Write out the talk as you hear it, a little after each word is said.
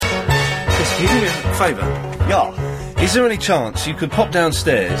Can you do me a favour? Yeah. Is there any chance you could pop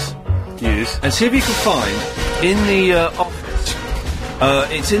downstairs? Yes. And see if you can find in the office.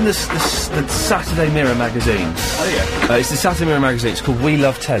 It's in the Saturday Mirror magazine. Oh yeah. It's the Saturday Mirror magazine. It's called We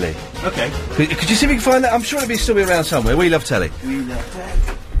Love Telly. Okay. Could you see if you can find that? I'm sure it'll still be around somewhere. We Love Telly. We love telly.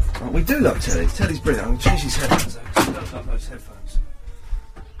 Oh, we do love telly. Telly's brilliant. I'm going to change these headphones. I don't love those headphones.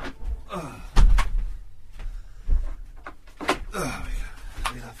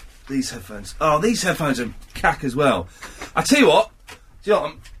 We love these headphones. Oh, these headphones are cack as well. I tell you what. Do you know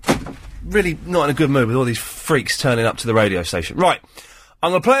what? I'm really not in a good mood with all these freaks turning up to the radio station. Right.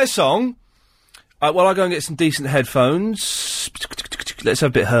 I'm going to play a song while I go and get some decent headphones. Let's have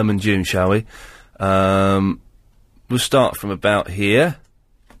a bit Herman June, shall we? We'll start from about here.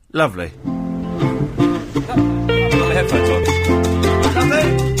 Lovely. I've got my headphones on.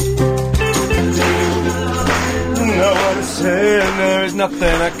 Lovely. No one is saying there is nothing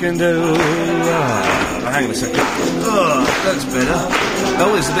I can do. Hang on a second. That's better.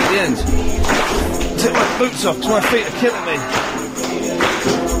 Oh, it's a bit at the end. Take my boots off, 'cause my feet are killing me.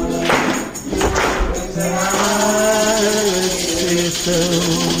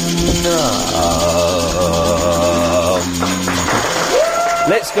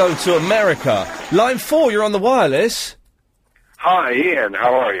 Let's go to America. Line 4, you're on the wireless. Hi, Ian.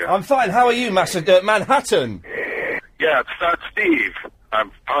 How are you? I'm fine. How are you, Manhattan? Yeah, it's Fat Steve.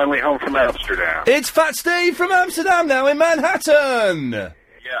 I'm finally home from Amsterdam. It's Fat Steve from Amsterdam now in Manhattan. Yes.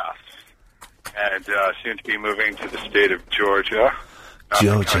 And soon to be moving to the state of Georgia.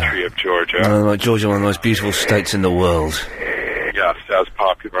 Georgia. The country of Georgia. Georgia, one of the most beautiful states in the world. Yes, as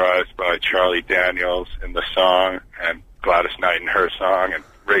popularized by Charlie Daniels in the song, and Gladys Knight in her song, and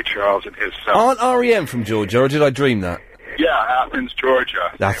Ray Charles in his song. Aren't R.E.M. from Georgia, or did I dream that? Yeah, Athens,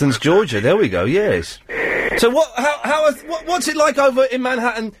 Georgia. Athens, Georgia. There we go. Yes. So what's it like over in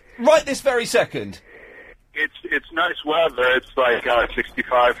Manhattan right this very second? It's nice weather. It's like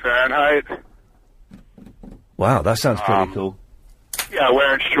 65 Fahrenheit. Wow, that sounds pretty cool. Yeah,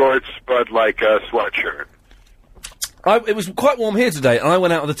 wearing shorts, but like a sweatshirt. It was quite warm here today, and I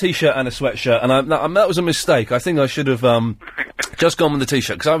went out with a t-shirt and a sweatshirt, and that was a mistake. I think I should have just gone with the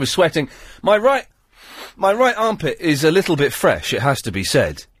t-shirt because I was sweating. My right armpit is a little bit fresh. It has to be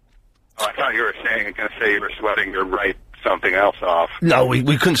said. Oh, I thought you were going to say you were sweating your right something else off. No, we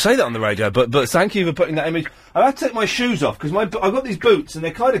couldn't say that on the radio, but thank you for putting that image. I had to take my shoes off because I've got these boots and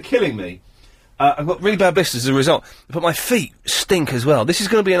they're kind of killing me. I've got really bad blisters as a result, but my feet stink as well. This is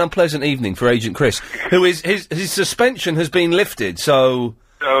going to be an unpleasant evening for Agent Chris, who is his suspension has been lifted, so.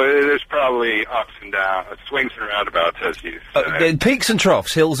 So there's probably ups and downs, swings and roundabouts, as you say. Peaks and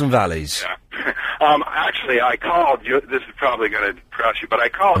troughs, hills and valleys. Yeah. Actually, I called you. This is probably going to depress you, but I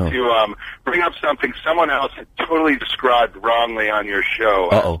called to bring up something someone else had totally described wrongly on your show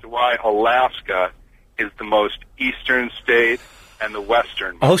as to why Alaska is the most eastern state and the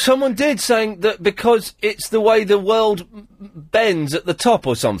western. Oh, someone did, saying that because it's the way the world bends at the top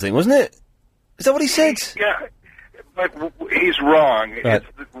or something, wasn't it? Is that what he said? Yeah, but he's wrong. Right.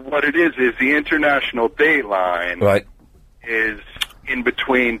 What it is the international date line is in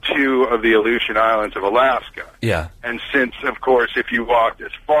between two of the Aleutian Islands of Alaska. Yeah. And since, of course, if you walked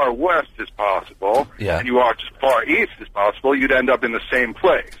as far west as possible and you walked as far east as possible, you'd end up in the same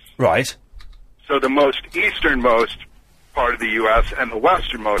place. Right. So the most easternmost part of the U.S. and the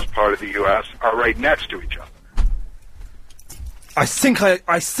westernmost part of the U.S. are right next to each other. I think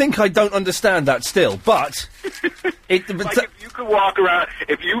I don't understand that still, but if you could walk around,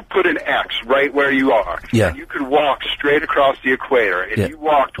 if you put an X right where you are, and you could walk straight across the equator, and you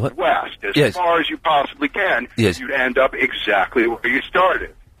walked west as far as you possibly can, you'd end up exactly where you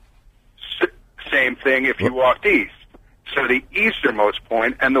started. Same thing if you walked east. So the easternmost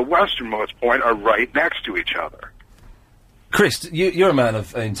point and the westernmost point are right next to each other. Chris, you're a man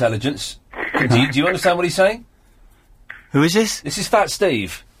of intelligence. Do you understand what he's saying? Who is this? This is Fat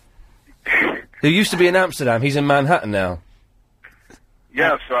Steve, who used to be in Amsterdam. He's in Manhattan now.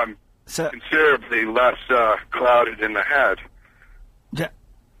 Yes, I'm considerably less clouded in the head. Yeah.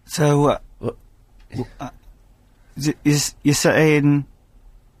 So, you're saying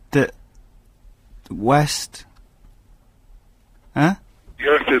that the West? Huh? The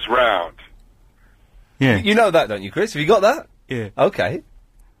Earth is round. Yeah. You know that, don't you, Chris? Have you got that? Yeah. Okay.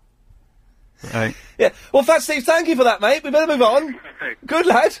 Right. Yeah. Well, Fat Steve, thank you for that, mate. We better move on. Good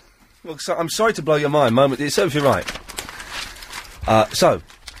lad. Well, I'm sorry to blow your mind. It serves you right.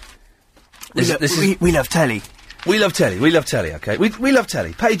 We love telly. We love telly. We love telly. Okay. We love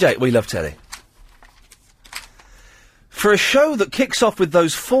telly. Page 8. We love telly. For a show that kicks off with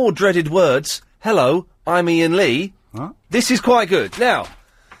those 4 dreaded words, "Hello, I'm Ian Lee." What? This is quite good. Now,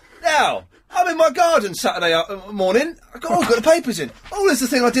 I'm in my garden Saturday morning. I've got the papers in. Oh, there's the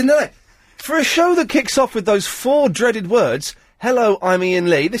thing I didn't know. For a show that kicks off with those 4 dreaded words, hello, I'm Ian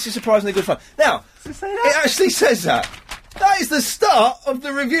Lee, this is surprisingly good fun. Now, it actually says that. That is the start of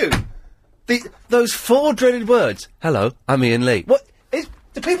the review. Those 4 dreaded words, hello, I'm Ian Lee.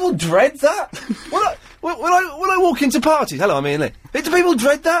 Do people dread that? When I walk into parties, hello, I'm Ian Lee. Do people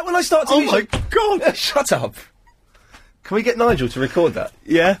dread that when I start to use my God! Yeah, shut up. Can we get Nigel to record that?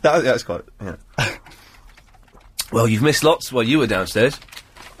 Yeah. That's quite... Yeah. Well, you've missed lots while you were downstairs.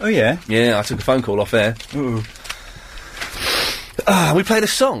 Oh, yeah? Yeah, I took a phone call off air. Ooh. We played a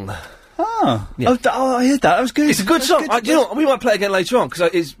song. Oh. Yeah. Oh, I heard that. That was good. It's a good song. Do you know what? We might play it again later on, because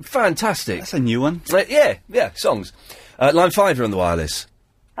it's fantastic. That's a new one. Yeah, songs. Line 5, you're on the wireless.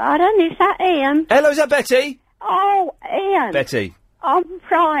 Pardon, is that Ian? Hello, is that Betty? Oh, Ian. Betty. On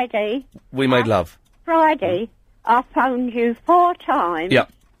Friday. We made love. Friday, I phoned you 4 times. Yeah.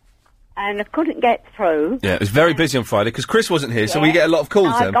 And I couldn't get through. Yeah, it was very busy on Friday, because Chris wasn't here, so we get a lot of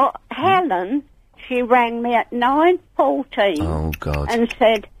calls then. I got Helen. She rang me at 9:14. Oh, God. And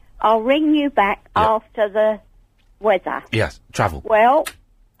said, I'll ring you back after the weather. Yes, travel. Well,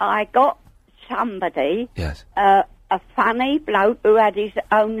 I got somebody. Yes. A funny bloke who had his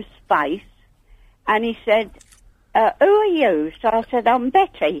own space, and he said, who are you? So I said, I'm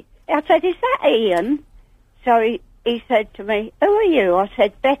Betty. I said, is that Ian? So he said to me, who are you? I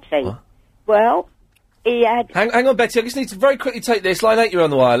said, Betty. What? Well, he had... Hang on, Betty, I just need to very quickly take this. Line 8, you're on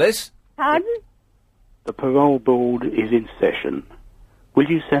the wireless. Pardon? The parole board is in session. Will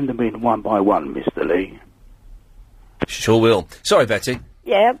you send them in one by one, Mr. Lee? Sure will. Sorry, Betty.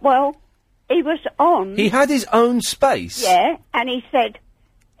 Yeah, well... He was on... He had his own space? Yeah, and he said,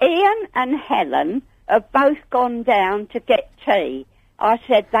 Ian and Helen have both gone down to get tea. I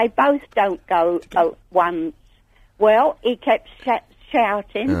said, they both don't go at once. Well, he kept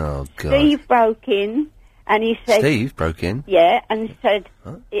shouting. Oh, God. Steve broke in, and he said... Steve broke in? Yeah, and said...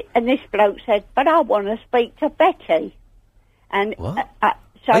 Huh? And this bloke said, but I want to speak to Betty. And... What?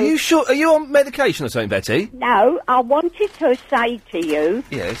 So, are you sure? Are you on medication or something, Betty? No, I wanted to say to you...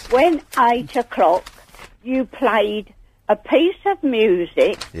 Yes. When 8 o'clock, you played a piece of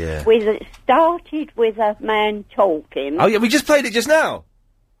music... Yeah. It started with a man talking... Oh, yeah, we just played it just now.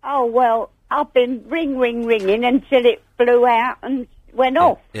 Oh, well, I've been ringing until it blew out and went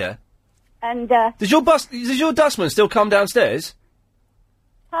off. Yeah. And, Does your dustman still come downstairs?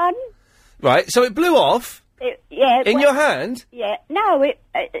 Pardon? Right, so it blew off... In your hand? Yeah. No,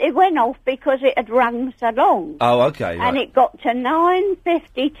 it went off because it had rung so long. Oh, okay, right. And it got to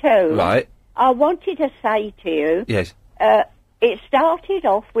 9:52. Right. I wanted to say to you... Yes. It started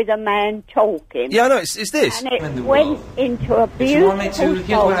off with a man talking. Yeah, I know, it's this. And it went into a beautiful song,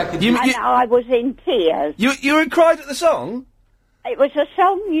 and I was in tears. You cried at the song? It was a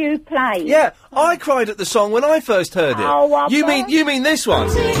song you played. Yeah, I cried at the song when I first heard it. Oh, you mean this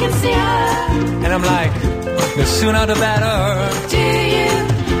one? So you can see her. And I'm like, the sooner the better. Do you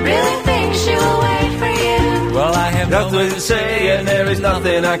really think she will wait for you? Well, I have nothing to say and there is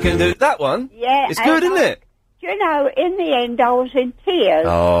nothing I can do. That one? Yeah. It's good, isn't it? You know, in the end I was in tears.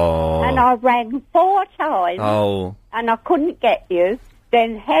 Oh. And I rang 4 times. Oh. And I couldn't get you.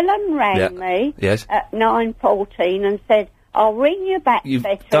 Then Helen rang me at 9:14 and said, I'll ring you back, You've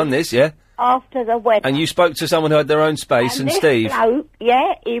Betty, done this, yeah? after the wedding. And you spoke to someone who had their own space, and this Steve. Bloke,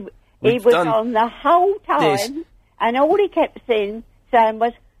 yeah, he was on the whole time, and all he kept saying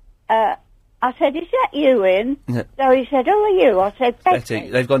was, I said, is that you, Ian? Yeah. So he said, who are you? I said, Betty.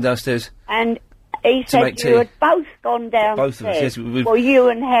 They've gone downstairs. And he said you had both gone downstairs. Both of us, yes. Well, you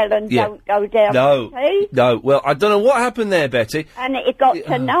and Helen don't go down. No. Well, I don't know what happened there, Betty. And it got to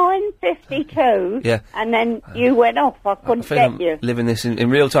 9:52. Yeah. And then you went off. I couldn't get you. Living this in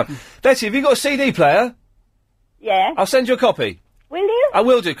real time. Betty, have you got a CD player? Yeah. I'll send you a copy. Will you? I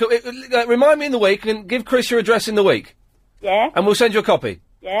will do. Remind me in the week and give Chris your address in the week. Yeah. And we'll send you a copy.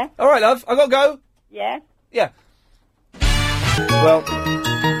 Yeah. All right, love. I got to go. Yeah. Yeah. Well,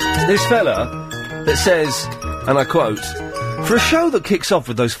 this fella that says, and I quote, for a show that kicks off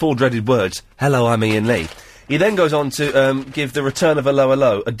with those 4 dreaded words, hello, I'm Ian Lee, he then goes on to give The Return of a Lower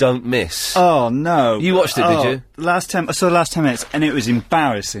Low a don't miss. Oh, no. You watched it, did you? I saw the last 10 minutes, and it was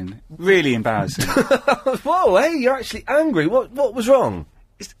embarrassing. Really embarrassing. Whoa, hey, you're actually angry. What was wrong?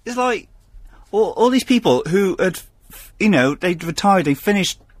 It's like, all these people who had, they'd retired, they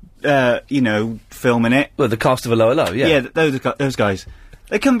finished, filming it. Well, the cast of a Lower Low, yeah. Yeah, those guys.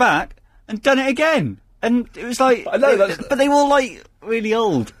 They come back and done it again. And it was like... I know, but they were all, really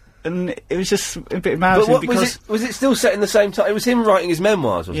old. And it was just a bit embarrassing but was it still set in the same time? It was him writing his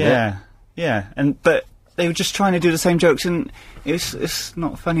memoirs, wasn't it? Yeah. But they were just trying to do the same jokes, and it's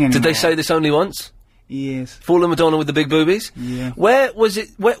not funny anymore. Did they say this only once? Yes. Fallen Madonna with the big boobies? Yeah. Where was it?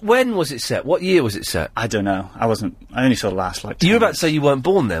 When was it set? What year was it set? I don't know. I only saw the last, 10 You were about to say you weren't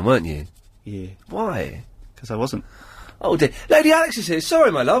born then, weren't you? Yeah. Why? Because I wasn't. Oh dear. Lady Alex is here. Sorry,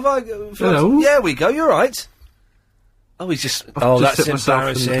 my love. Hello. Yeah, we go. You're right. Oh, he's just... that's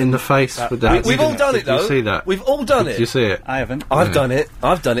embarrassing. In the face with that. We've all done it, though. Did you see that? We've all done it. Did you see it? I haven't. I've done it.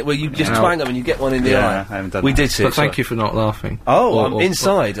 Where you just twang them and you get one in the eye. I haven't done We that. did see it. But thank you for not laughing. Oh, I'm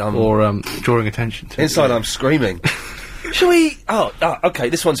inside. Or drawing attention to Inside, I'm screaming. Shall we... okay,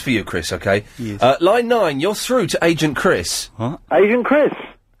 this one's for you, Chris, okay? Yes. Line 9, you're through to Agent Chris. What? Agent Chris,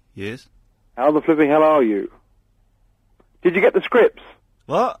 Yes. how the flipping hell are you? Did you get the scripts?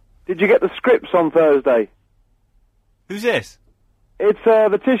 What? Did you get the scripts on Thursday? Who's this? It's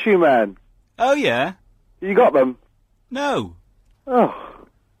the Tissue Man. Oh, yeah? You got them? No. Oh.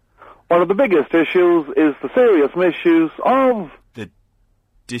 One of the biggest issues is the serious misuse of... The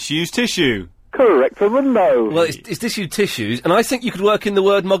disused tissue. Correctamundo. Well, it's tissue tissues, and I think you could work in the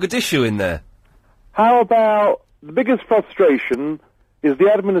word Mogadishu in there. How about the biggest frustration is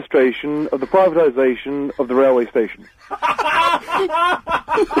the administration of the privatisation of the railway station?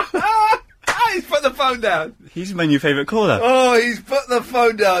 He's put the phone down. He's my new favourite caller. Oh, he's put the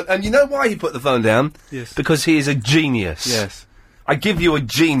phone down. And you know why he put the phone down? Yes. Because he is a genius. Yes. I give you a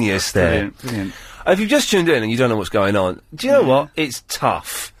genius there. Brilliant. If you've just tuned in and you don't know what's going on, do you know what? It's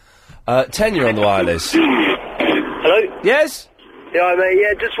tough. 10, you're on the wireless. Hello? Yes? Yeah, mate,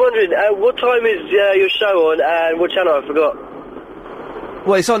 yeah, just wondering, what time is your show on and what channel? I forgot.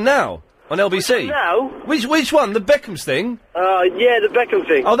 Well, it's on now. On LBC. Now? Which one? The Beckham's thing? Yeah, the Beckham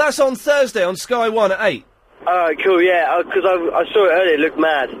thing. Oh, that's on Thursday on Sky 1 at 8. Alright, cool, yeah, because I saw it earlier, it looked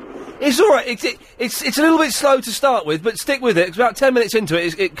mad. It's alright, it's a little bit slow to start with, but stick with it. It's about 10 minutes into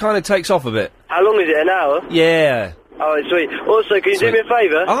it, it kind of takes off a bit. How long is it, an hour? Yeah. Oh, sweet. Also, can you do me a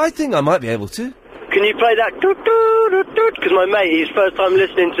favour? I think I might be able to. Can you play that doot-doot-doot-doot? Because my mate, he's first time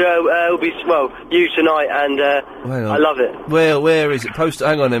listening to you tonight, and I love it. Where is it?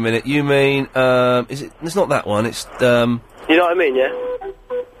 Hang on a minute. You mean is it? It's not that one. It's You know what I mean? Yeah.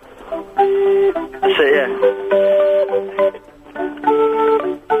 That's it. Yeah.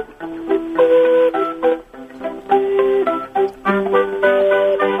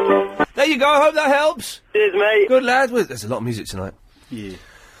 There you go. I hope that helps. Cheers, mate. Good lad. There's a lot of music tonight. Yeah.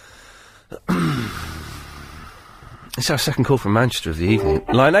 It's our second call from Manchester of the evening.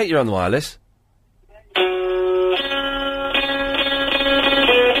 Line 8, you're on the wireless.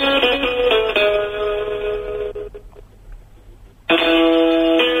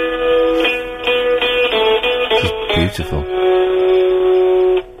 This is beautiful.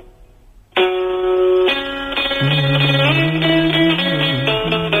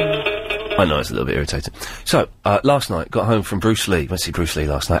 I know, it's a little bit irritating. So, last night, got home from Bruce Lee. Went to see Bruce Lee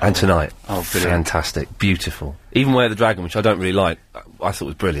last night, and tonight. Oh, brilliant. Fantastic. Beautiful. Even Where the Dragon, which I don't really like, I thought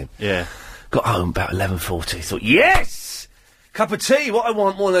was brilliant. Yeah. Got home about 11:40, thought, yes! Cup of tea! What I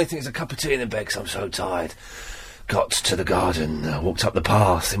want more than anything is a cup of tea in the bed, 'cause I'm so tired. Got to the garden, walked up the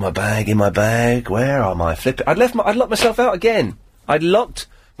path, in my bag, where are my I'd locked myself out again. I'd locked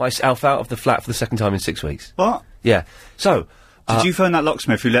myself out of the flat for the second time in 6 weeks. What? Yeah. So... Did you phone that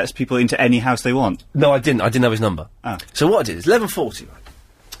locksmith who lets people into any house they want? No, I didn't. I didn't have his number. Oh. So what I did is 11:40, right?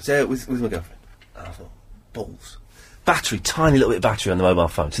 So with my girlfriend. And I thought, balls. Battery, tiny little bit of battery on the mobile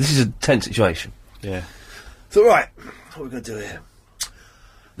phone. So this is a tense situation. Yeah. Thought, right, what are we going to do here?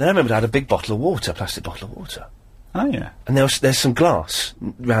 Then I remembered I had a big bottle of water, plastic bottle of water. Oh, yeah. And there's some glass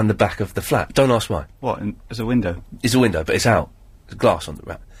round the back of the flat. Don't ask why. What, as a window? It's a window, but it's out. There's glass on the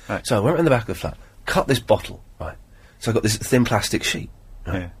rack. Right. So I went around the back of the flat, cut this bottle, right? So I got this thin plastic sheet,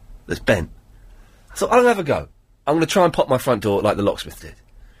 right, that's bent. I thought, I'll have a go. I'm going to try and pop my front door like the locksmith did.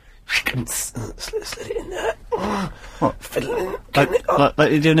 Slid it in there. What? Fiddle it in.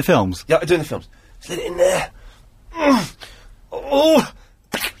 Like you do in the films? Yeah, I do in the films. Slid it in there. Oh!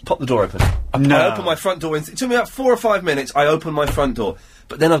 Pop the door open. I opened my front door. It took me about 4 or 5 minutes. I opened my front door.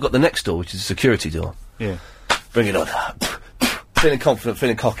 But then I've got the next door, which is a security door. Yeah. Bring it on. Feeling confident,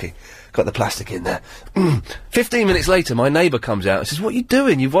 feeling cocky. Got the plastic in there. 15 minutes later, my neighbour comes out and says, "What are you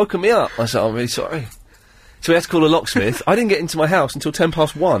doing? You've woken me up." I said, "I'm really sorry." So we had to call a locksmith. I didn't get into my house until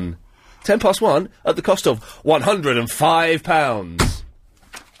 1:10. 1:10 at the cost of £105.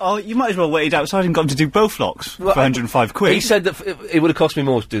 Oh, you might as well waited outside and got him to do both locks for 105 quid. He said that it would have cost me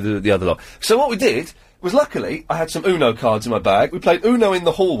more to do the other lock. So what we did was, luckily, I had some Uno cards in my bag. We played Uno in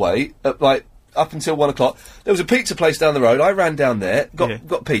the hallway at, up until 1 o'clock. There was a pizza place down the road. I ran down there,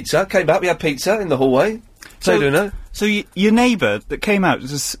 got pizza, came back, we had pizza in the hallway. So your neighbour that came out to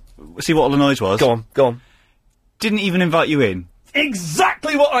see what all the noise was... Go on. didn't even invite you in.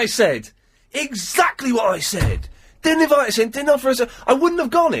 Exactly what I said. Exactly what I said. Didn't invite us in, didn't offer us I wouldn't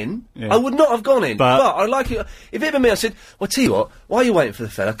have gone in. Yeah. I would not have gone in. But I like it. If it had been me, I said, well, tell you what, while you're waiting for the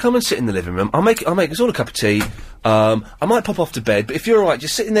fella, come and sit in the living room. I'll make us all a cup of tea. I might pop off to bed, but if you're alright,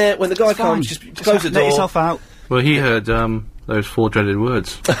 just sitting there when the guy comes, just close the door. Let yourself out. Well, he heard, those 4 dreaded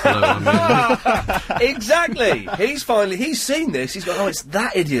words. Exactly. He's seen this. He's gone, it's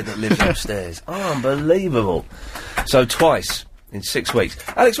that idiot that lives upstairs. Unbelievable. So twice. In 6 weeks.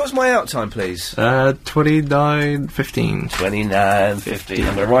 Alex, what's my out time, please? 29:15. 29:15. I'm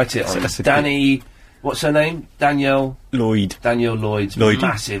going to write it on. Danny, what's her name? Danielle Lloyd. Danielle Lloyd's Lloyd.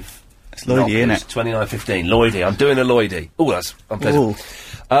 Massive. It's Lloydie, isn't it? 29:15. Lloydie. I'm doing a Lloydie. Oh, that's unpleasant.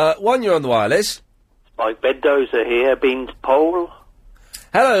 One, you're on the wireless. Mike Mendoza here, Beans Pole.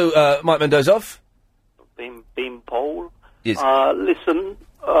 Hello, Mike Mendoza. Bean Pole. Yes. Listen,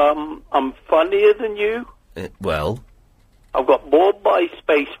 I'm funnier than you. Well... I've got more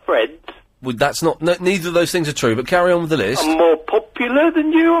MySpace friends. Well, that's not... neither of those things are true, but carry on with the list. I'm more popular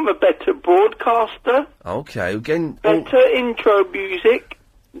than you. I'm a better broadcaster. Okay, again... Better intro music.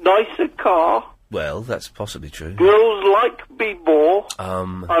 Nicer car. Well, that's possibly true. Girls like me more.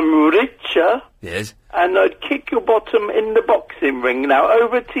 I'm richer. Yes. And I'd kick your bottom in the boxing ring. Now,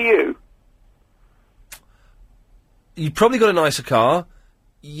 over to you. You've probably got a nicer car.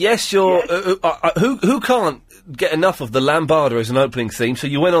 Yes, you're... Yes. Who can't get enough of the Lambada as an opening theme, so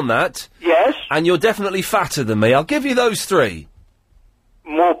you went on that. Yes. And you're definitely fatter than me. I'll give you those 3.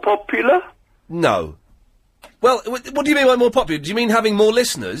 More popular? No. Well, what do you mean by more popular? Do you mean having more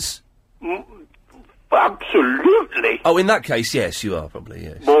listeners? Absolutely. Oh, in that case, yes, you are probably,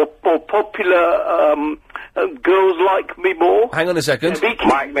 yes. More popular, girls like me more. Hang on a second.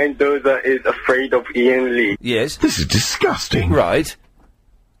 Mike Mendoza is afraid of Ian Lee. Yes. This is disgusting. Right.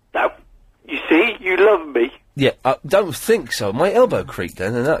 Now, you see, you love me. Yeah, don't think so. My elbow creaked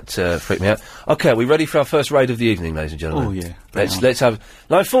then, and that freaked me out. Okay, are we ready for our first raid of the evening, ladies and gentlemen? Oh, yeah. Let's have...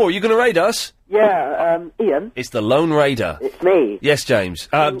 Line 4, are you going to raid us? Yeah, Ian. It's the Lone Raider. It's me. Yes, James.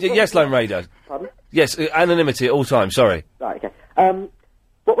 Yes, Lone Raider. Pardon? Yes, anonymity at all times, sorry. Right, okay.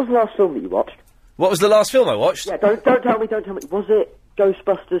 What was the last film that you watched? What was the last film I watched? Yeah, don't tell me. Was it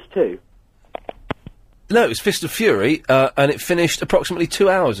Ghostbusters 2? No, it was Fist of Fury, and it finished approximately 2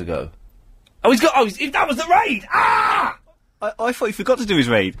 hours ago. Oh, that was the raid! Ah! I thought he forgot to do his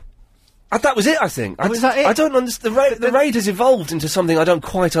raid. That was it, I think. Was that it? I don't understand. The raid has evolved into something I don't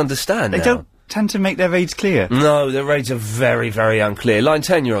quite understand They now. don't tend to make their raids clear. No, their raids are very, very unclear. Line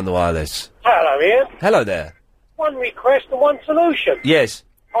 10, you're on the wireless. Hello, Ian. Hello there. One request and one solution. Yes.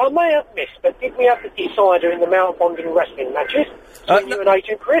 I may have missed, but did we have the decider in the Mount Bonding wrestling matches? Between you and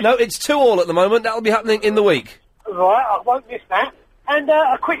Agent Chris? No, it's 2-2 at the moment. That'll be happening in the week. Right, I won't miss that. And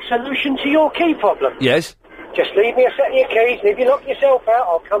a quick solution to your key problem. Yes? Just leave me a set of your keys, and if you lock yourself out,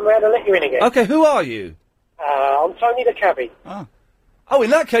 I'll come round and let you in again. Okay, who are you? I'm Tony the Cabbie. Oh, in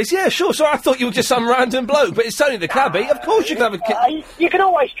that case, yeah, sure. So I thought you were just some random bloke, but it's Tony the Cabbie. Of course you can have a... You can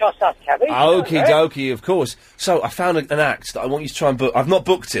always trust us, Cabbie. Okie dokie, of course. So I found an act that I want you to try and book. I've not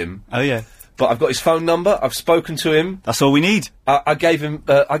booked him. Oh, yeah. But I've got his phone number. I've spoken to him. That's all we need. I gave him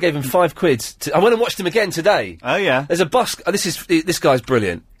 £5. I went and watched him again today. Oh, yeah. There's a busker. This guy's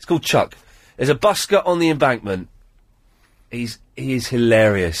brilliant. It's called Chuck. There's a busker on the embankment. He is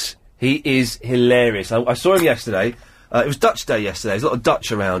hilarious. He is hilarious. I saw him yesterday. It was Dutch Day yesterday. There's a lot of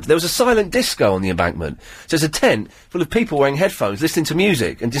Dutch around. There was a silent disco on the embankment. So it's a tent full of people wearing headphones, listening to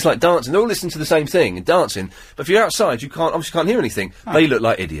music and just like dancing. They're all listening to the same thing and dancing. But if you're outside, you obviously can't hear anything. Oh. They look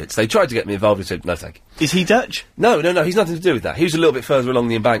like idiots. They tried to get me involved and said, no, thank you. Is he Dutch? No. He's nothing to do with that. He was a little bit further along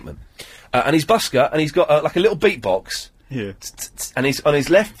the embankment. And he's busker, and he's got like a little beatbox. Yeah. And he's on his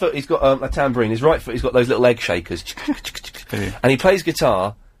left foot, he's got a tambourine. His right foot, he's got those little egg shakers. And he plays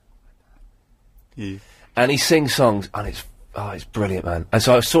guitar. Yeah. And he sings songs, and it's brilliant, man. And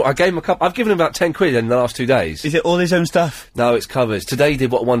so I gave him a couple. I've given him about 10 quid in the last 2 days. Is it all his own stuff? No, it's covers. Today he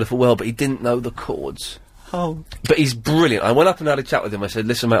did What a Wonderful World, but he didn't know the chords. Oh. But he's brilliant. I went up and had a chat with him. I said,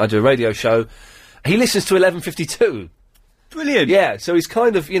 listen, mate, I do a radio show. He listens to 11:52. Brilliant. Yeah, so he's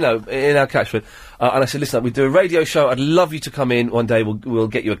kind of, in our catchment. And I said, listen, we do a radio show. I'd love you to come in one day. We'll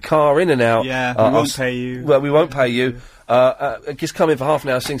get you a car in and out. Yeah, we won't pay you. Well, we won't pay you. Just come in for half an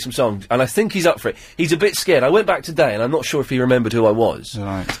hour, sing some songs. And I think he's up for it. He's a bit scared. I went back today, and I'm not sure if he remembered who I was.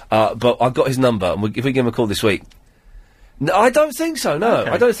 Right. But I've got his number, and if we give him a call this week. No, I don't think so, no.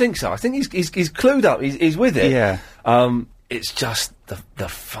 Okay. I don't think so. I think he's clued up. He's with it. Yeah. it's just the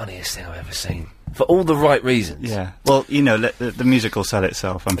funniest thing I've ever seen. For all the right reasons. Yeah. Well, you know, the music will sell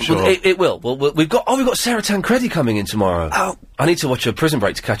itself, I'm sure. Well, it will. Well, we've got Sarah Tancredi coming in tomorrow. Oh. I need to watch a Prison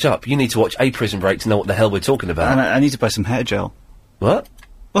Break to catch up. You need to watch a Prison Break to know what the hell we're talking about. And I need to buy some hair gel. What?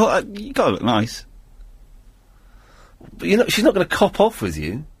 Well, you gotta look nice. But she's not going to cop off with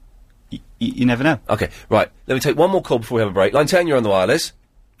you. You never know. Okay, right. Let me take one more call before we have a break. Line 10, you're on the wireless.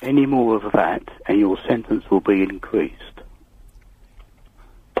 Any more of that, and your sentence will be increased.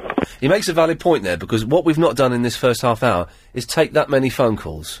 He makes a valid point there, because what we've not done in this first half hour is take that many phone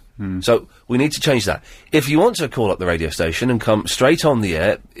calls. So we need to change that. If you want to call up the radio station and come straight on the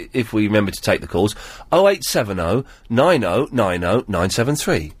air, if we remember to take the calls, 0870 90 90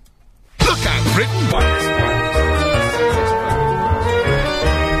 973. Look at Britain.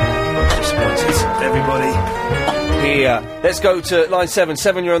 Everybody. Here. Let's go to line 7.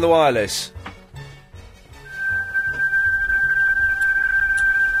 7, you're on the wireless.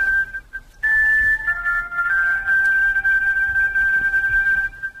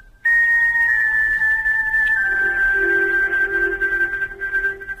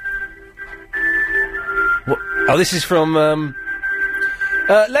 Oh, this is from,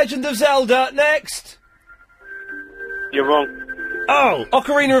 Legend of Zelda, next! You're wrong. Oh,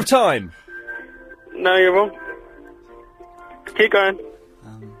 Ocarina of Time! No, you're wrong. Keep going.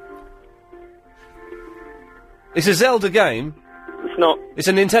 It's a Zelda game? It's not. It's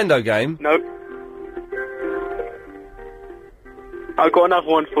a Nintendo game? No. I've got another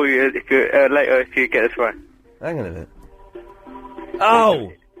one for you if you, later if you get this right. Hang on a minute.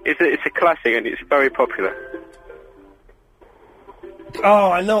 Oh! It's a classic and it's very popular.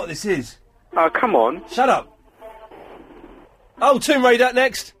 Oh, I know what this is. Oh, come on. Shut up. Oh, Tomb Raider,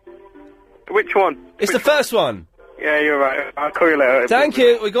 next. Which one? It's the first one. Yeah, you're right. I'll call you later. Thank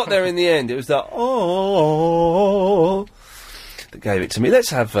you. We got there in the end. It was that that gave it to me. Let's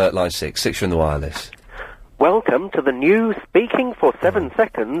have line 6. 6, you're in the wireless. Welcome to the new speaking for 7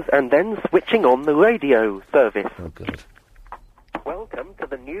 seconds and then switching on the radio service. Oh, God. Welcome to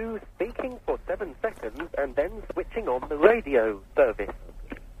the new speaking for 7 seconds and then switching on the radio service.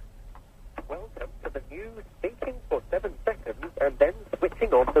 Welcome to the new speaking for 7 seconds and then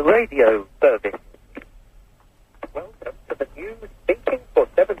switching on the radio service. Welcome to the new speaking for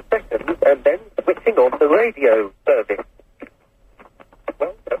 7 seconds and then switching on the radio service.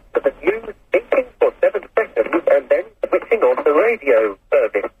 Welcome to the new speaking for 7 seconds and then switching on the radio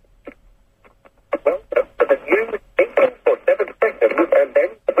service. Welcome to the new speaking for 7 seconds and then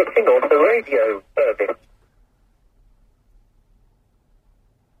switching on the radio service.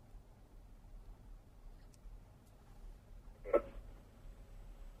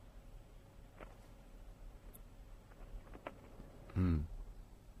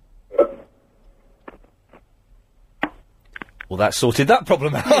 Well, that sorted that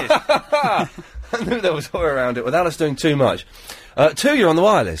problem out. I knew there was a way around it without us doing too much. 2, you're on the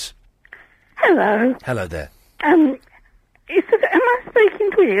wireless. Hello. Hello there. Am I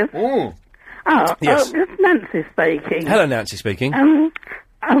speaking to you? Oh. Oh, Yes. It's Nancy speaking. Hello, Nancy speaking. I'm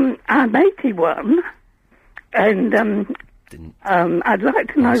 81, and I'd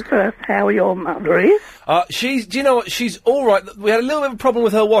like to know first how your mother is. Do you know what? She's all right. We had a little bit of a problem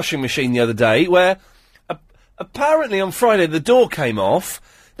with her washing machine the other day, where apparently on Friday the door came off.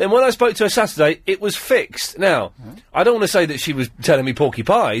 Then when I spoke to her Saturday, it was fixed. Now, I don't want to say that she was telling me porky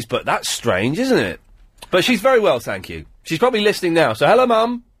pies, but that's strange, isn't it? But she's very well, thank you. She's probably listening now, so hello,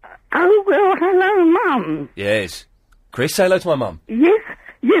 Mum. Oh, well, hello, Mum. Yes. Chris, say hello to my mum.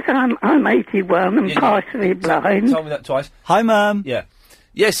 Yes, I'm 81 and partially blind. You told me that twice. Hi, Mum. Yeah.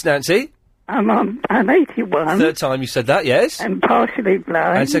 Yes, Nancy. I'm 81. Third time you said that, yes. And partially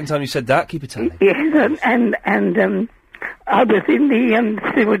blind. And second time you said that, keep it tally. Yes, and I was in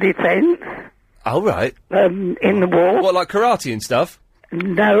the civil defence. Oh, right. In the war. What, like karate and stuff?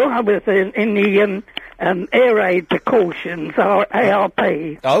 No, I was in the air raid precautions, ARP.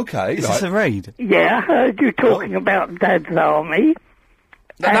 Okay, Is this a raid? Yeah, I heard you talking about Dad's army.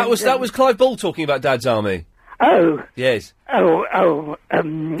 That was Clive Ball talking about Dad's army. Oh. Yes.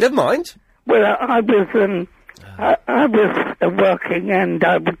 Never mind. Well, I was working, and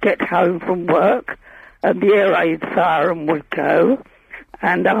I would get home from work, and the air raid siren would go,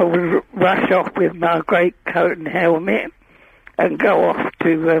 and I would rush off with my greatcoat and helmet and go off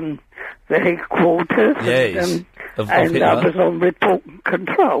to the headquarters. Yes. And I was on report and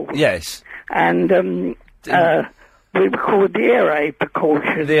control. Yes. And we were called the air raid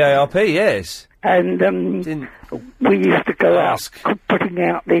precautions. The ARP, yes. And we used to go out putting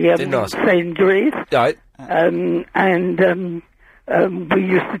out the incendiaries. Right. We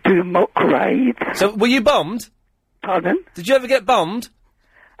used to do mock raids. So, were you bombed? Pardon? Did you ever get bummed?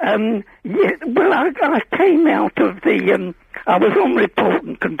 Yeah, well, I came out of the, I was on report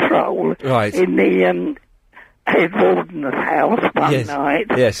and control. Right. In the, head warden's house one night.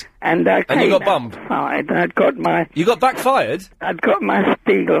 Yes. And I came you got bummed? outside, and I'd got my... You got backfired? I'd got my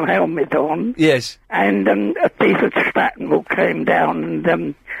Spiegel helmet on. Yes. And, a piece of shrapnel came down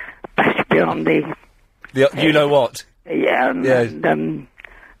and, bashed me on the... You know what? Yeah, and,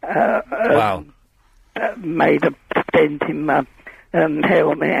 wow. Made a dent in my,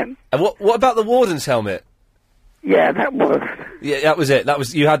 helmet. And what about the warden's helmet? Yeah, that was... Yeah, that was it.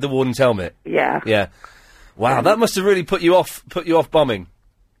 You had the warden's helmet? Yeah. Yeah. Wow, that must have really put you off bumming.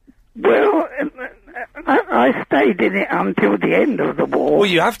 Well, I stayed in it until the end of the war. Well,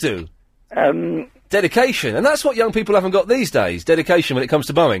 you have to. Dedication. And that's what young people haven't got these days. Dedication when it comes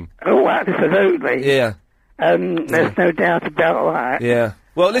to bumming. Oh, absolutely. Yeah. There's no doubt about that. Yeah.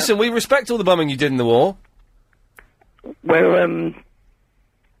 Well, listen, we respect all the bumming you did in the war. Well,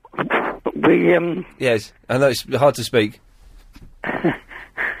 we, Yes, I know it's hard to speak.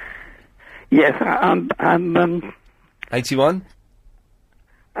 Yes, I'm 81?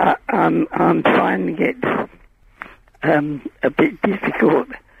 I'm finding it, a bit difficult,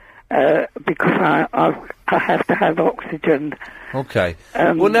 because I have to have oxygen. Okay.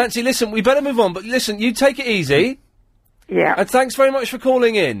 Well, Nancy, listen, we better move on, but listen, you take it easy. Yeah. And thanks very much for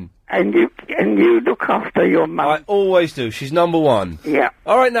calling in. And you look after your mum. I always do. She's number one. Yeah.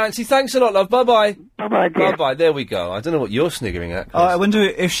 All right, Nancy, thanks a lot, love. Bye-bye. Bye-bye, dear. Bye-bye. There we go. I don't know what you're sniggering at. I wonder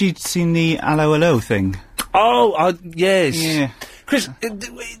if she'd seen the Allo thing. Oh, yes. Yeah. Chris,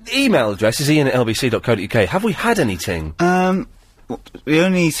 email address is ian@lbc.co.uk. Have we had anything? The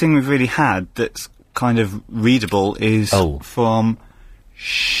only thing we've really had that's kind of readable is from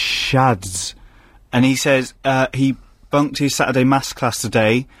Shads. And he says, he bunked his Saturday maths class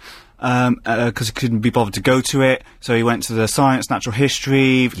today, because he couldn't be bothered to go to it, so he went to the Science, Natural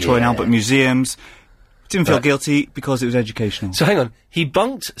History, Victoria and Albert Museums. Didn't feel guilty because it was educational. So hang on, he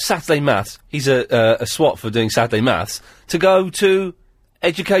bunked Saturday maths, he's a SWAT for doing Saturday maths, to go to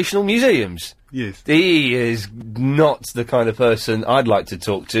educational museums. Yes. He is not the kind of person I'd like to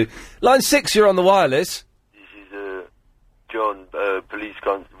talk to. Line 6, you're on the wireless. This is, John, Police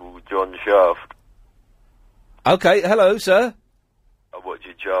Constable John Shaft. Okay, hello, sir. I'm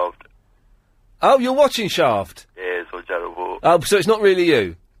watching Shaft. Oh, you're watching Shaft? Yeah, it's on Channel 4. Oh, so it's not really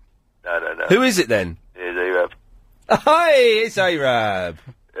you? No. Who is it then? It's Arab. Hi, it's Arab.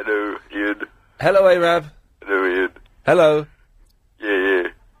 Hello, Ian. Hello, Arab. Hello, Ian. Hello. Yeah.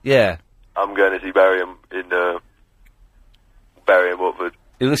 Yeah. I'm going to see Barry in Watford.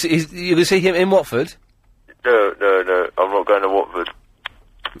 You're going to see him in Watford? No. I'm not going to Watford.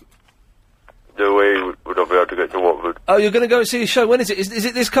 No way would I be able to get to Watford. Oh, you're going to go and see his show. When is it? Is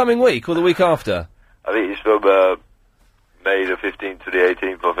it this coming week or the week after? I think it's from May the 15th to the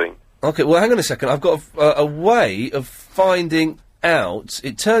 18th, I think. Okay, well, hang on a second. I've got a way of finding out.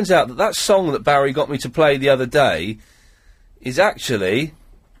 It turns out that song that Barry got me to play the other day is actually...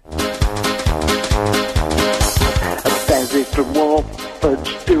 Barry from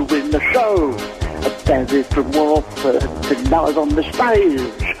Watford's doing the show. Barry from Watford and live on the stage.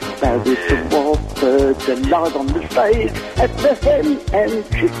 Barry from Watford and live on the stage at the Hen and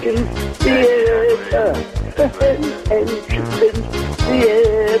Chicken Theatre. The Hen and Chicken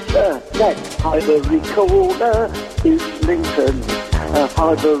Theatre. That Highbury Corner is Lincoln.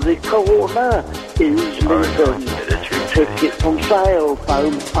 Highbury Corner is Lincoln. Tickets on sale,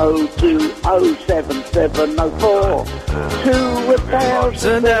 phone 0207704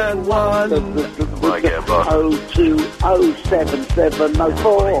 2001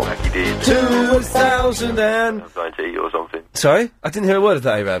 0207704 2000 and... I'm trying to eat or something. Sorry? I didn't hear a word of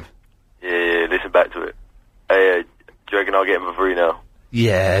that, Arab. Yeah, listen back to it. Hey, do you reckon I'll get him for free now?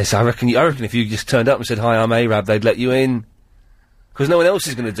 Yes, I reckon if you just turned up and said, hi, I'm Arab, they'd let you in. Because no one else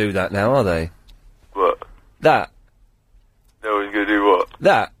is going to do that now, are they? What? That. No one's going to do what?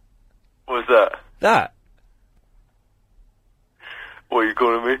 That. What's that? That. What are you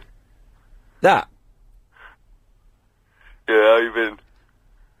calling me? That. Yeah, how you been?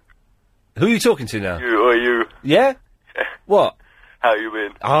 Who are you talking to now? You, or you? Yeah? What? How you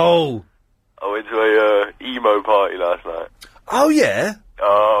been? Oh. I went to a emo party last night. Oh, yeah?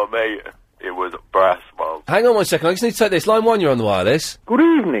 Oh, mate. It was brass, man. Hang on one second, I just need to take this. Line 1, you're on the wireless. Good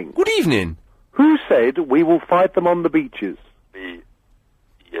evening. Good evening. Who said we will fight them on the beaches? Me.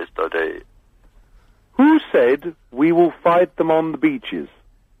 Yesterday. Who said we will fight them on the beaches?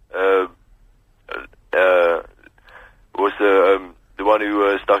 Was the one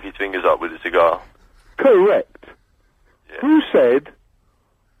who stuck his fingers up with a cigar? Correct. Yeah. Who said,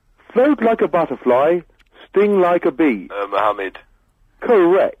 float like a butterfly, sting like a bee? Mohammed.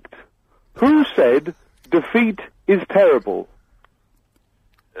 Correct. Who said defeat is terrible?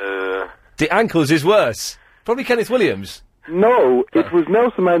 The ankles is worse. Probably Kenneth Williams. No, it was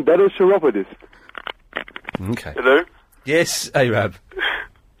Nelson Mandela's chiropodist. Okay. Hello? Yes, Arab.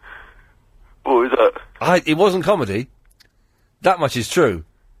 What was that? It wasn't comedy. That much is true.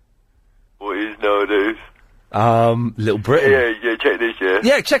 What is nowadays? Little Britain. Yeah, check this, yeah?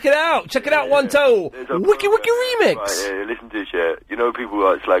 Yeah, check it out. Check it out, one toe. Wiki remix. Right, yeah, listen to this, yeah. You know people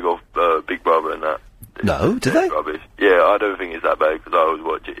like slag off Big Brother and that? No, do they? Rubbish. Yeah, I don't think it's that bad because I always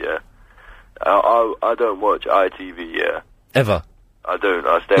watch it, yeah. I don't watch ITV, yeah. Ever? I don't.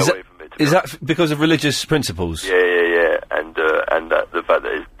 I stay away from it. Is that because of religious principles? Yeah. And that, the fact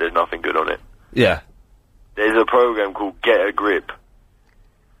that there's nothing good on it. Yeah. There's a program called Get a Grip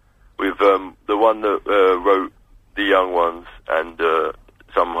with the one that wrote The Young Ones and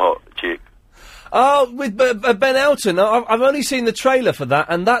some hot chick. Oh, with Ben Elton. I've only seen the trailer for that,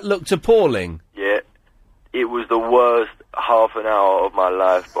 and that looked appalling. Yeah. It was the worst half an hour of my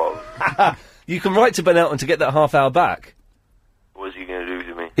life, Bob. You can write to Ben Elton to get that half hour back. What's he going to do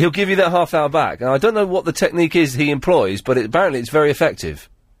to me? He'll give you that half hour back. Now, I don't know what the technique is he employs, but apparently it's very effective.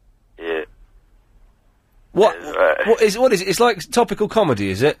 Yeah. What is it? It's like topical comedy,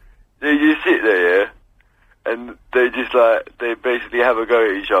 is it? They just sit there, yeah, and they just they basically have a go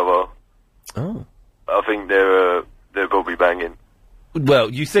at each other. Oh. I think they're probably banging.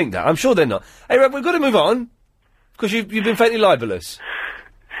 Well, you think that. I'm sure they're not. Hey, Rob, we've got to move on, because you've been faintly libellous.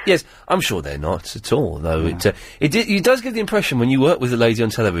 Yes, I'm sure they're not at all, though. Yeah. It does give the impression when you work with a lady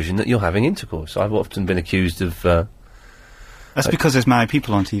on television that you're having intercourse. I've often been accused of... That's because there's married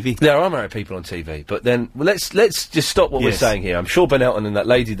people on TV. There are married people on TV, but then let's just stop what we're saying here. I'm sure Ben Elton and that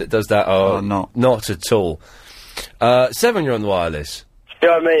lady that does that are not at all. 7, you're on the wireless.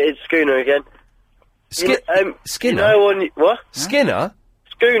 Yeah, mate, it's Schooner again. Skinner? You know what? Skinner?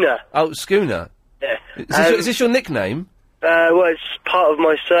 Schooner. Oh, Schooner. Yeah. Is this your nickname? Well, it's part of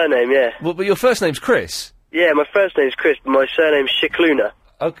my surname, yeah. Well, but your first name's Chris? Yeah, my first name's Chris, but my surname's Shikluna.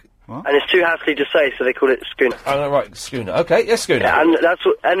 Okay. What? And it's too happily to say, so they call it Schooner. Oh, right, Schooner. Okay, yes, Schooner. Yeah, and that's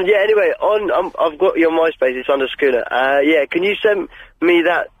what, and yeah, anyway, I've got your MySpace, it's under Schooner. Yeah, can you send me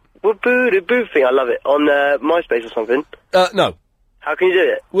that boo thing, I love it, on MySpace or something? No. How can you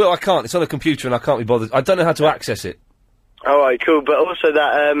do it? Well, I can't, it's on a computer and I can't be bothered. I don't know how to access it. Alright, cool, but also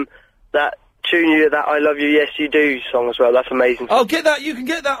that tune that I Love You, Yes You Do song as well, that's amazing. Oh, get that, you can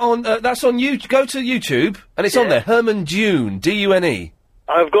get that on, that's on YouTube, go to YouTube, and it's on there, Herman Dune, D-U-N-E.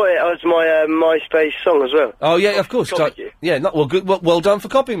 I've got it as my MySpace song as well. Oh, yeah, of course. Yeah, good, well done for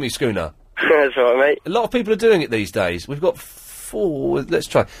copying me, Schooner. That's all right, mate. A lot of people are doing it these days. We've got 4, let's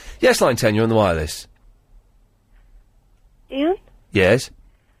try. Yes, line 10, you're on the wireless. Ian? Yes?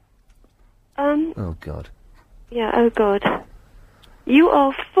 Oh, God. Yeah, oh, God. You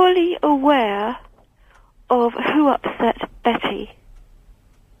are fully aware of who upset Betty.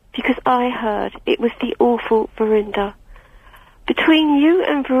 Because I heard it was the awful Verinda. Between you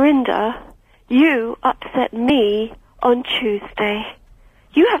and Verinda, you upset me on Tuesday.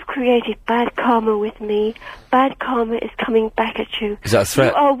 You have created bad karma with me. Bad karma is coming back at you. Is that a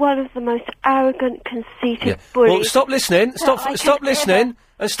threat? You are one of the most arrogant, conceited bullies. Well, stop listening. Stop listening,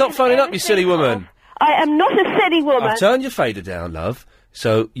 and stop phoning up, you silly woman. I am not a silly woman. I've turned your fader down, love,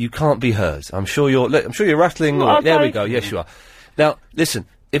 so you can't be heard. I'm sure you're rattling. Well, there we go. Yes, you are. Now, listen.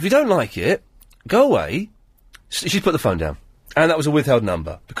 If you don't like it, go away. She's put the phone down. And that was a withheld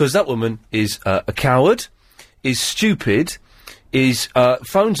number, because that woman is a coward, is stupid, is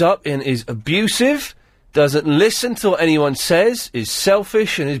phones up and is abusive, doesn't listen to what anyone says, is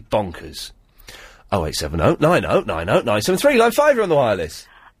selfish and is bonkers. 0870 90 90 973, line 5, you're on the wireless.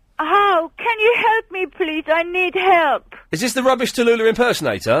 Oh, can you help me, please? I need help. Is this the Rubbish Tallulah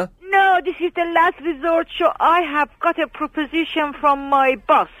impersonator? No, this is the last resort show. I have got a proposition from my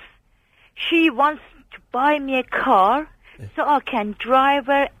boss. She wants to buy me a car so I can drive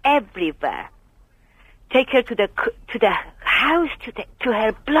her everywhere. Take her to the house, to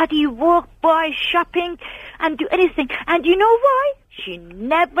her bloody walk, buy, shopping, and do anything. And you know why? She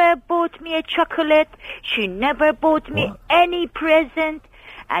never bought me a chocolate. She never bought me any present.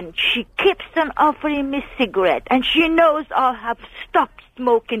 And she keeps on offering me cigarette. And she knows I have stopped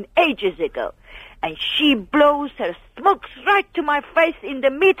smoking ages ago. And she blows her smokes right to my face in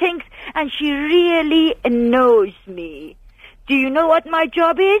the meetings. And she really annoys me. Do you know what my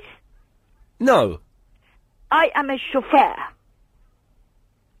job is? No. I am a chauffeur.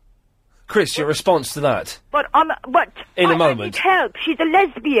 Chris, your response to that? But in a I moment. need help. She's a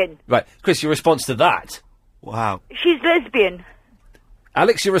lesbian. Right, Chris, your response to that? Wow. She's lesbian.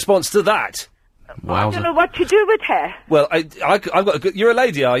 Alex, your response to that? I don't know what to do with her. Well, I've got a good... You're a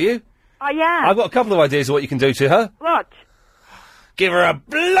lady, are you? I am. I've got a couple of ideas of what you can do to her. What? Give her a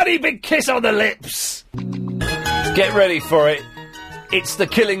bloody big kiss on the lips. Get ready for it. It's the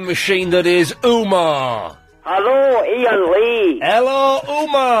killing machine that is Umar. Hello, Ian Lee. Hello,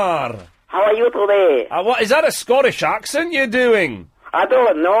 Umar. How are you today? What, is that a Scottish accent you're doing? I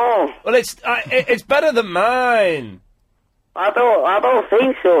don't know. Well, it's better than mine. I don't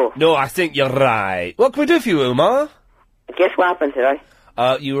think so. No, I think you're right. What can we do for you, Umar? Guess what happened today?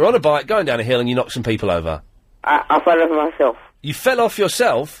 You were on a bike going down a hill and you knocked some people over. I fell off myself. You fell off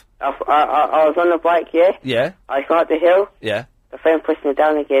yourself? I was on the bike, yeah? Yeah. I got the hill. Yeah. The friend pushed me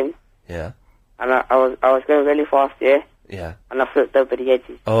down again. Yeah. And I was going really fast, yeah? Yeah. And I flipped over the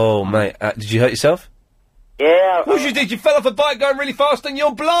edges. Oh, mate. Did you hurt yourself? Yeah. Of course you did. You fell off a bike going really fast and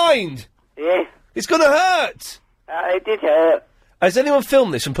you're blind. Yeah. It's going to hurt. It did hurt. Has anyone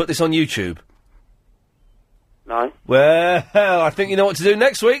filmed this and put this on YouTube? No. Well, I think you know what to do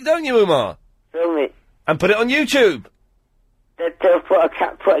next week, don't you, Umar? Film it. And put it on YouTube. Get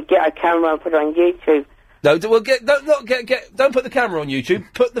a camera and put it on YouTube. No, don't put the camera on YouTube.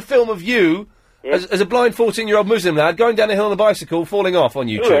 Put the film of you as a blind 14-year-old Muslim lad going down a hill on a bicycle, falling off on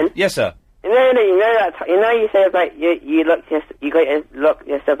YouTube. Ian? Yes, sir. You said about you locked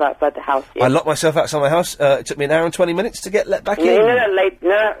yourself outside the house. Yeah? I locked myself outside my house. It took me an hour and 20 minutes to get let back in. You know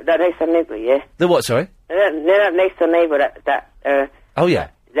that next door neighbour, yeah. The what? Sorry. That next door neighbour Oh yeah.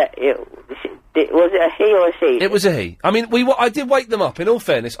 Was it a he or a she? It was a he. I mean, I did wake them up. In all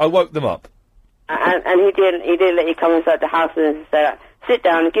fairness, I woke them up. And he didn't let you come inside the house and say, sit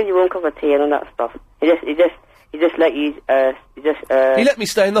down and give you one cup of tea and all that stuff. He just let you He let me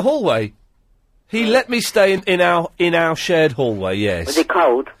stay in the hallway. He let me stay in our shared hallway. Yes. Was it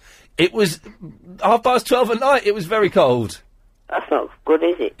cold? It was 12:30 at night. It was very cold. That's not good,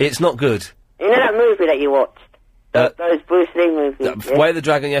 is it? It's not good. You know that movie that you watched? Those Bruce Lee movies. Way of the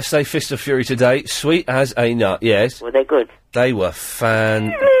Dragon yesterday, Fist of Fury today, Sweet as a Nut. Yes. Were they good? They were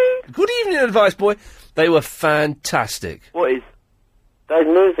Good evening, Advice Boy. They were fantastic. What is? Those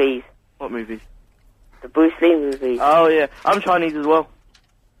movies. What movies? The Bruce Lee movies. Oh, yeah. I'm Chinese as well.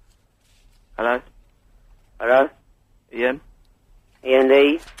 Hello? Hello? Ian? Ian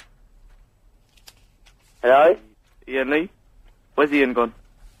Lee? Hello? Ian Lee? Where's Ian gone?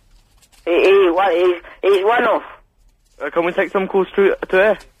 He's one off. Can we take some calls to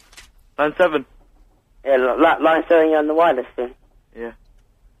air? Line 7. Yeah, line 7, you're on the wireless thing. Yeah.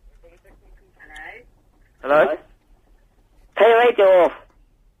 Hello? Turn your radio off.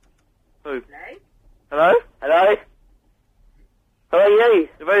 Who? Hello? Hello? How are you?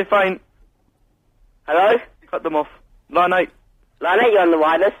 You're very faint. Hello? Cut them off. Line 8. Line 8, you're on the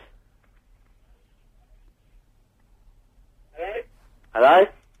wireless. Hello?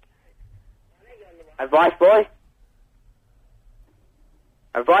 Advice Boy?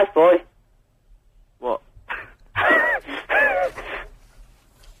 Advice Boy? What?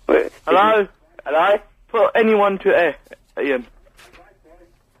 Hello? Hello? Put anyone to air, Ian.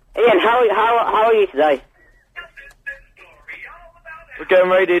 Ian, how are you today? We're getting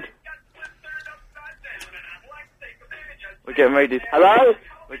raided. We're getting raided. Hello?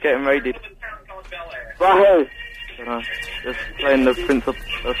 We're getting raided. By who? I don't know. Just playing the Prince of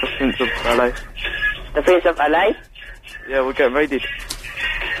LA. The Prince of LA? Yeah, we're getting raided.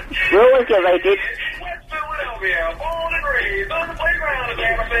 We always get raided.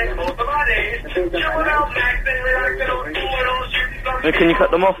 Can you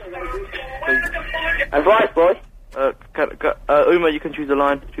cut them off? Advice Boy? Uma, you can choose a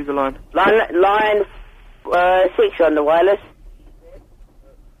line. Choose a line. Line 6 on the wireless.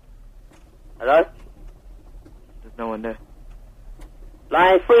 Hello? There's no one there.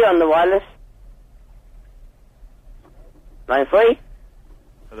 Line 3 on the wireless. Line 3?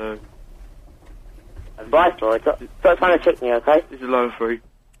 Hello. Advice Boy, stop trying to trick me, okay? This is line 3.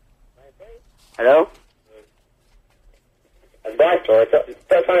 Hello? Advice Boy, stop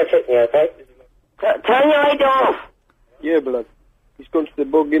trying to trick me, okay? Turn your radio off! Yeah, blood. He's gone to the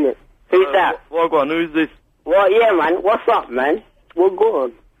bug, innit? Who's that? What on? Who's this? What, yeah, man. What's up, man? What go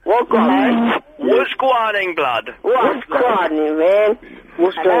on? What go on? What's going, blood? What's going on, man?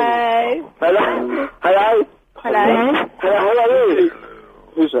 What's going on? Hello? Hello? Hello? Hello, who are you?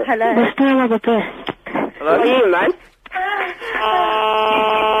 Who's that? Hello? What's going on with this? Hello? Who are you, man?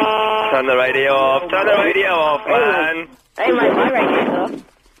 Turn the radio off, man. Hey, man. My radio's off.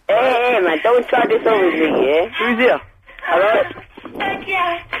 Hey, man, don't try this over with me, yeah? Who's here? Hello?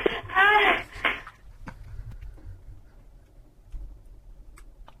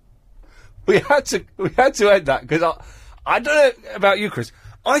 We had to end that because I don't know about you, Chris.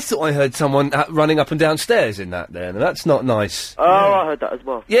 I thought I heard someone running up and down stairs in that there, and that's not nice. Oh, I heard that as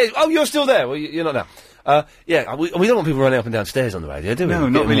well. Yeah, oh, you're still there? Well, you're not now. Yeah, we don't want people running up and down stairs on the radio, do we? No,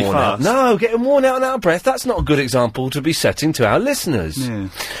 not really fast. No, getting worn out and out of breath. That's not a good example to be setting to our listeners. Yeah.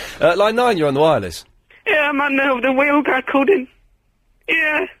 Line 9, you're on the wireless. Yeah, man, the whale guy called in.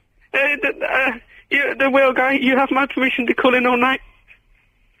 Yeah, the whale guy, you have my permission to call in all night.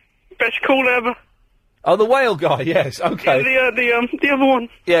 Best call ever. Oh, the whale guy, yes, okay. Yeah, the other one.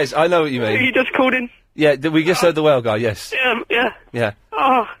 Yes, I know what you mean. He just called in. Yeah, we just heard the whale guy, yes. Yeah. Yeah.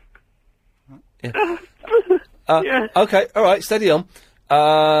 Oh. Yeah. Yeah. Okay, alright, steady on.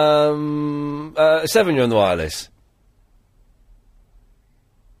 7, you're on the wireless.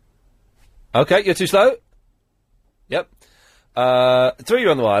 Okay, you're too slow. Yep. 3, you're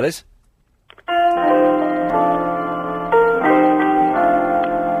on the wireless.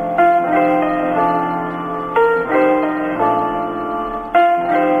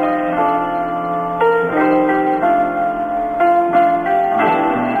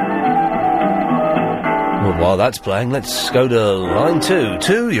 While that's playing, let's go to line 2.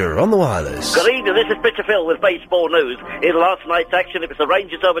 2, you're on the wireless. Good evening, this is Peter Phil with baseball news. In last night's action, it was the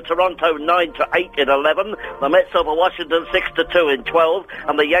Rangers over Toronto 9-8 in 11, the Mets over Washington 6-2 in 12,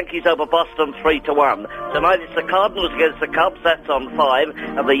 and the Yankees over Boston 3-1. Tonight it's the Cardinals against the Cubs, that's on 5,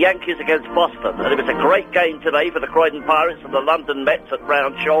 and the Yankees against Boston. And it was a great game today for the Croydon Pirates and the London Mets at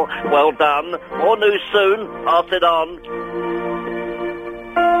Brownshaw. Well done. More news soon. Pass it on.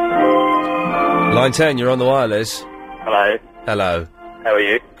 Line 10, you're on the wireless. Hello. Hello. How are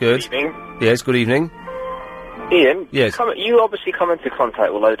you? Good. Good evening. Yes, good evening. Ian? Yes. You obviously come into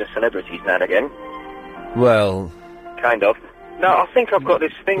contact with a load of celebrities now and again. Well... Kind of. No, I think I've got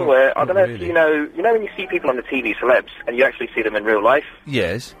this thing where, I don't know if you know when you see people on the TV, celebs, and you actually see them in real life?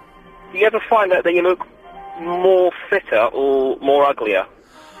 Yes. Do you ever find that you look more fitter or more uglier?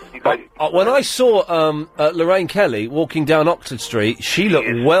 When I saw Lorraine Kelly walking down Oxford Street, she looked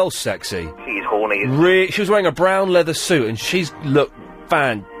well sexy. She's horny. She was wearing a brown leather suit, and she's looked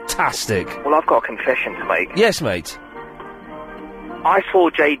fantastic. Well, I've got a confession to make. Yes, mate. I saw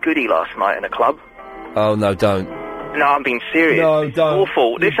Jade Goody last night in a club. Oh, no, don't. No, I'm being serious. No, it's don't.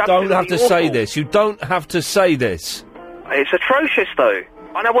 Awful. You don't have to say this. You don't have to say this. It's atrocious, though.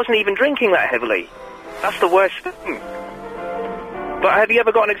 And I wasn't even drinking that heavily. That's the worst thing. But have you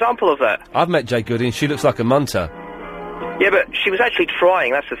ever got an example of that? I've met Jade Goody, and she looks like a munter. Yeah, but she was actually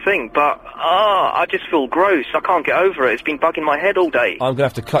trying, that's the thing. But, I just feel gross. I can't get over it. It's been bugging my head all day. I'm going to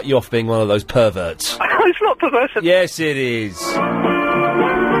have to cut you off being one of those perverts. It's not perverse. Yes, it is.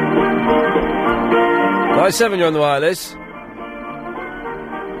 Line 7, you're on the wireless.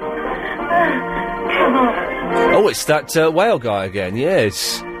 Oh, it's that whale guy again,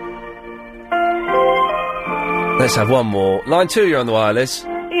 yes. Let's have one more. Line 2, you're on the wireless.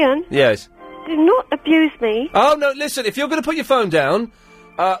 Ian? Yes. Do not abuse me. Oh, no, listen, if you're going to put your phone down,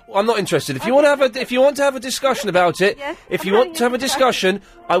 I'm not interested. If you want to have a discussion about it, yes, if you want to have a discussion,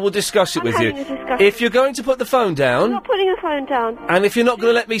 I will discuss it with you. If you're going to put the phone down... I'm not putting the phone down. And if you're not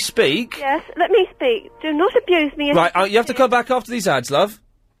going to let me speak... Yes, let me speak. Do not abuse me. Right, you have to come back after these ads, love.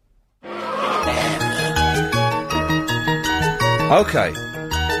 Okay.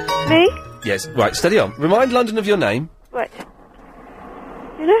 Me? Yes, right, steady on. Remind London of your name. Right.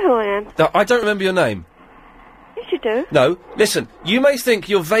 You know who I am? No, I don't remember your name. Yes, you do. No, listen, you may think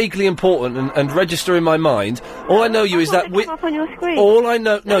you're vaguely important and register in my mind. All I know you is that come up on your screen. All I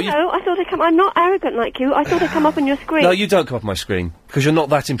know... No, I thought they come... I'm not arrogant like you. I thought they come up on your screen. No, you don't come up on my screen, because you're not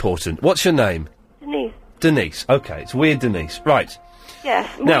that important. What's your name? Denise. Denise, okay, it's Weird Denise. Right. Yes.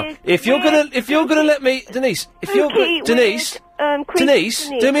 Now, if you're gonna let me... Denise, if you're... Denise... Denise,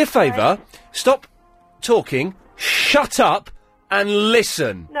 do me a favour. Stop talking, shut up, and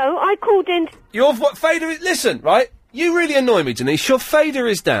listen. No, I called in... Your fader is... Listen, right? You really annoy me, Denise. Your fader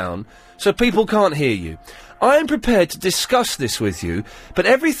is down, so people can't hear you. I am prepared to discuss this with you, but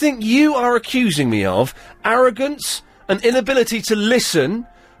everything you are accusing me of, arrogance, an inability to listen,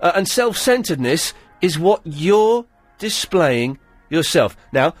 and self-centeredness, is what you're displaying yourself.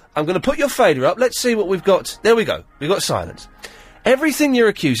 Now, I'm going to put your fader up. Let's see what we've got. There we go. We've got silence. Everything you're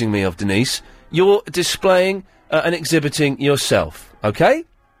accusing me of, Denise, you're displaying and exhibiting yourself, okay?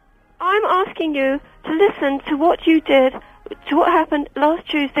 I'm asking you to listen to what you did, to what happened last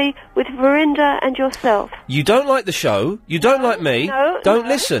Tuesday with Verinda and yourself. You don't like the show. You don't like me. Don't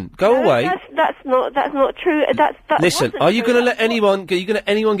listen. Go away. That's not true. Listen, are you going to let anyone? Are you going to let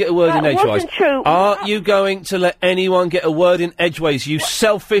anyone get a word in edgeways? Wasn't true. Are you going to let anyone get a word in edgeways? You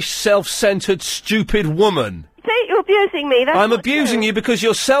selfish, self-centered, stupid woman. Say you're abusing me. That's I'm not abusing true. you because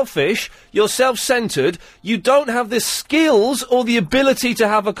you're selfish, you're self-centred, you don't have the skills or the ability to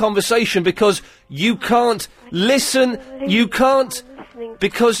have a conversation because you can't listen,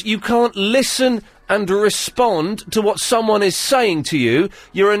 because you can't listen and respond to what someone is saying to you.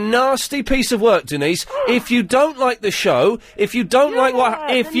 You're a nasty piece of work, Denise. If you don't like the show, if you don't like what...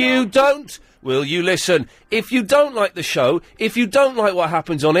 If you don't... Will you listen? If you don't like the show, if you don't like what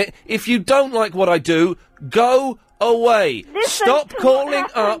happens on it, if you don't like what I do, go away. Stop calling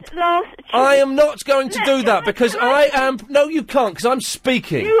up. I am not going to do that because I am... No, you can't, because I'm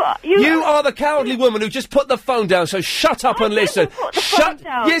speaking. You are the cowardly woman who just put the phone down, so shut up and listen. Shut...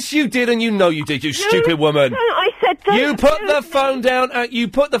 Yes, you did, and you know you did, you stupid woman. I said don't You put the phone down, you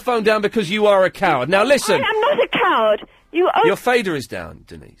put the phone down because you are a coward. Now listen. I am not a coward. Your fader is down,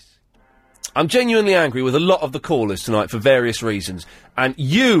 Denise. I'm genuinely angry with a lot of the callers tonight for various reasons, and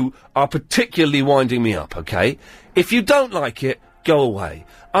you are particularly winding me up, okay? If you don't like it, go away.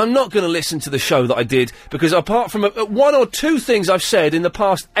 I'm not going to listen to the show that I did, because apart from one or two things I've said in the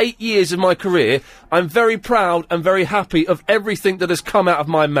past 8 years of my career, I'm very proud and very happy of everything that has come out of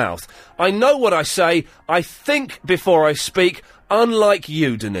my mouth. I know what I say, I think before I speak, unlike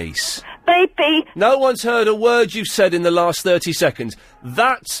you, Denise. Baby! No one's heard a word you've said in the last 30 seconds.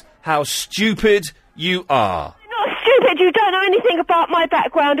 That's how stupid you are. You're not stupid. You don't know anything about my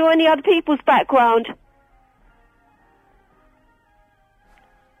background or any other people's background.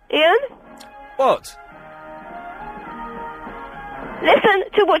 Ian? What? Listen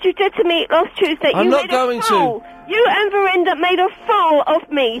to what you did to me last Tuesday. I'm you not made going a fool. to. You and Verinda made a fool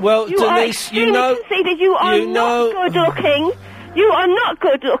of me. Well, you Denise, are you know... conceited. You are not good looking. You are not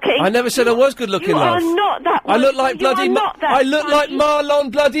good looking. I never said I was good looking, love. You are not that I look like bloody... I look like Marlon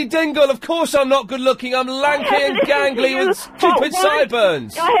bloody Dingle. Of course I'm not good looking. I'm lanky and gangly with stupid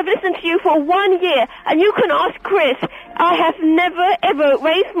sideburns. I have listened to you for 1 year, and you can ask Chris. I have never, ever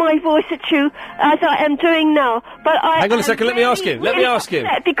raised my voice at you as I am doing now. But I... Hang on a second, let me ask him. Let me ask him.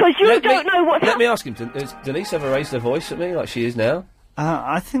 Because you don't know what's Let me ask him. Has Denise ever raised her voice at me like she is now?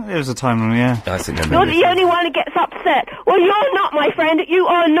 I think there was a time when, yeah. I think You're the only one who gets upset. Well, you're not, my friend. You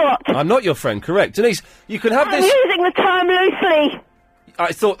are not. I'm not your friend, correct. Denise, you can have I'm this... using the term loosely.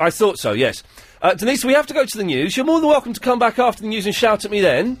 I thought so, yes. Denise, we have to go to the news. You're more than welcome to come back after the news and shout at me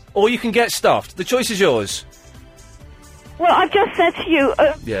then, or you can get stuffed. The choice is yours. Well, I've just said to you...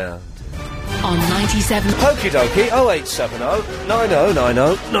 Yeah. On 97... Okie dokie, 0870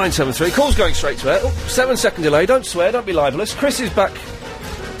 9090 973. Call's going straight to air. 7 second delay, don't swear, don't be libellous. Chris is back.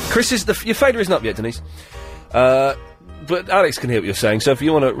 Your fader isn't up yet, Denise. But Alex can hear what you're saying, so if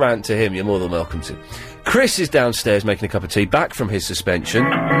you want to rant to him, you're more than welcome to. Chris is downstairs making a cup of tea, back from his suspension.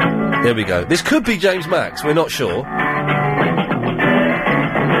 There we go. This could be James Max, we're not sure.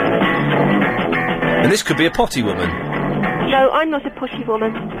 And this could be a potty woman. No, I'm not a pushy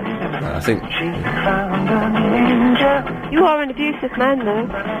woman. I think... You are an abusive man, though.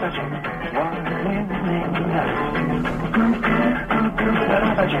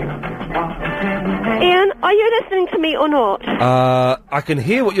 Ian, are you listening to me or not? I can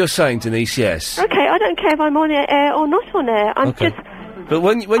hear what you're saying, Denise, yes. Okay, I don't care if I'm on air or not on air. I'm just... But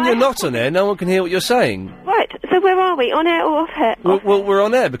when you're not on air, no one can hear what you're saying. Right, so where are we? On air or off air? Well, we're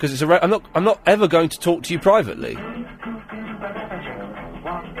on air because it's I'm not ever going to talk to you privately.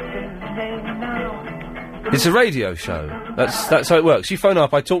 It's a radio show. That's how it works. You phone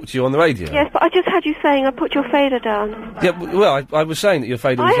up, I talk to you on the radio. Yes, but I just had you saying I put your fader down. Yeah, well, I was saying that your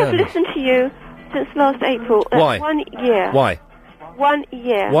fader was I have down. listened to you since last April. That's Why? 1 year. Why? 1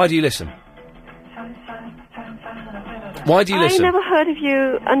 year. Why do you listen? Why do you listen? I never heard of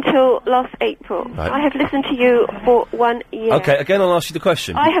you until last April. Right. I have listened to you for 1 year. Okay, again I'll ask you the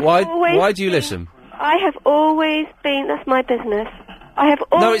question. I have always why do you listen? I have always been... That's my business. I have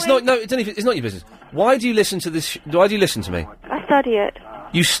always... No, it's not. No, it's not your business. Why do you listen to this? Why do you listen to me? I study it.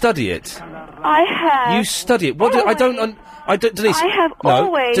 You study it. I have. You study it. What? I don't. Denise. I have no,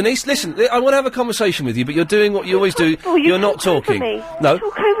 always. Denise, listen. I want to have a conversation with you, but you're doing what you always do. You're not talking. Over me. No. You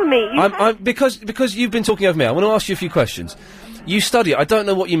talk over me. Because you've been talking over me. I want to ask you a few questions. You study it. I don't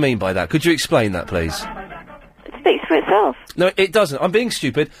know what you mean by that. Could you explain that, please? It speaks for itself. No, it doesn't. I'm being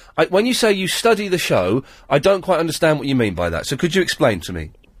stupid. When you say you study the show, I don't quite understand what you mean by that. So could you explain to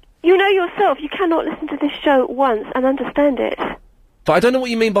me? You know yourself, you cannot listen to this show once and understand it. But I don't know what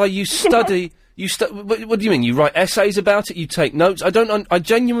you mean by you study. What do you mean? You write essays about it? You take notes? I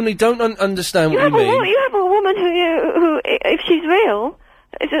genuinely don't understand what you mean. You have a woman who, if she's real,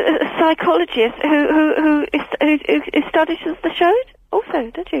 is a psychologist who studies the show.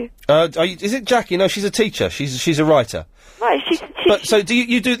 also, don't you? Is it Jackie? No, she's a teacher. She's a writer. Right, But so do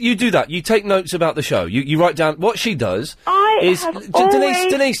you do that? You take notes about the show. You write down what she does.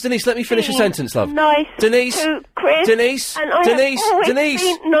 Denise, let me finish a sentence, love. Nice Denise, to Chris, Denise, and I Denise, have always Denise,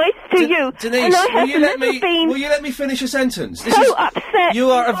 been nice to you. Denise, and I will have you let never me? been Will you let me finish a sentence? so upset.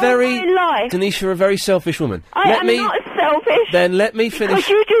 You are a in very all my life. Denise. You're a very selfish woman. I am not selfish. Then let me finish. Because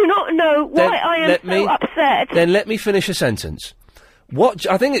you do not know why Then I am let so me- upset. Then let me finish a sentence.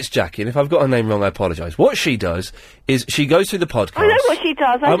 I think it's Jackie, and if I've got her name wrong, I apologise. What she does is she goes through the podcast. I know what she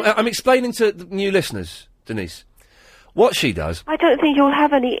does. I'm explaining to the new listeners, Denise. What she does. I don't think you'll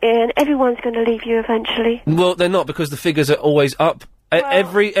have any, Ian. Everyone's going to leave you eventually. Well, they're not, because the figures are always up.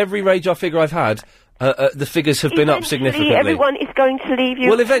 Every radar figure I've had, the figures have been up significantly. Everyone is going to leave you.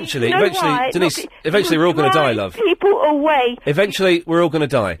 Well, eventually, You know why? Denise, Look, eventually you we're all going to die, drive love. People away. Eventually, we're all going to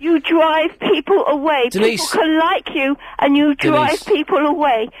die. You drive people away. Denise. People can like you, and you drive Denise. people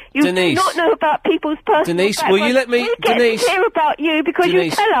away. You Denise. do not know about people's personal Denise, will background. you let me- We get Denise. to hear about you because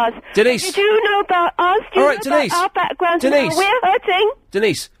Denise. you tell us. Denise. You do know about us. Do you All right, know Denise. about our backgrounds and Denise. how we're hurting?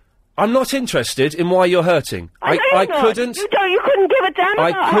 Denise, I'm not interested in why you're hurting. I know you're not. couldn't. You couldn't give a damn I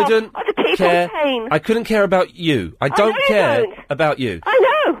about couldn't other people's care. pain. I couldn't care about you. I don't know you care don't. about you.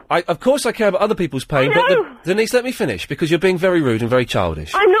 I know. Of course I care about other people's pain, but know. Denise, let me finish, because you're being very rude and very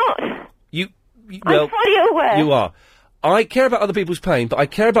childish. I'm not. Well, I'm fully aware. You are. I care about other people's pain, but I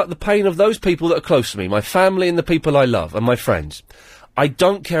care about the pain of those people that are close to me, my family and the people I love, and my friends. I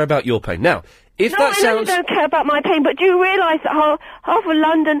don't care about your pain. Now, if no, that I know sounds... you don't care about my pain, but do you realise that half of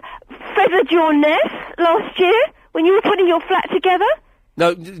London feathered your nest last year when you were putting your flat together? No,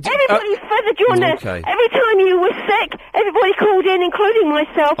 Everybody feathered your nest. okay. Every time you were sick, everybody called in, including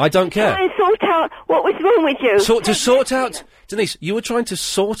myself. I don't care. To try and sort out what was wrong with you. To sort out... Denise, you were trying to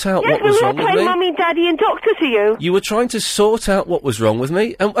sort out Yes, what was we were wrong with playing me? mummy, daddy and doctor to you. You were trying to sort out what was wrong with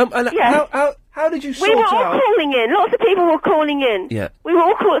me? And Yes. how did you We sort were all out... calling in. Lots of people were calling in. Yeah. We were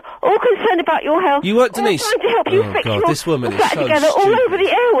all concerned about your health. You weren't, all Denise. trying to help you Oh, fix God, your this woman is flat so together all stupid. over the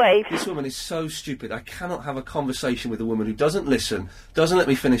airwaves. This woman is so stupid. I cannot have a conversation with a woman who doesn't listen, doesn't let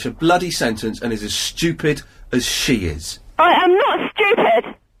me finish a bloody sentence, and is as stupid as she is. I am not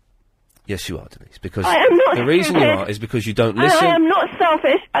stupid. Yes, you are, Denise, because I am not the reason you stupid. are is because you don't And listen. I am not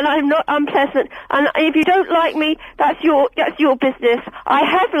selfish, and I'm not unpleasant. And if you don't like me, that's your business. I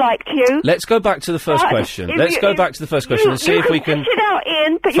have liked you. Let's go back to the first But question. if Let's you- go back to the first question and see if we can... You can dish it out,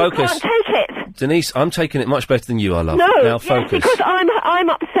 Ian, but Focus. you can't take it. Denise, I'm taking it much better than you are, love. No, Now yes, focus. because I'm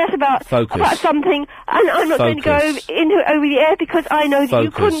upset about Focus. something, and I'm not going to go Focus. over the air because I know that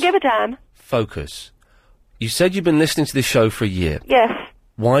you Focus. couldn't give a damn. Focus. You said you've been listening to this show for a year. Yes.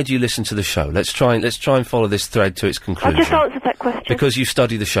 Why do you listen to the show? Let's try and follow this thread to its I conclusion. just answered that question. Because you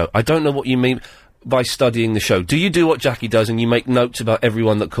study the show. I don't know what you mean by studying the show. Do you do what Jackie does and you make notes about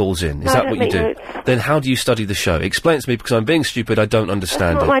everyone that calls in? Is No, I that don't what you make do? notes. Then how do you study the show? Explain it to me, because I'm being stupid. I don't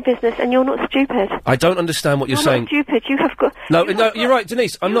understand It's it. not my business, and you're not stupid. I don't understand what you're saying. Not stupid. You have got. No, you're right,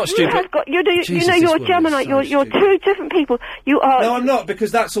 Denise. I'm not stupid. You have got. You Jesus, know, this you're woman is Gemini. so You're two different people. You are. No, I'm not,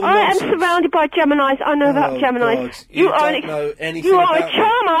 because that's all I nonsense. am surrounded by Geminis. I know about Oh, Geminis. God. You are don't know anything You are about a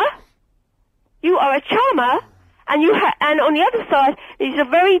charmer. You are a charmer, and and on the other side is a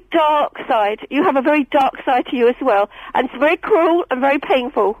very dark side. You have a very dark side to you as well, and it's very cruel and very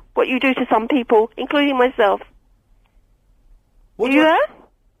painful what you do to some people, including myself. What Are you there?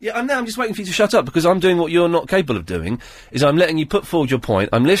 Yeah, I'm just waiting for you to shut up, because I'm doing what you're not capable of doing, is I'm letting you put forward your point,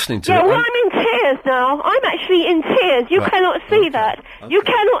 I'm listening to Yeah, it. well, I'm in tears now. I'm actually in tears. You Right. cannot see that. You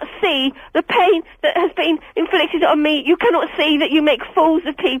cannot see the pain that has been inflicted on me. You cannot see that you make fools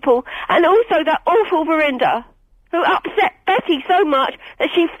of people. And also that awful Verinda, who upset Betty so much that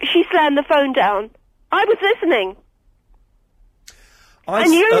she slammed the phone down. I was listening.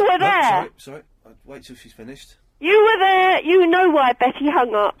 And you were there. Sorry, I'll wait till she's finished. You were there. You know why Betty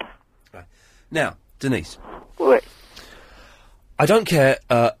hung up. Now, Denise, What? I don't care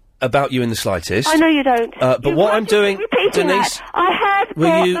about you in the slightest. I know you don't. But what I'm doing, Repeating Denise, that. I have will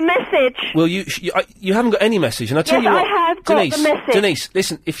got you- the message. well, you haven't got any message, and I tell Yes, you what, I have got Denise, the message. Denise,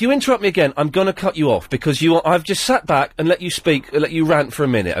 listen, if you interrupt me again, I'm going to cut you off, because I've just sat back and let you speak, let you rant for a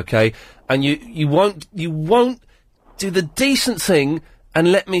minute, okay? And you won't do the decent thing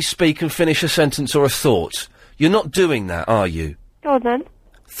and let me speak and finish a sentence or a thought. You're not doing that, are you? Go on then.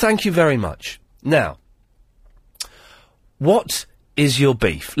 Thank you very much. Now, what is your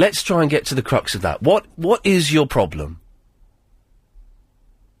beef? Let's try and get to the crux of that. What is your problem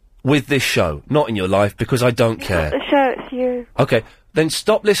with this show? Not in your life, because I don't care. The show, it's you. Okay, then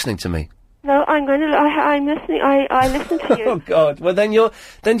stop listening to me. No, I'm going to. I'm listening. I listen to you. Oh God! Well, then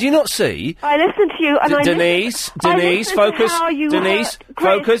do you not see? I listen to you, and Denise, I listen focus. to how you Denise,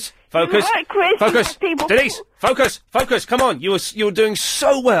 hurt Chris. focus. You hurt Chris. Focus. People. Denise, focus. Come on, you were doing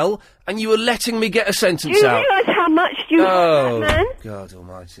so well, and you were letting me get a sentence Do you out. realise how much you hurt that man? God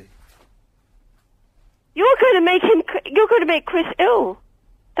Almighty! You're going to make him. You're going to make Chris ill.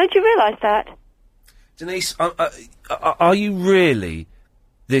 Don't you realise that? Denise, are you really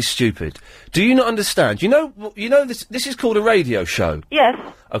this stupid? Do you not understand? You know this is called a radio show. Yes.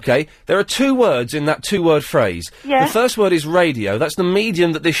 Okay? There are 2 words in that 2-word phrase. Yes. The first word is radio. That's the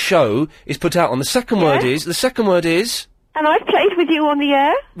medium that this show is put out on. The second word is... And I've played with you on the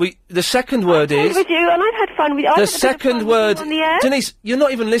air. The second word is... I've played with you, and I've had fun with you. The second word... on the air. Denise, you're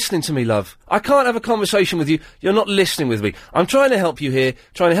not even listening to me, love. I can't have a conversation with you. You're not listening with me. I'm trying to help you here,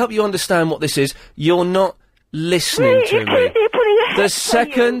 trying to help you understand what this is. You're not listening to me. You're putting a The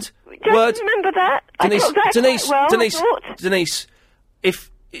second word... remember that? Denise, I took that Denise, quite well, Denise, I thought. Denise,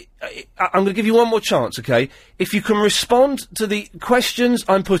 I'm going to give you one more chance, okay? If you can respond to the questions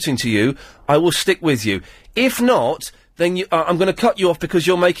I'm putting to you, I will stick with you. If not, then I'm going to cut you off because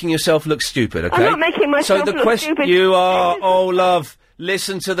you're making yourself look stupid, okay? I'm not making myself so the look stupid. You are, oh love,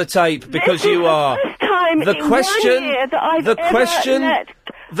 listen to the tape because you are. This is the first time The in question, 1 year that I've the ever question,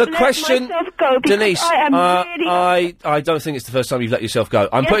 let myself go because Denise, I am really I don't think it's the first time you've let yourself go.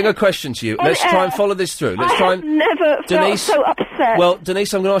 I'm putting a question to you. On Let's try air. and follow this through. Let's I try have and never Denise, felt so upset. Well,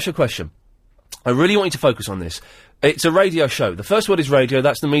 Denise, I'm going to ask you a question. I really want you to focus on this. It's a radio show. The first word is radio.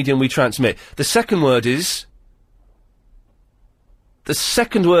 That's the medium we transmit. The second word is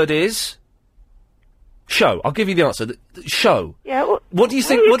show. I'll give you the answer. The show. Yeah. What do you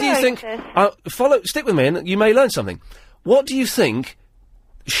think? where What do are you going think? with this? Stick with me, and you may learn something. What do you think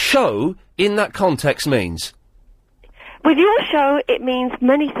show in that context means? With your show, it means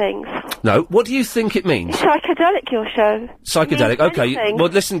many things. No. What do you think it means? Psychedelic, your show. Psychedelic. It means Okay. many things. Well,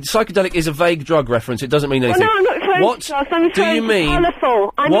 listen. Psychedelic is a vague drug reference. It doesn't mean anything. Well, no, I'm not referring What to drugs. I'm do referring you to mean?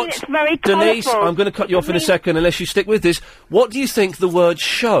 colourful. I mean, it's very colourful. Denise, I'm going to cut you off in a second unless you stick with this. What do you think the word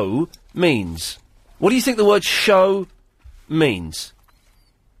show means? What do you think the word show means?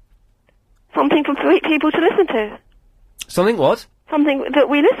 Something for people to listen to. Something what? Something that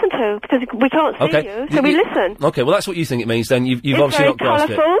we listen to, because we can't see Okay. you, so we listen. Okay, well that's what you think it means. Then you've It's obviously very not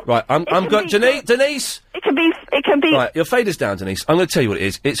grasped colourful. it. Right, I'm can going. be- Denise. It can be. Right, your fader's down, Denise. I'm going to tell you what it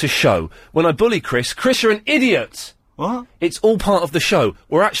is. It's a show. When I bully Chris, you're an idiot. What? It's all part of the show.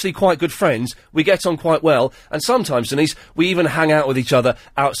 We're actually quite good friends. We get on quite well, and sometimes, Denise, we even hang out with each other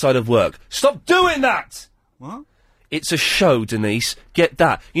outside of work. Stop doing that. What? It's a show, Denise. Get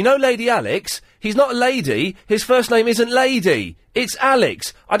that. You know Lady Alex? He's not a lady. His first name isn't Lady. It's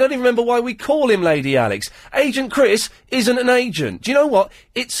Alex. I don't even remember why we call him Lady Alex. Agent Chris isn't an agent. Do you know what?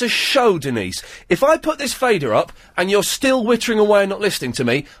 It's a show, Denise. If I put this fader up and you're still wittering away and not listening to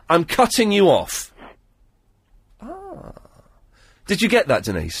me, I'm cutting you off. Ah. Did you get that,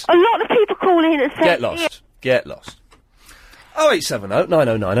 Denise? A lot of people call in and say... Get lost. Get lost. 0870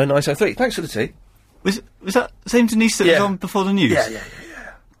 9090 903. Thanks for the tea. Was that the same Denise that was on before the news?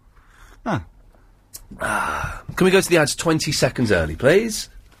 Yeah. Can we go to the ads 20 seconds early, please?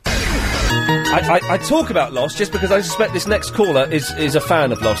 I talk about Lost just because I suspect this next caller is a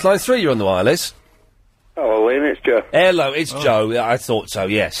fan of Lost. Line 3, you're on the wireless. Oh, Ian, it's Joe. Hello, it's Joe. I thought so,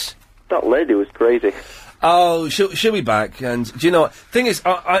 yes. That lady was crazy. Oh, she'll be back. And do you know what? Thing is,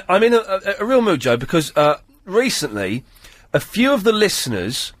 I'm in a real mood, Joe, because recently a few of the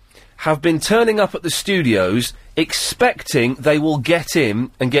listeners have been turning up at the studios expecting they will get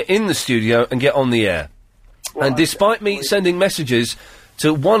in the studio and get on the air. Well, and despite me sending messages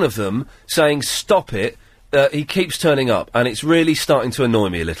to one of them saying, stop it, he keeps turning up, and it's really starting to annoy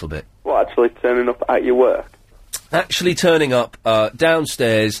me a little bit. What, actually turning up at your work? Actually turning up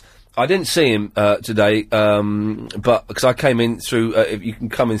downstairs. I didn't see him today, but because I came in through, you can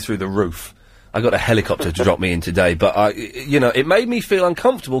come in through the roof. I got a helicopter to drop me in today, but it made me feel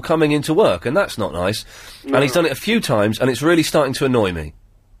uncomfortable coming into work, and that's not nice. No. And he's done it a few times, and it's really starting to annoy me.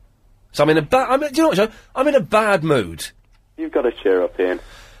 So I'm in a do you know what, Joe? I'm in a bad mood. You've got to cheer up, Ian.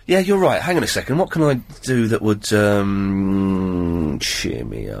 Yeah, you're right. Hang on a second. What can I do that would cheer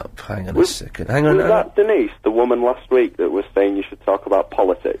me up? Hang on a second. Hang on. Was that Denise, the woman last week that was saying you should talk about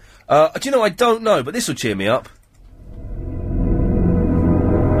politics? Do you know? I don't know, but this will cheer me up.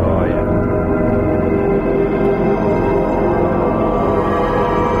 Oh yeah.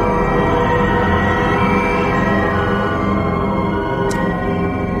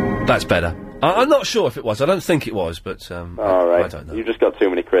 That's better. I'm not sure if it was. I don't think it was, but all right. I don't know. You've just got too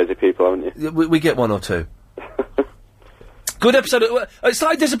many crazy people, haven't you? We get one or two. Good episode. It's a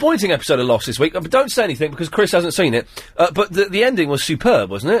slightly disappointing episode of Lost this week, but don't say anything because Chris hasn't seen it. But the ending was superb,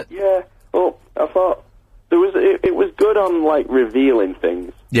 wasn't it? Yeah. Well, I thought it was good on like revealing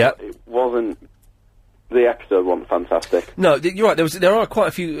things. Yeah. It wasn't. The episode wasn't fantastic. No, you're right. There are quite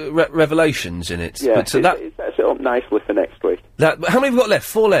a few revelations in it. Yeah, but, so it sets it up nicely for next week. How many have we got left?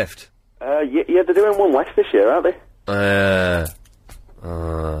 4 left. Yeah, they're doing one less this year, aren't they?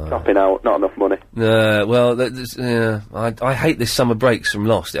 Dropping out, not enough money. Well, I hate this summer breaks from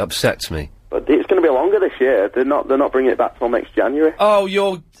Lost. It upsets me. But it's going to be longer this year. They're not bringing it back till next January. Oh,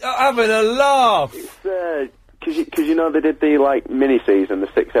 you're having a laugh. It's because you know they did the like mini season, the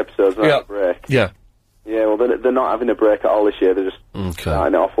 6 episodes without a break. Yeah. Yeah, well, they're not having a break at all this year. They're just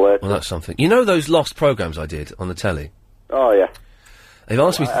starting it off later. Well, that's something. You know those Lost programmes I did on the telly? Oh, yeah. They've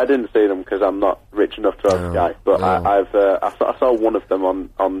asked me... I didn't see them because I'm not rich enough to have Sky, but I saw one of them on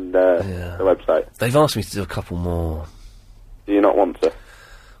the website. They've asked me to do a couple more. Do you not want to?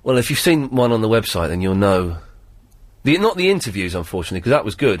 Well, if you've seen one on the website, then you'll know... Not the interviews, unfortunately, because that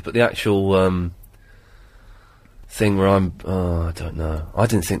was good, but the actual... thing where I don't know. I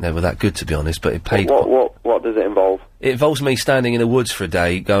didn't think they were that good, to be honest, but it paid... What does it involve? It involves me standing in the woods for a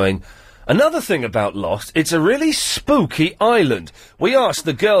day going, another thing about Lost, it's a really spooky island. We asked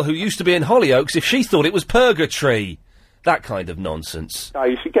the girl who used to be in Hollyoaks if she thought it was purgatory. That kind of nonsense. Oh,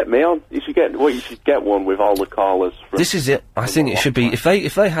 you should get me on. You should get one with all the callers. This is it. I think it should be... If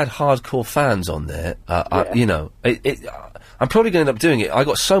they had hardcore fans on there, you know, I'm probably going to end up doing it. I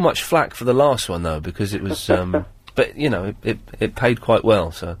got so much flack for the last one, though, because it was... But, you know, it paid quite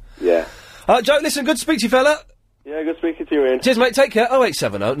well, so... Yeah. Joe, listen, good to speak to you, fella. Yeah, good speaking to you, Ian. Cheers, mate, take care.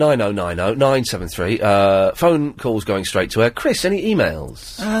 0870 9090 973. Phone calls going straight to her. Chris, any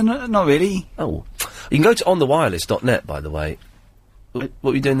emails? No, not really. Oh. You can go to onthewireless.net, by the way. What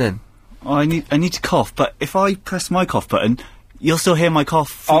are you doing then? I need to cough, but if I press my cough button, you'll still hear my cough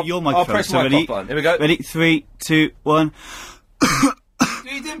through your microphone. I'll press my cough button. Here we go. Ready? 3, 2, 1.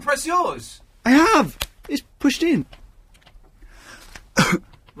 You didn't press yours? I have! It's pushed in.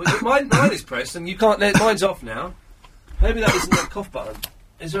 Well, mine is pressed, and you can't... Mine's off now. Maybe that isn't the cough button.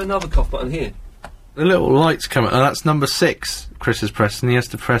 Is there another cough button here? The little light's coming, and that's number 6 Chris has pressed, and he has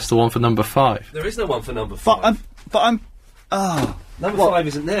to press the one for number 5. There is no one for number 5. But I'm... Number 5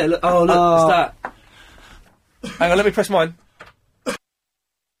 isn't there. Look, it's that. Hang on, let me press mine. There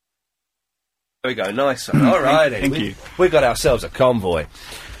we go, nice one. All righty. Thank you. We got ourselves a convoy.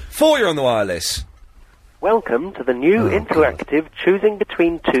 4, you're on the wireless. Welcome to the new interactive choosing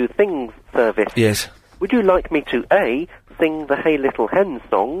between two things service. Yes. Would you like me to A, sing the Hey Little Hen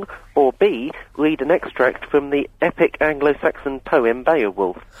song, or B, read an extract from the epic Anglo-Saxon poem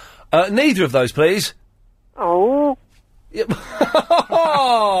Beowulf? Neither of those, please. Oh.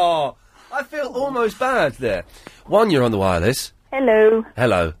 I feel almost bad there. 1, you're on the wireless. Hello.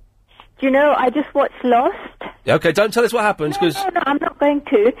 Hello. Do you know, I just watched Lost. Okay, don't tell us what happens, because... No, I'm not going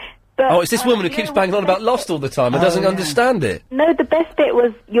to. But, it's this woman who keeps banging on about Lost all the time and doesn't understand it. No, the best bit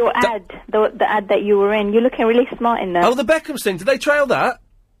was your ad, the ad that you were in. You're looking really smart in that. Oh, the Beckhams thing. Did they trail that?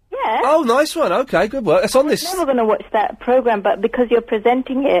 Yeah. Oh, nice one. Okay, good work. It's on this... I'm never going to watch that programme, but because you're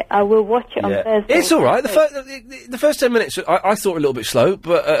presenting it, I will watch it on Thursday. It's all right. The first 10 minutes, I thought a little bit slow,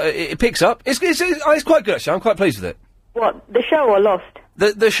 but it picks up. It's quite good, actually. I'm quite pleased with it. What, the show or Lost?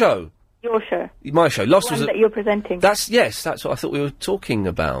 The show. Your show. My show. Lost the one was that you're presenting. That's what I thought we were talking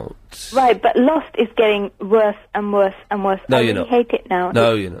about. Right, but Lost is getting worse and worse and worse. No, I you're really not. hate it now.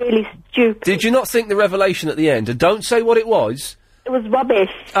 No, it's you're not. Really stupid. Did you not think the revelation at the end? And don't say what it was. It was rubbish.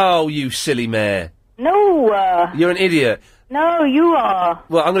 Oh, you silly mare. No. You're an idiot. No, you are.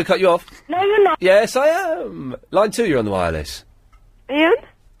 Well, I'm going to cut you off. No, you're not. Yes, I am. Line 2, you're on the wireless. Ian?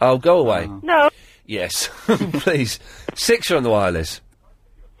 Oh, go away. No. Yes, please. 6, you're on the wireless.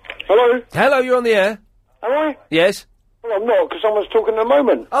 Hello? Hello, you're on the air. Am I? Yes. Well, I'm not, because someone's talking at the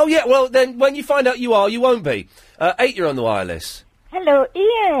moment. Oh, yeah, well, then, when you find out you are, you won't be. 8, you're on the wireless. Hello,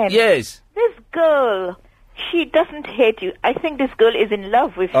 Ian. Yes. This girl, she doesn't hate you. I think this girl is in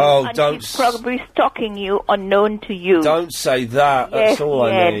love with you. Oh, and don't she's probably stalking you unknown to you. Don't say that. Yes, That's all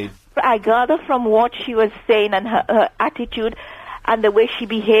I need. I gather from what she was saying and her attitude and the way she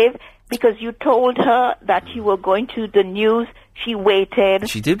behaved, because you told her that you were going to the news, she waited.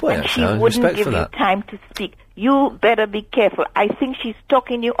 She did wait, and actually. she wouldn't give you time to speak. You better be careful. I think she's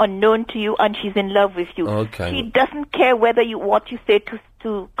stalking you unknown to you, and she's in love with you. Okay. She doesn't care whether what you say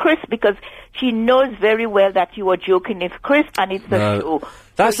to Chris, because she knows very well that you are joking with Chris, and it's a show.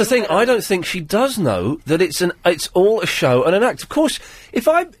 That's the thing. I don't think she does know that it's all a show and an act. Of course, if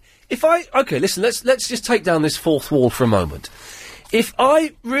I okay, listen, let's just take down this fourth wall for a moment. If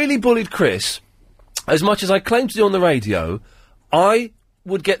I really bullied Chris, as much as I claim to do on the radio, I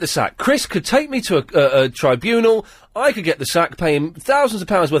would get the sack. Chris could take me to a tribunal. I could get the sack, pay him thousands of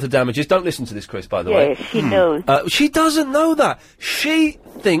pounds worth of damages. Don't listen to this, Chris, by the way. Yes, she knows. She doesn't know that. She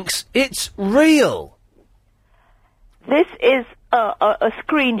thinks it's real. This is a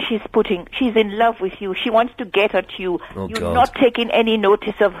screen she's putting. She's in love with you. She wants to get at you. Oh, You're God. not taking any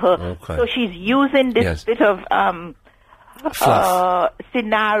notice of her. Okay. So she's using this Yes. bit of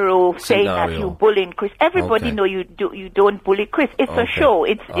scenario saying that Scenario. you bullying Chris. Everybody Okay. know you don't bully Chris. It's a Okay. show.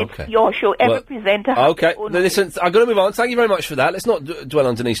 It's Okay. your show. Every Well, presenter has Okay, their own now listen, I've got to move on. Thank you very much for that. Let's not dwell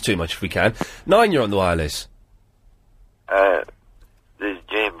on Denise too much if we can. 9, you're on the wireless. This is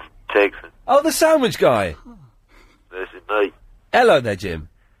Jim from Texas. Oh, the sandwich guy. This is me. Hello there, Jim.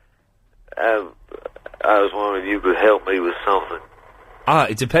 I was wondering if you could help me with something.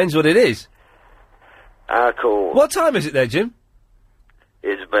 It depends what it is. I call. What time is it there, Jim?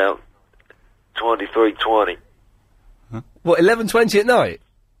 It's about 23:20. What, 11:20 at night?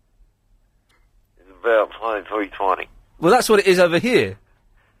 It's about 23:20 Well, that's what it is over here.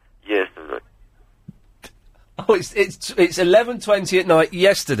 yesterday. Oh, it's 11:20 at night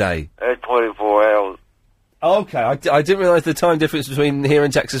yesterday. That's 24 hours. Okay, I didn't realise the time difference between here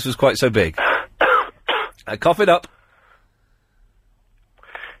and Texas was quite so big. Cough it up.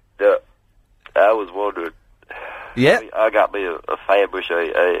 I was wondering. Yeah? I got me a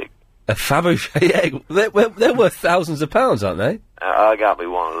Fabergé egg. A Fabergé egg? They're worth thousands of pounds, aren't they? I got me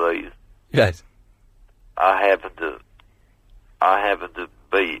one of these. Yes. I happened to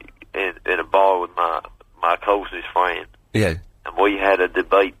be in a bar with my closest friend, Yeah. and we had a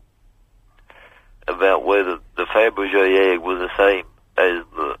debate about whether the Fabergé egg was the same as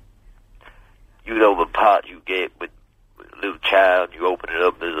the pot you get with a little child. You open it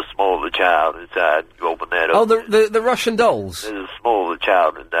up, there's a smaller child inside. You open that up. Oh, the Russian dolls? There's a smaller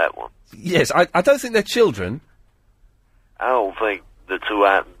child in that one. Yes, I don't think they're children. I don't think the two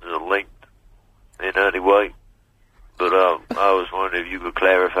items are linked in any way, but I was wondering if you could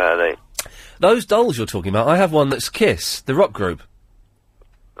clarify that. Those dolls you're talking about, I have one that's Kiss, the rock group.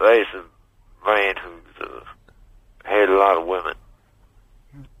 There's a man who's had a lot of women.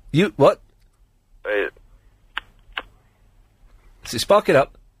 You, what? So spark it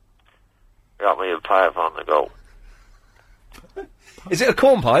up. Got me a pipe on the go. Is it a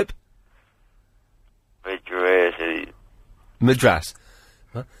corn pipe? Bet your ass it is. Madras.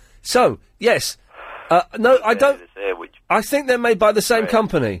 Huh? So, yes. No, I don't... Sandwich. I think they're made by the same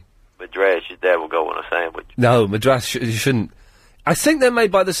company. Madras, your dad will go in a sandwich. No, Madras you shouldn't. I think they're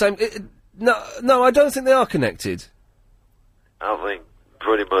made by the same... No, I don't think they are connected. I think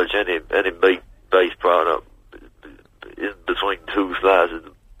pretty much any meat-based product is between two slices.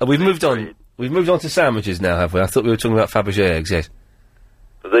 We've moved on. We've moved on to sandwiches now, have we? I thought we were talking about Fabergé eggs, yes.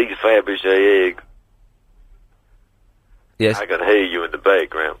 These Fabergé eggs, Yes. I can hear you in the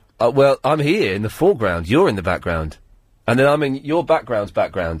background. Well, I'm here in the foreground. You're in the background. And then I'm in your background's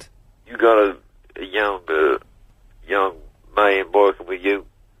background. You got a young man working with you.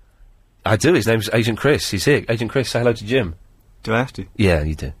 I do. His name's Agent Chris. He's here. Agent Chris, say hello to Jim. Do I have to? Yeah,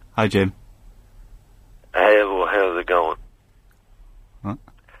 you do. Hi, Jim. How's it going? What?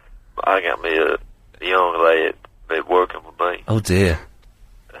 I got me a young lad been working with me. Oh, dear.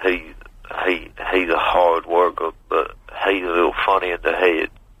 He's a hard worker, but he's a little funny in the head.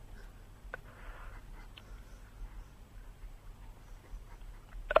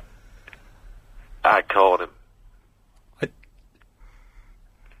 I called him.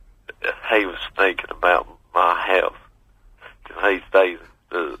 He was thinking about my house, 'cause he stays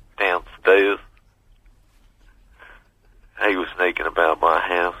downstairs. He was thinking about my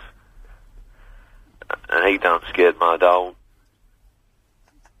house, and he done scared my dog.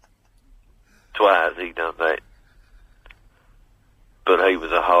 Twice he done that. But he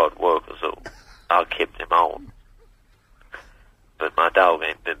was a hard worker, so I kept him on. But my dog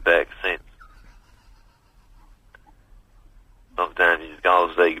ain't been back since. Sometimes you just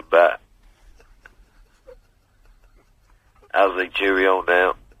gotta say goodbye. I'll say cheerio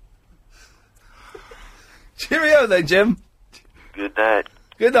now. Cheerio then, Jim. Good night.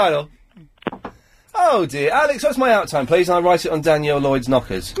 Good night, all. Oh, dear. Alex, what's my out time, please? And I'll write it on Danielle Lloyd's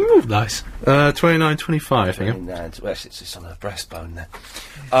knockers. Ooh, nice. 29:25, I think. Well, it's just on her breastbone there.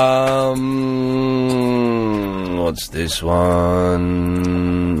 What's this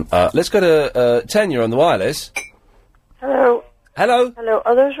one? Let's go to 10. You're on the wireless. Hello. Hello. Hello.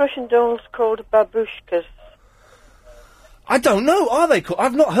 Are those Russian dolls called babushkas? I don't know. Are they called?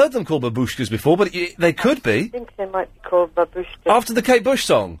 I've not heard them called babushkas before, but they could be. I think they might be called babushkas. After the Kate Bush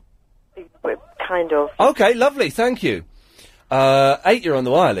song. Kind of. Okay, lovely. Thank you. 8. You're on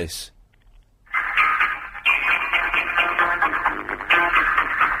the wireless.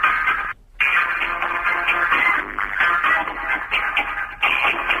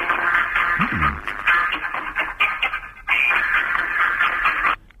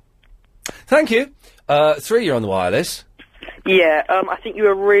 Thank you. 3, you're on the wireless. Yeah, I think you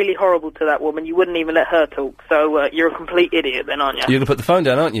were really horrible to that woman. You wouldn't even let her talk, so you're a complete idiot then, aren't you? You're going to put the phone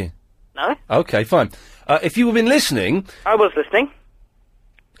down, aren't you? No? Okay, fine. If you had been listening... I was listening.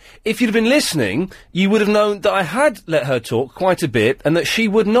 If you'd have been listening, you would have known that I had let her talk quite a bit, and that she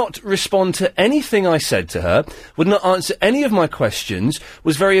would not respond to anything I said to her, would not answer any of my questions,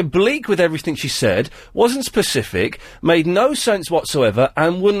 was very oblique with everything she said, wasn't specific, made no sense whatsoever,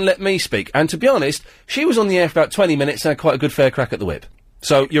 and wouldn't let me speak. And to be honest, she was on the air for about 20 minutes and had quite a good fair crack at the whip.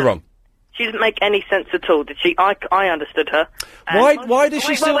 So, you're wrong. She didn't make any sense at all, did she? I understood her. Why does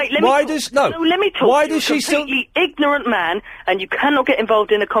she still... Wait, let me talk. Why You're does she a still... completely ignorant man, and you cannot get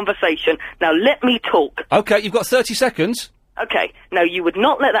involved in a conversation. Now, let me talk. Okay, you've got 30 seconds. Okay, now you would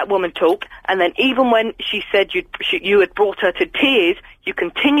not let that woman talk, and then even when she said you had brought her to tears, you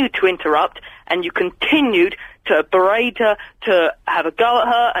continued to interrupt, and you continued to berate her, to have a go at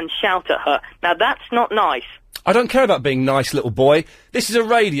her and shout at her. Now, that's not nice. I don't care about being nice, little boy. This is a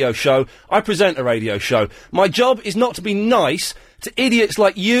radio show. I present a radio show. My job is not to be nice to idiots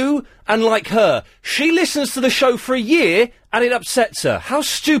like you and like her. She listens to the show for a year and it upsets her. How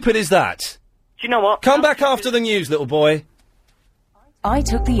stupid is that? Do you know what? Come back after the news, little boy. I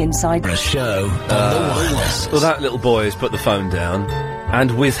took the inside show on the wireless. Well, that little boy has put the phone down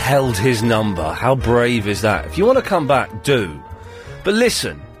and withheld his number. How brave is that? If you want to come back, do. But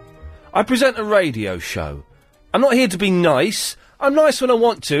listen, I present a radio show. I'm not here to be nice. I'm nice when I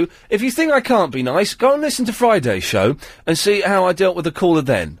want to. If you think I can't be nice, go and listen to Friday's show and see how I dealt with the caller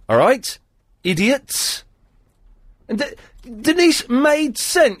then. All right? Idiots. And Denise made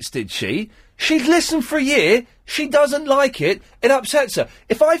sense, did she? She'd listened for a year. She doesn't like it. It upsets her.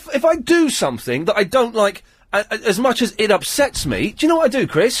 If I do something that I don't like as much as it upsets me, do you know what I do,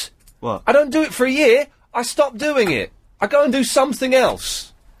 Chris? What? I don't do it for a year. I stop doing it. I go and do something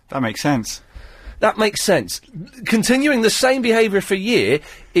else. That makes sense. That makes sense. Continuing the same behaviour for a year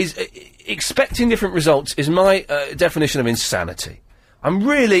is expecting different results is my definition of insanity. I'm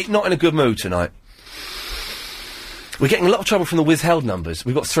really not in a good mood tonight. We're getting a lot of trouble from the withheld numbers.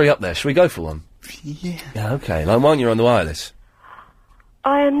 We've got 3 up there. Shall we go for one? Yeah. Yeah, okay. Line 1, you're on the wireless.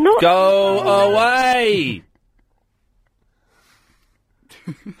 I am not... Go away!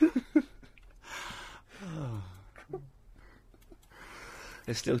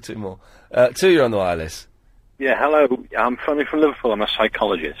 There's still 2 more. 2, you're on the wireless. Yeah, hello. I'm phoning from Liverpool. I'm a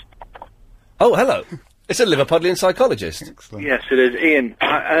psychologist. Oh, hello. It's a Liverpudlian psychologist. Excellent. Yes, it is. Ian,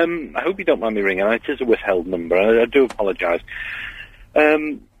 I hope you don't mind me ringing. It is a withheld number. I do apologise.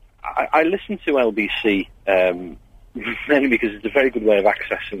 I listen to LBC mainly because it's a very good way of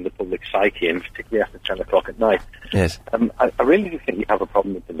accessing the public psyche, and particularly after 10 o'clock at night. Yes. I really do think you have a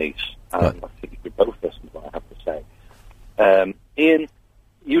problem with Denise. Right. I think you could both listen to what I have to say. Ian,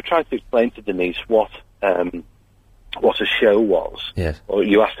 you tried to explain to Denise what a show was. Yes. Or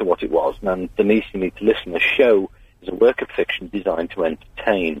you asked her what it was, and Denise, you need to listen. A show is a work of fiction designed to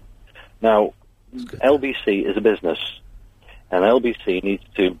entertain. Now, LBC is a business, and LBC needs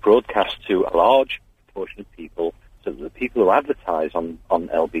to broadcast to a large proportion of people so that the people who advertise on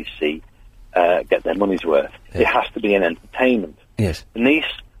LBC get their money's worth. Yeah. It has to be an entertainment. Yes.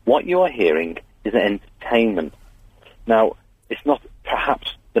 Denise, what you are hearing is an entertainment. Now, it's not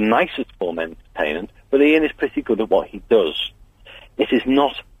perhaps the nicest form of entertainment, but Ian is pretty good at what he does. It is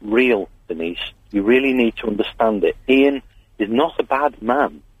not real, Denise. You really need to understand it. Ian is not a bad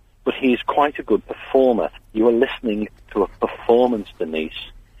man, but he is quite a good performer. You are listening to a performance,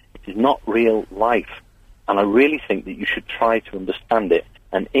 Denise. It is not real life. And I really think that you should try to understand it.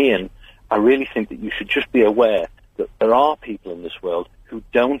 And Ian, I really think that you should just be aware that there are people in this world who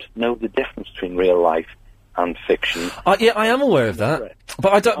don't know the difference between real life and fiction. Yeah, I am aware of that.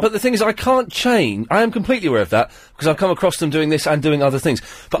 But I don't. But the thing is, I can't change. I am completely aware of that because I've come across them doing this and doing other things.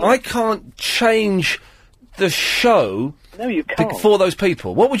 But I can't change the show. No, you can't. For those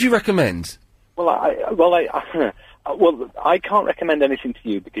people. What would you recommend? Well, I can't recommend anything to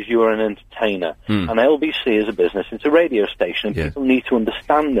you because you are an entertainer, and LBC is a business. It's a radio station, and people need to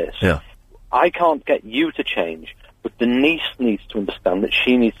understand this. Yeah. I can't get you to change, but Denise needs to understand that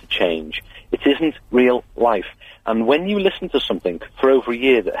she needs to change. It isn't real life. And when you listen to something for over a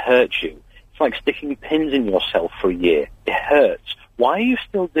year that hurts you, it's like sticking pins in yourself for a year. It hurts. Why are you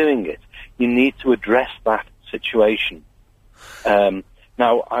still doing it? You need to address that situation.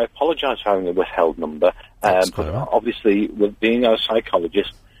 Now, I apologise for having a withheld number, but obviously, with being a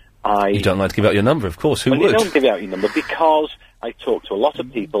psychologist, You don't like to give out your number, of course. Who would? You don't give out your number because I talk to a lot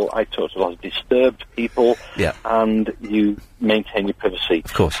of people, I talk to a lot of disturbed people, and you maintain your privacy.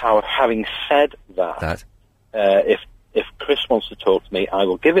 Of course. Having said that, if If Chris wants to talk to me, I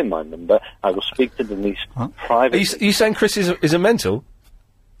will give him my number. I will speak to Denise privately. Are you saying Chris is a mental?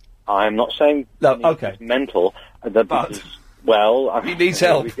 I'm not saying Denise is mental. Because, well... He needs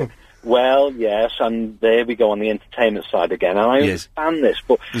help. Well, yes, and there we go on the entertainment side again. And I understand this,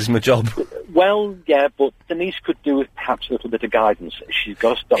 but... This is my job. Well, yeah, but Denise could do with perhaps a little bit of guidance. She's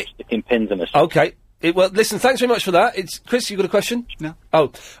got to stop sticking pins in herself. Okay. Well, listen, thanks very much for that. Chris, you got a question? No.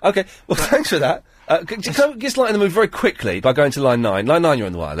 Oh, okay. Well, thanks for that. Can I just lighten the mood very quickly by going to line 9? Line 9, you're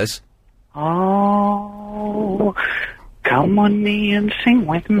on the wireless. Oh, come on, Ian, sing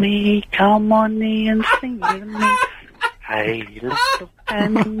with me. Come on, Ian, sing with me. Hey, little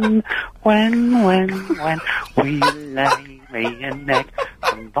pen, when we lay me a neck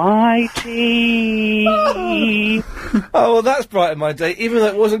and my tea. Oh, well, that's brightened my day, even though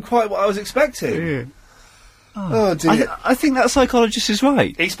it wasn't quite what I was expecting. Yeah. Oh, dear. I think that psychologist is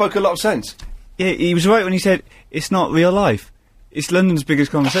right. He spoke a lot of sense. Yeah, he was right when he said, it's not real life. It's London's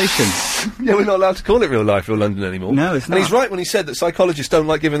biggest conversation. Yeah, we're not allowed to call it real life, real London anymore. No, it's not. And he's right when he said that psychologists don't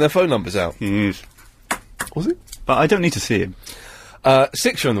like giving their phone numbers out. He is. Was it? But I don't need to see him.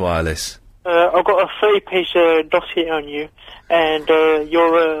 6, you're on the wireless. I've got a 3-piece dossier on you, and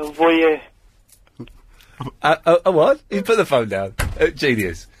you're a voyeur. A what? You put the phone down.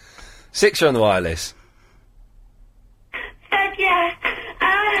 Genius. 6, you're on the wireless.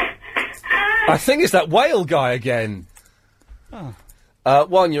 I think it's that whale guy again. Oh.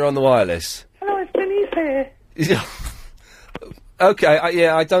 1, you're on the wireless. Hello, it's Denise here. Okay,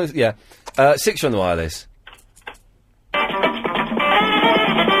 I don't... Yeah. 6, you're on the wireless.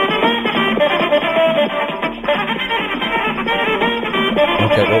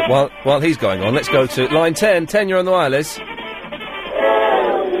 Okay, well, while he's going on, let's go to line 10. 10, you're on the wireless.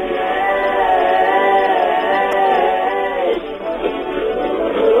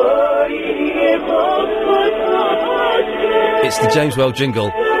 It's the James Well jingle.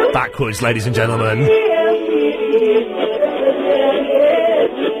 Backwards, ladies and gentlemen.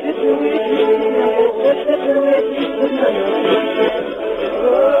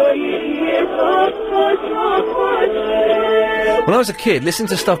 When I was a kid, listening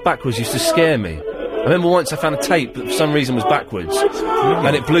to stuff backwards used to scare me. I remember once I found a tape that for some reason was backwards,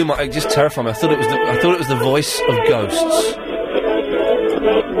 and it blew my... It just terrified me. I thought it was the voice of ghosts.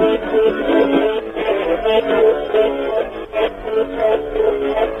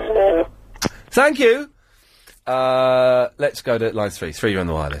 Thank you. Let's go to line 3. 3, you're on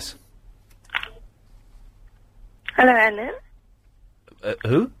the wireless. Hello, Alan.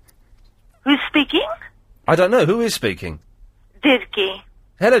 Who? Who's speaking? I don't know. Who is speaking? Dirkie.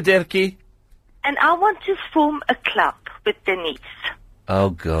 Hello, Dirkie. And I want to form a club with Denise.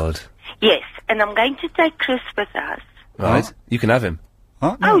 Oh, God. Yes, and I'm going to take Chris with us. Right. Oh. You can have him.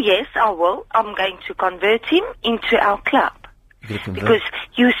 Huh? Oh, yes, I will. I'm going to convert him into our club. You're gonna convert? Because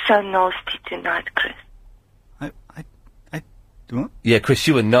you're so nasty tonight, Chris. What? Yeah, Chris,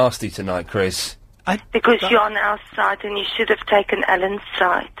 you were nasty tonight, Chris. Because you're on our side and you should have taken Alan's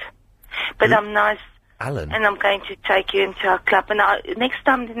side. But I'm nice. Alan? And I'm going to take you into our club. And next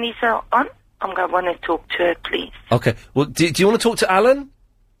time Denise is on, I'm going to want to talk to her, please. Okay. Well, do you want to talk to Alan?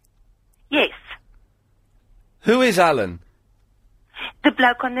 Yes. Who is Alan? The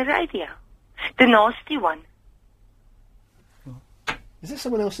bloke on the radio. The nasty one. Is there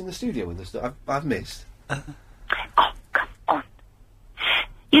someone else in the studio with us that I've missed? Oh, come on.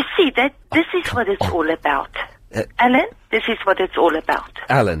 You see, this is what it's all about. Alan, this is what it's all about.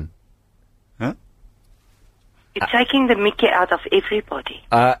 Alan? Huh? You're taking the mickey out of everybody.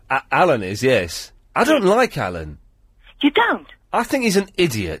 Alan is, yes. I don't like Alan. You don't? I think he's an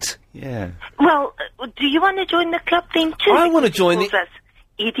idiot. Yeah. Well, do you want to join the club then too? I want to join the... Us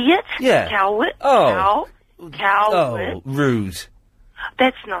idiot? Yeah. Coward? Oh. Coward? Oh, rude.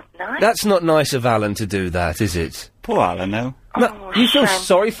 That's not nice. That's not nice of Alan to do that, is it? Poor Alan, though. No, you feel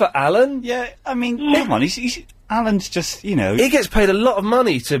sorry for Alan? Yeah, I mean, come on, Alan's just, you know... He gets paid a lot of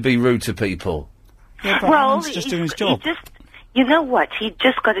money to be rude to people. Yeah, but Alan's just doing his job. You know what? He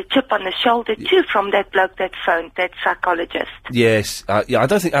just got a chip on the shoulder, too, from that bloke that phoned, that psychologist. Yes. Yeah, I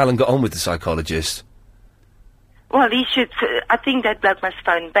don't think Alan got on with the psychologist. Well, he should... I think that bloke must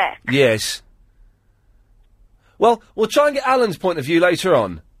phone back. Yes. Well, we'll try and get Alan's point of view later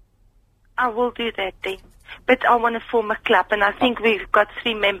on. I will do that then. But I want to form a club, and I think we've got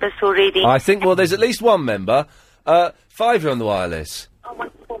 3 members already. I think, well, there's at least 1 member. 5, you're on the wireless. I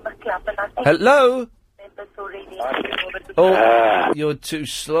want to form a club, and I think... Hello? Members already. Oh, you're too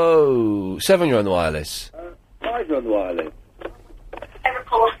slow. 7, you're on the wireless. 5, you're on the wireless.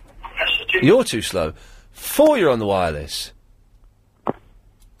 You're too slow. 4, you're on the wireless.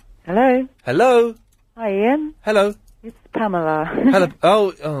 Hello? Hello? Hi, Ian. Hello? You Pamela. Hello.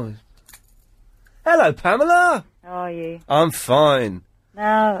 Oh. Hello, Pamela. How are you? I'm fine.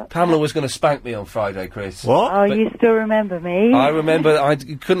 Now, Pamela was going to spank me on Friday, Chris. Oh, you still remember me? I remember. I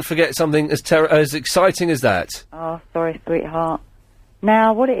couldn't forget something as exciting as that. Oh, sorry, sweetheart.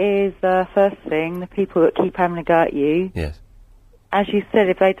 Now, what it is, first thing, the people that keep having a go at you. Yes. As you said,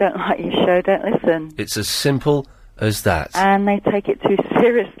 if they don't like your show, don't listen. It's as simple as that. And they take it too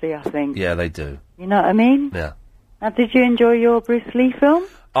seriously, I think. Yeah, they do. You know what I mean? Yeah. Now, did you enjoy your Bruce Lee film?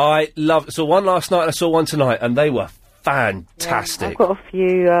 I saw one last night and I saw one tonight, and they were fantastic. I've got a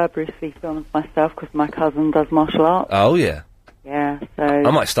few Bruce Lee films myself because my cousin does martial arts. Oh, yeah. Yeah, so...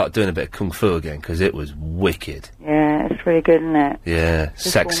 I might start doing a bit of kung fu again, because it was wicked. Yeah, it's really good, isn't it? Yeah, Good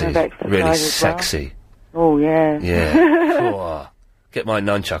sexy. form of exercise Really as well. sexy. Oh, yeah. Yeah. Oh, get my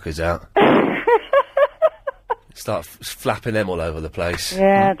nunchuckers out. Start flapping them all over the place.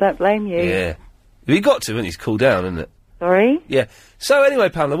 Yeah, don't blame you. Yeah. You got to, and he's cooled down, isn't it? Sorry? Yeah. So, anyway,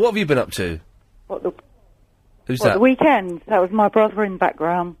 Pamela, what have you been up to? What, the... Who's What, that? the weekend? That was my brother in the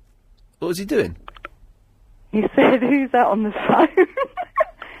background. What was he doing? He said, who's that on the phone?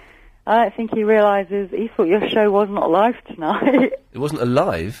 I don't think he realises, he thought your show was not live tonight. It wasn't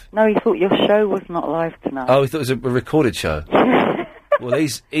alive? No, he thought your show was not live tonight. Oh, he thought it was a recorded show. Well,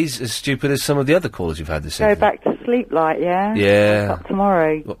 he's as stupid as some of the other callers you've had this Go evening. back to sleep, like, yeah? Yeah. Wake up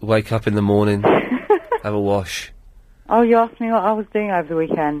tomorrow. Wake up in the morning, have a wash. Oh, you asked me what I was doing over the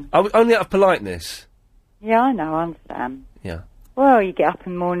weekend. Only out of politeness. Yeah, I know, I understand. Yeah. Well, you get up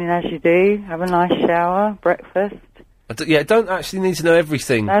in the morning as you do, have a nice shower, breakfast. Yeah, don't actually need to know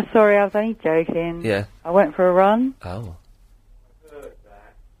everything. No, sorry, I was only joking. Yeah. I went for a run. Oh.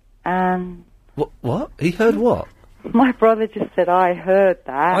 And What? He heard what? my brother just said, I heard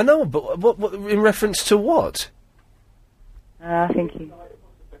that. I know, but what in reference to what? I think he...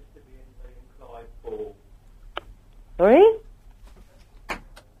 Sorry? How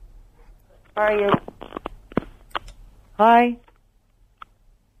are you? Hi?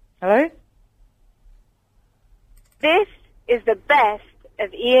 Hello? This is the best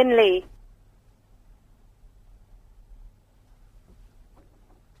of Ian Lee.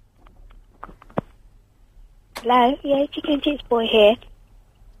 Hello, yeah, Chicken Chips Boy here.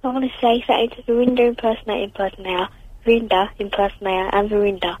 I want to say something to Verinda impersonator, Verinda impersonator, and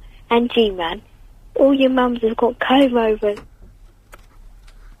Verinda, and G-Man. All your mums have got comb overs.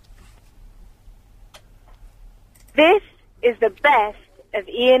 This is the best of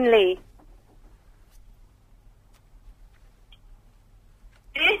Ian Lee.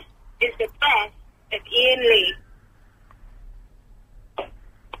 This is the best of Ian Lee.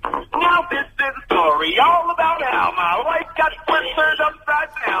 Now this is a story all about how my life got turned upside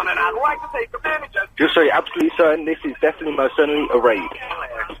down, and I'd like to take a minute Just so you're absolutely certain, this is definitely, most certainly a raid.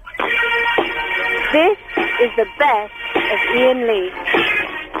 This is the best of Ian Lee.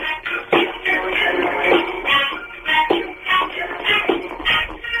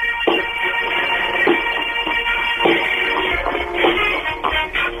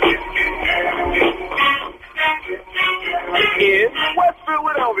 In West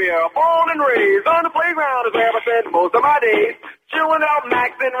Philadelphia, born and raised on the playground is where I spent most of my days. Chilling out,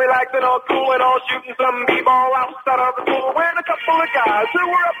 maxing, relaxing, all cool and all shooting some b-ball outside of the pool. When a couple of guys who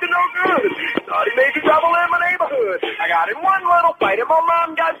were up to no good started making trouble in my neighborhood. I got in one little fight and my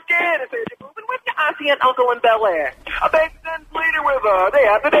mom got scared and said, "You're moving with your auntie and uncle in Bel Air." I begged and pleaded with her day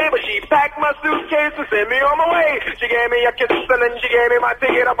after day, but she packed my suitcase and sent me on my way. She gave me a kiss and then she gave me my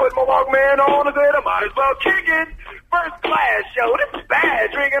ticket. I put my Walkman on and said I might as well kick it. First class show, this is bad.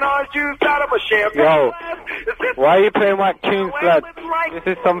 Drinking orange juice out of a champagne Yo, glass. why are you playing whack tunes, lad? This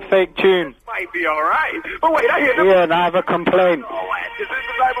is some fake tune. Might be alright. But wait, I hear the... Ian, I have a complaint. Is this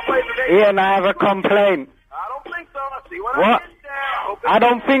the type of place that they... Ian, I have a complaint. I don't think so. I see when What? I get down. I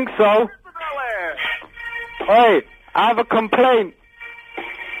don't think so. Hey, I have a complaint.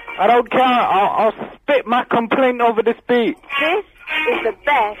 I don't care. I'll spit my complaint over this beat. This is the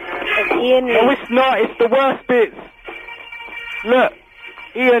best of Ian Lee. No, it's not. It's the worst bits. Look,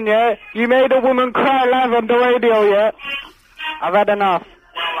 Ian, yeah, you made a woman cry live on the radio, yeah? I've had enough.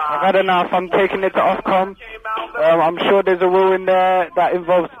 I'm taking it to Ofcom. I'm sure there's a rule in there that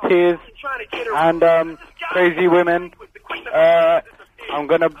involves tears and crazy women. I'm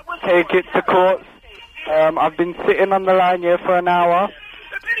gonna take it to court. I've been sitting on the line here for an hour,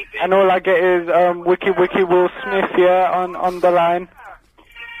 and all I get is Wiki Will Smith here on the line.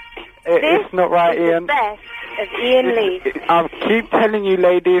 It's not right, Ian. The best of Ian Lee. I keep telling you,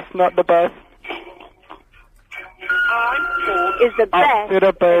 lady, it's not the best. Is the best Up to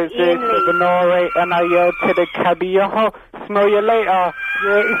the basics, Ian Lee. ignore it, and I yell to the cabbie, yo, smell you later.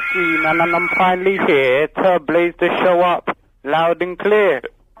 Yeah, it's Gene, and I'm finally here to blaze the show up. Loud and clear.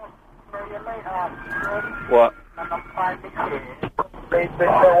 What?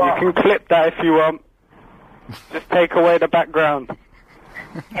 You can clip that if you want. Just take away the background.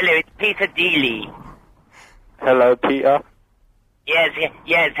 Hello, it's Peter Dealey. Hello, Peter. Yes,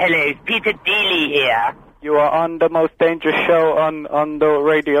 hello, it's Peter Dealey here. You are on the most dangerous show on the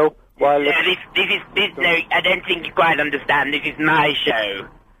radio. No, no, I don't think you quite understand. This is my show.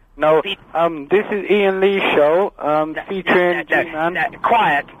 No, this is Ian Lee's show, featuring G-Man.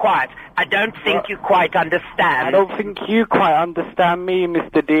 Quiet. I don't think you quite understand. I don't think you quite understand me,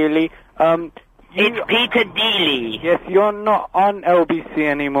 Mr. Dealey. It's Peter Dealey. Yes, you're not on LBC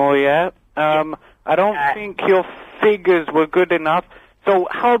anymore, yeah? I don't think your figures were good enough. So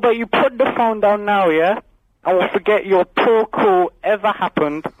how about you put the phone down now, yeah? I will forget your poor call ever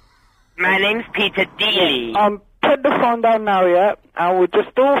happened. My name's Peter Dealey. Put the phone down now, yeah? I will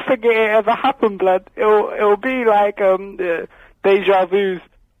just all forget it ever happened, blood. It'll be like, deja vu's.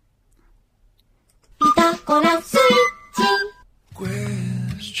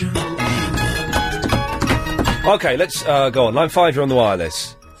 Okay, let's go on. Line 5, you're on the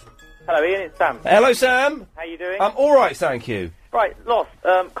wireless. Hello, Ian, it's Sam. Hello, Sam. How you doing? I'm all right, thank you. Right, Lost.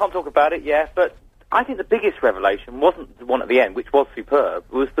 Can't talk about it, yeah, but I think the biggest revelation wasn't the one at the end, which was superb,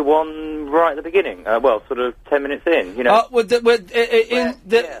 was the one right at the beginning. Well, sort of 10 minutes in, you know. Running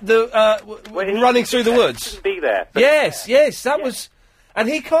through the woods. Couldn't be there. Yes, that was... And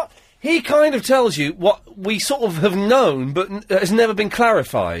he kind of tells you what we sort of have known, but has never been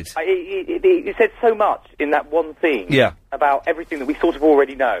clarified. He said so much in that one scene. Yeah. About everything that we sort of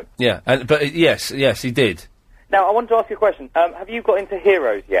already know. Yeah, but yes, he did. Now, I wanted to ask you a question. Have you got into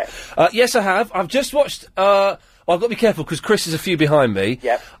Heroes yet? Yes, I have. I've just watched... I've got to be careful, because Chris is a few behind me.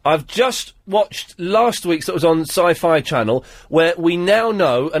 Yep. I've just watched last week's that was on Sci-Fi Channel, where we now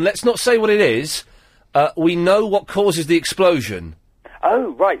know, and let's not say what it is, we know what causes the explosion.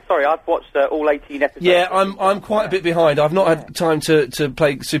 Oh, right, sorry, I've watched all 18 episodes. Yeah, I'm quite a bit behind. I've not had time to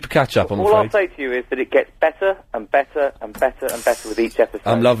play Super Catch-Up, I'm All afraid. I'll say to you is that it gets better and better and better and better with each episode.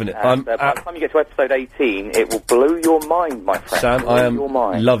 I'm loving it. And, by the time you get to episode 18, it will blow your mind, my friend. Sam, blow I am your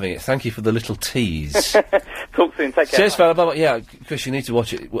mind. loving it. Thank you for the little tease. Talk soon, take care. Cheers, fella. Bye-bye. Yeah, Chris, you need to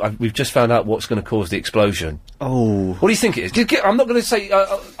watch it. We've just found out what's going to cause the explosion. Oh. What do you think it is? I'm not going to say...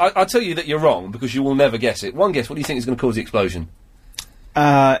 I'll tell you that you're wrong, because you will never guess it. One guess, what do you think is going to cause the explosion?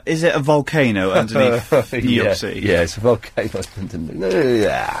 Is it a volcano underneath New York City? Yeah, it's a volcano underneath. You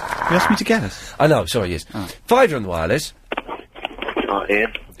asked me to guess. I know, sorry, yes. 5, you're on the wireless. Oh,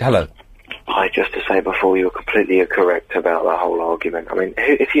 Ian. Hello. Hi, just to say before, you were completely correct about that whole argument. I mean,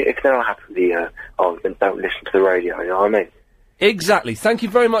 if they're not happy with the argument, don't listen to the radio, you know what I mean? Exactly. Thank you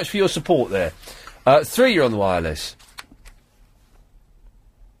very much for your support there. 3, you're on the wireless.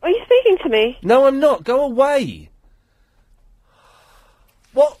 Are you speaking to me? No, I'm not. Go away.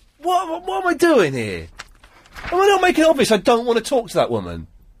 What am I doing here? Am I not making it obvious I don't want to talk to that woman?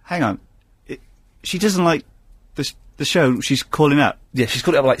 Hang on. She doesn't like the show. She's calling up. Yeah, she's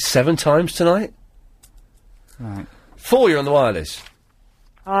called it up like 7 times tonight. Right. 4, you're on the wireless.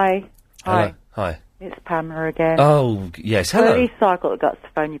 Hi. Hello. Hi. It's Pamela again. Oh, yes, hello. At least I got the guts to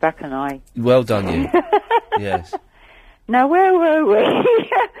phone you back, and I. Well done, you. Yes. Now, where were we?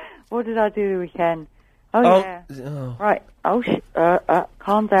 What did I do the weekend? Oh, yeah. Oh. Right. Oh,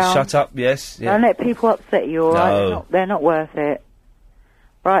 calm down. Shut up, yes. Yeah. Don't let people upset you, all right? No. They're not worth it.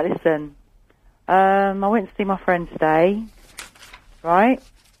 Right, listen. I went to see my friend today, right?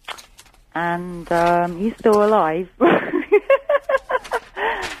 And, he's still alive.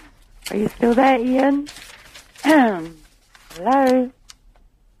 Are you still there, Ian? Hello?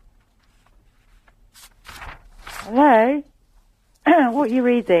 Hello? What are you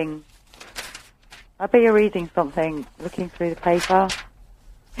reading? I bet you're reading something, looking through the paper.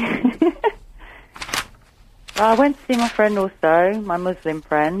 I went to see my friend also, my Muslim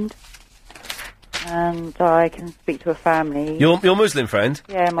friend, and I can speak to a family. Your Muslim friend?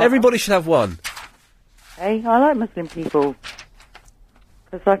 Yeah, Everybody should have one. Hey, I like Muslim people,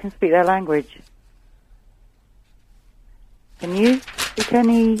 because I can speak their language. Can you speak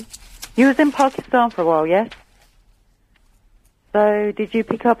any... You was in Pakistan for a while, yes? So, did you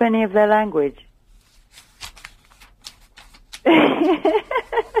pick up any of their language?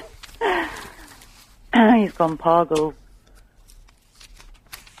 He's gone pagal.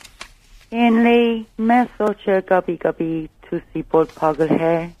 Ian Lee, मैं सोचा कभी कभी तुसी बहुत पागल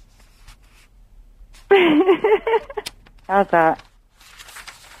है. How's that?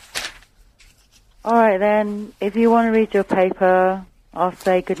 Alright then, if you want to read your paper, I'll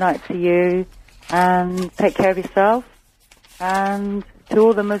say goodnight to you, and take care of yourself, and to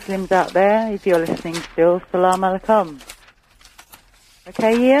all the Muslims out there, if you're listening still, salam alaikum.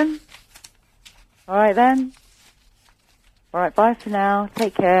 Okay, Ian? Alright then. Alright, bye for now.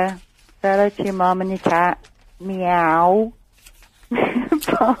 Take care. Say hello to your mum and your cat. Meow.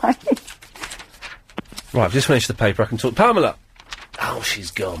 Bye. Right, I've just finished the paper. I can talk. Pamela! Oh,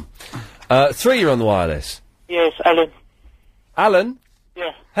 she's gone. 3, you're on the wireless. Yes, Alan. Alan?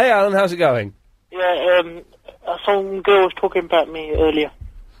 Yeah. Hey, Alan, how's it going? Yeah, some girl was talking about me earlier.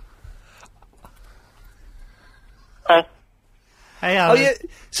 Hey, Oh, Alan. yeah.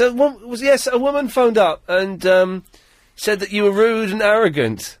 So, a woman phoned up and said that you were rude and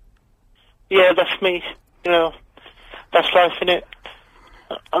arrogant. Yeah, that's me. You know, that's life, innit?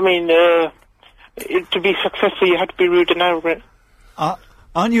 I mean, to be successful, you have to be rude and arrogant.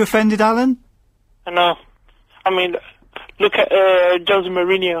 Aren't you offended, Alan? I know. I mean, look at Jose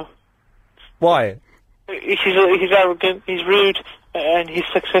Mourinho. Why? He's arrogant, he's rude, and he's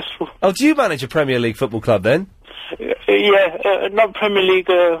successful. Oh, do you manage a Premier League football club then? Yeah, not Premier League.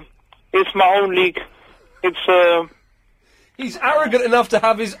 It's my own league. It's He's arrogant enough to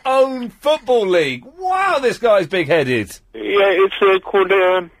have his own football league. Wow, this guy's big-headed. Yeah, it's called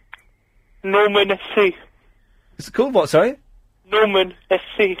Norman FC. It's called what, sorry? Norman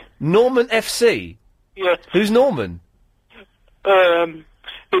FC. Norman FC? Yeah. Who's Norman?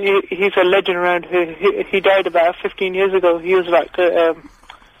 He's a legend around here. He died about 15 years ago. He was like a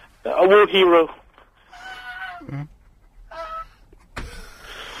war hero.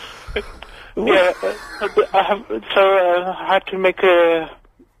 Yeah, I had to make a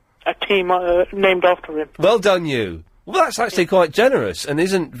team named after him. Well done, you. Well, that's actually quite generous and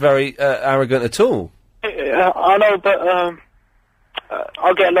isn't very arrogant at all. I know, but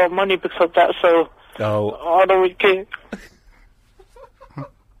I'll get a lot of money because of that, so I don't really care.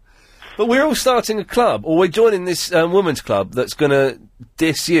 But we're all starting a club, or we're joining this women's club that's going to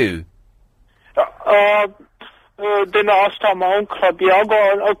diss you. Then I'll start my own club. Yeah, I'll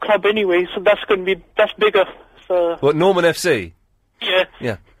go a club anyway, so that's bigger. So What, Norman FC? yeah,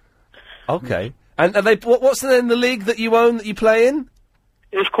 Yeah. Okay. And are they? What's the league that you own that you play in?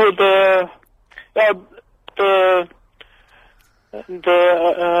 it's called the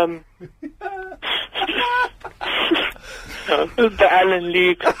Allen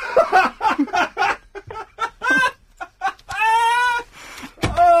League.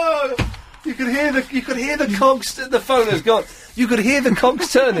 Oh, you could hear the cogs. The phone has gone. You could hear the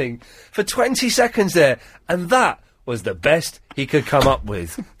cogs turning for 20 seconds there, and that was the best he could come up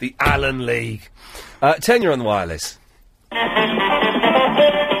with. The Allen League. 10, you're on the wireless.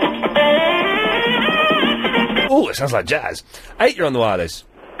 Oh, it sounds like jazz. 8, you're on the wireless.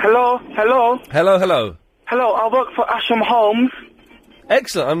 Hello. Hello. Hello, I work for Asham Holmes.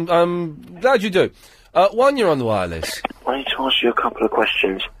 Excellent. I'm glad you do. 1, you're on the wireless. I need to ask you a couple of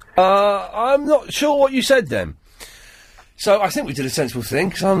questions. I'm not sure what you said then. So I think we did a sensible thing,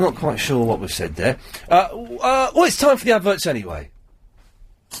 because I'm not quite sure what we've said there. Well, it's time for the adverts anyway.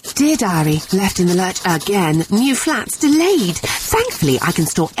 Dear Diary, left in the lurch again. New flats delayed. Thankfully, I can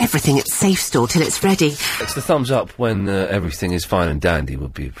store everything at Safe Store till it's ready. It's the thumbs up when everything is fine and dandy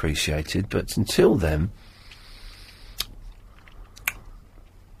would be appreciated, but until then,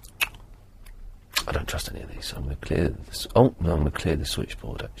 I don't trust any of these, so I'm going to clear this. Oh, no, I'm going to clear the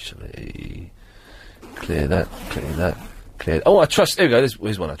switchboard, actually. Clear that. Oh, I trust. Here we go,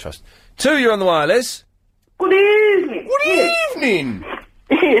 here's one I trust. 2, you're on the wireless. Good evening. Good evening.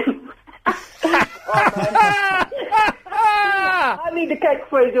 I need a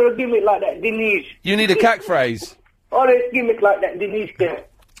catchphrase or a gimmick like that, Denise. You need a catchphrase. Or a gimmick like that, Denise.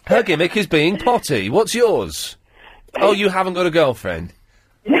 Her gimmick is being potty. What's yours? Oh, you haven't got a girlfriend?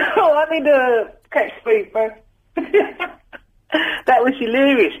 No, I need a catchphrase, man. That was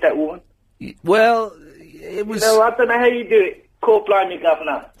hilarious, that one. Well, it was... No, I don't know how you do it. Call blimey,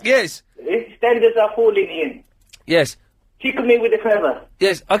 governor. Yes. Standards are falling in. Yes. Tickle me with a feather.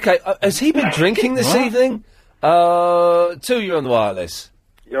 Yes, okay. Has he been drinking this evening? 2, you're on the wireless.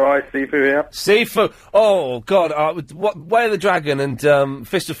 You're right, Sifu here. Sifu. Oh, God. Way of the Dragon and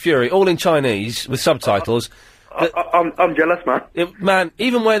Fist of Fury, all in Chinese, with subtitles. I'm jealous, man. Man,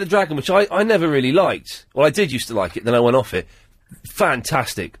 even Way of the Dragon, which I never really liked. Well, I did used to like it, then I went off it.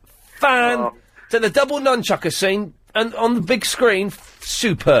 Fantastic. So the double nunchucker scene, and on the big screen,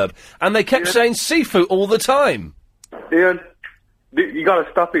 superb. And they kept saying Sifu all the time. Ian, you gotta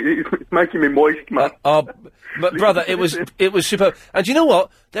stop it. It's making me moist, man. But brother, it was superb. And do you know what?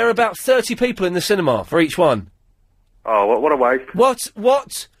 There are about 30 people in the cinema for each one. Oh, what a waste.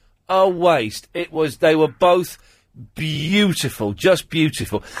 What a waste. They were both beautiful, just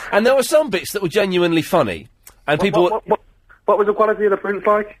beautiful. And there were some bits that were genuinely funny. And What was the quality of the prints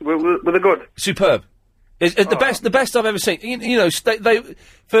like? Were they good? Superb. It's the best I've ever seen. You know, they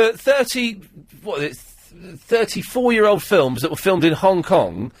for 34-year-old films that were filmed in Hong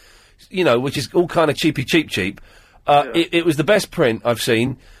Kong, you know, which is all kind of cheap. It was the best print I've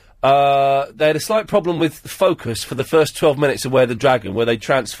seen. They had a slight problem with focus for the first 12 minutes of Where the Dragon, where they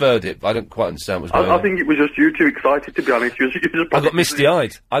transferred it. I don't quite understand what's going on. I think it was just you too excited, to be honest. I got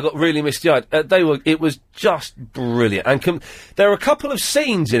misty-eyed. I got really misty-eyed. It was just brilliant. And there are a couple of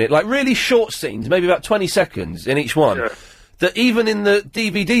scenes in it, like really short scenes, maybe about 20 seconds in each one, that even in the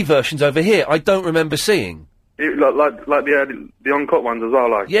DVD versions over here, I don't remember seeing. Like the uncut ones as well,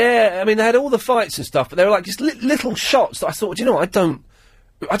 like. Yeah, I mean, they had all the fights and stuff, but they were like just little shots that I thought, you know, I don't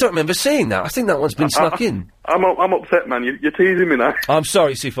remember seeing that. I think that one's been snuck in. I'm upset, man. You're teasing me now. I'm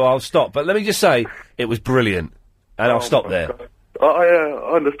sorry, Sifu. I'll stop. But let me just say, it was brilliant, and I'll stop there. God.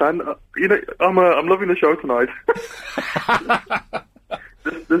 I understand. You know, I'm loving the show tonight.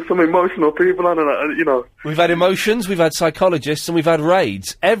 there's some emotional people on it, you know. We've had emotions, we've had psychologists, and we've had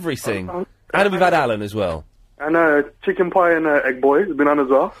raids. Everything. And we've had Alan as well. And Chicken Pie and Egg Boy has been on as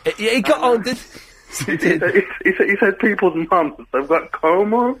well. He got on, did he said people's mums have got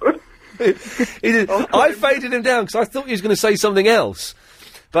coma. He did. I faded him down because I thought he was going to say something else.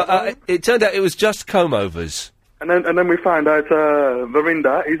 But it turned out it was just comb-overs. And then we found out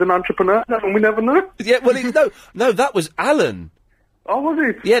Verinda, he's an entrepreneur, and we never knew. Yeah, well, no, that was Alan. Oh,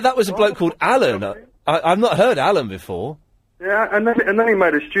 was he? Yeah, that was a bloke called Alan. I've not heard Alan before. Yeah, and then he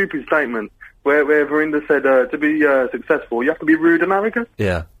made a stupid statement where Verinda said to be successful, you have to be rude and arrogant.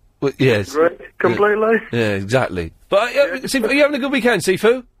 Yeah. Well, yes. Right, completely. Yeah, exactly. But Sifu, are you having a good weekend,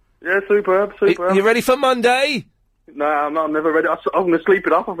 Sifu? Yeah, superb. You ready for Monday? No, I'm not. I'm never ready. I'm going to sleep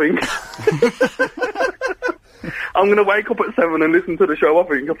it off, I think. I'm going to wake up at 7 and listen to the show, I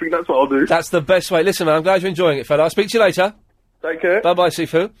think that's what I'll do. That's the best way. Listen, man, I'm glad you're enjoying it, fella. I'll speak to you later. Take care. Bye-bye,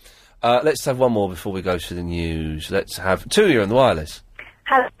 Sifu. Let's have one more before we go to the news. Let's have two here on the wireless.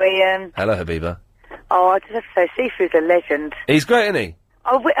 Hello, Ian. Hello, Habiba. Oh, I just have to say, Sifu's a legend. He's great, isn't he?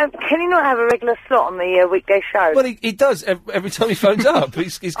 Oh, can he not have a regular slot on the weekday show? Well, he does every time he phones up.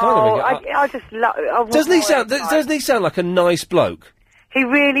 He's kind of. I just love. Doesn't he sound like a nice bloke? He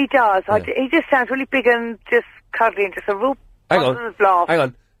really does. He just sounds really big and just cuddly and just a real positive laugh. Hang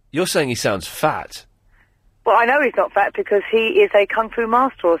on. You're saying he sounds fat? Well, I know he's not fat because he is a kung fu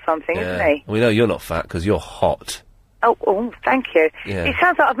master or something, isn't he? We know you're not fat because you're hot. Oh, thank you. Yeah. It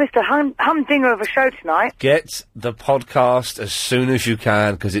sounds like I've missed a humdinger of a show tonight. Get the podcast as soon as you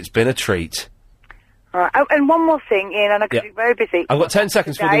can because it's been a treat. All right. Oh, and one more thing, Ian, and I'm very busy. I've got 10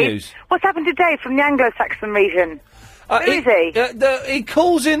 seconds for the news. What's happened to Dave from the Anglo-Saxon region? Who is he? He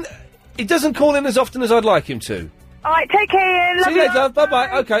calls in. He doesn't call in as often as I'd like him to. All right, take care, Ian. Love See you later.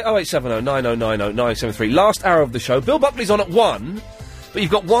 Bye-bye. Okay, 0870 9090 973. Last hour of the show. Bill Buckley's on at 1, but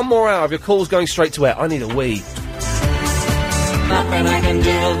you've got one more hour of your calls going straight to air. I need a wee. Nothing I can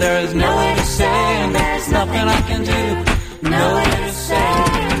do, there's no way to say, and there's nothing I can do. No way to say,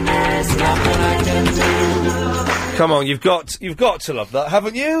 and there's nothing I can do. Come on, you've got to love that,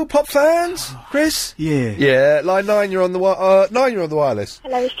 haven't you, pop fans? Chris? Yeah. Yeah, line 9, you're on the you're on the wireless.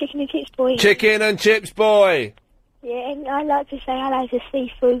 Hello, it's Chicken and Chips Boy. Chicken and Chips Boy. Yeah, and I'd like to say hello to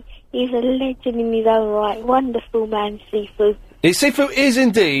Sifu. He's a legend in his own right. Wonderful man, Sifu. Sifu is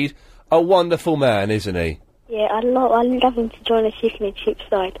indeed a wonderful man, isn't he? Yeah, I'd love him to join the Chicken and Chips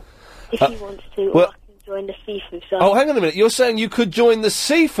side, if he wants to, or I can join the Sifu side. Oh, hang on a minute, you're saying you could join the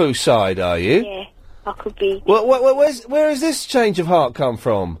Sifu side, are you? Yeah, I could be. Well, where has this change of heart come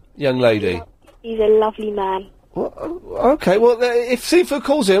from, young lady? He's a lovely man. Well, okay, well, if Sifu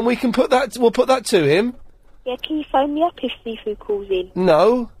calls in, we'll put that to him. Yeah, can you phone me up if Sifu calls in?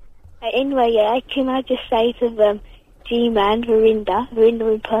 No. Anyway, can I just say to them, G-Man, Verinda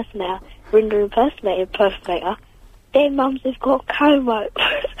impersonator, their mums have got coma.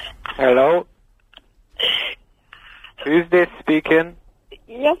 Hello? Who's this speaking?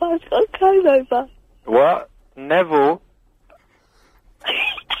 Your mum's got a comb over. What? Neville?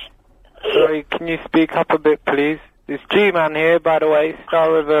 Sorry, can you speak up a bit, please? It's G-Man here, by the way,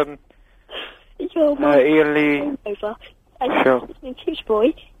 star of, Your mum's Ian Lee. Over. Sure. Chips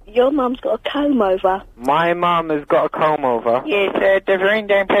Boy, your mum's got a comb over. My mum has got a comb over? Yes, the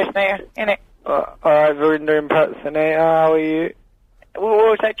Verinda impersonator, innit? Alright, Verinda impersonator, how are you? What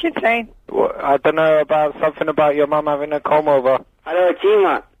was that kid saying? I don't know, about something about your mum having a comb over. Hello,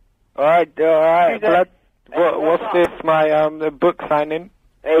 G-Man. Alright, blood. What's this, my, the book signing?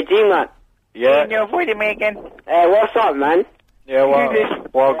 Hey, G-Man. Yeah? You're avoiding me again. Hey, what's up, man? Yeah, what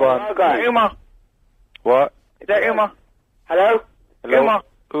go on? Uma. What? Is that Uma? Hello? Hello?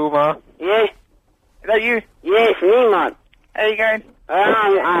 Uma? Yes. Is that you? Yes, me, man. How you going?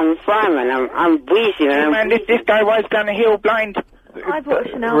 I'm fine, man. I'm breezy, man. Man, this guy rides down the hill blind. I bought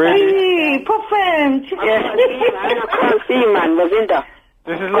Chanel. Hey, Puffin! Yes, I can't see, man. Ravinda.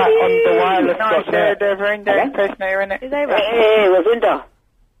 This is like on the wireless. No, they're Ravinda impersonator, innit? Is that right? Hey, Ravinda.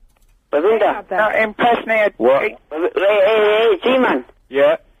 Ravinda. No, impersonator. What? Hey, G-man.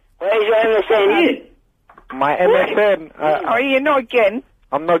 Yeah. Where's your MSN? My MSN. Oh, Ian, not again.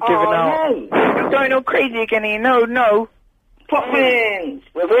 I'm not giving out. No. You're going all crazy again, Ian. No. Puffin!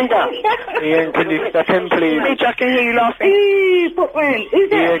 Ravinda. Ian, can you step in, please? Mitch, I can hear you laughing. Hey, Puffin! Who's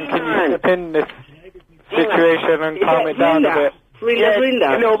that? Ian, can you step in this situation and calm it down a bit?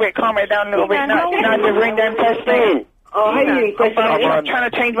 Rinda. A little bit, calm it down a little bit. Now the Rinda impersonator. Oh, hey, you impersonator. I'm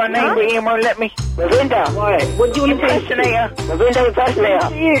trying to change my name, but Ian won't let me. Ravinda. Why? What do you want to say? Impersonator. Ravinda impersonator.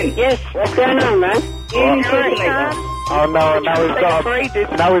 Ian. Yes. What's going on, man? Ian impersonator. Oh no, now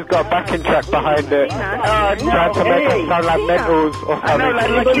we've got a backing track behind it. Trying to make it sound like Mentals or something. I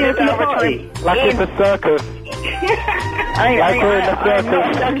know, like it's a circus. Like we're in a circus.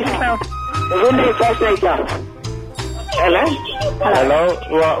 Ravinda impersonator. Hello?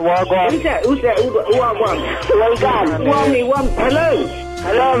 What? Who's that? Who I want? Hello?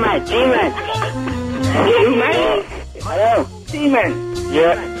 Hello, man. G-man. Who, man? Hello. G-man.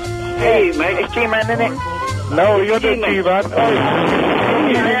 Yeah. Hey, man. It's G-man, isn't it? No, you're the G-man.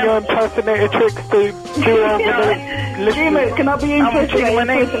 Using your impersonator tricks to do over the... G-man, can I be impersonator?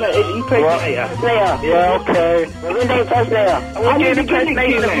 Yeah, okay. Ravinda impersonator. I'm doing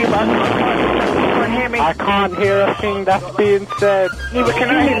impersonation of you, man. I can't hear a thing that's being said. Neither can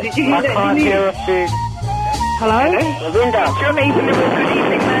I. Did you hear I that? can't hear a thing. Hello? Ravinda. You're not even a good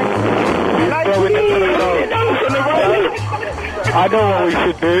evening, man. You're going into the phone. I know what we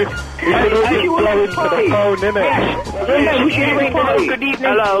should do. We should all just blow into the phone, innit? Good evening.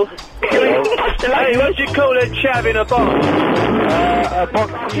 Hello. Hey, what do you call a chav in a box? A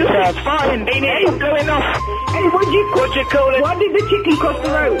box chav. Fine, it's blowing off. Hey, what do you call it? Why did the chicken cross the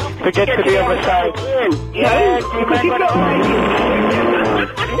road? To get to the other side. Yeah, because you got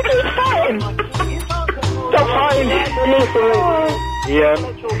It's fine. Stop fighting. Ian.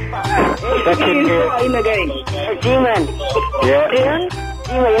 Second here. G-man. Yeah. Ian?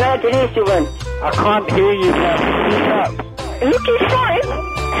 G-man, you're not Denise, man. I can't hear you, man. Speak up. Look, he's fine.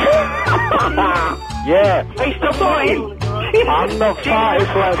 Yeah. Hey, stop fighting. I'm not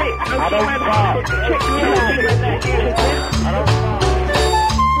farting, blood. I don't fart. I don't fart.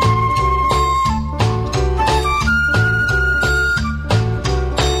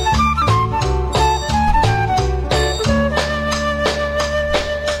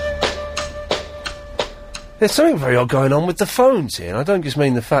 There's something very odd going on with the phones here, and I don't just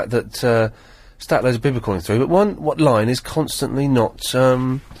mean the fact that Statler's a bibber calling through, but what line is constantly not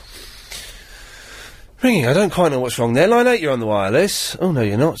ringing. I don't quite know what's wrong there. Line 8, you're on the wireless. Oh, no,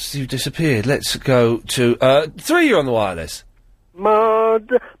 you're not. You've disappeared. Let's go to 3, you're on the wireless.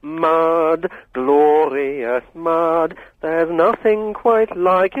 Mud, mud, glorious mud. There's nothing quite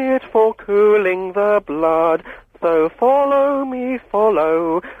like it for cooling the blood. So follow me,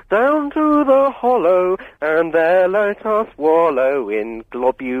 follow, down to the hollow, and there let us wallow in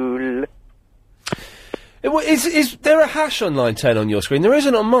globule. Is there a hash on line 10 on your screen? There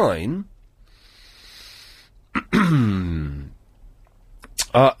isn't on mine. When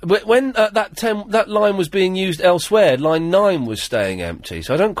that line was being used elsewhere, line 9 was staying empty,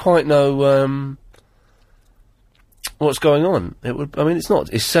 so I don't quite know what's going on. It's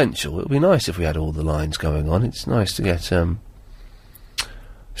not essential. It would be nice if we had all the lines going on. It's nice to get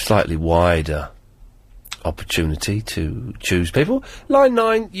slightly wider opportunity to choose people. Line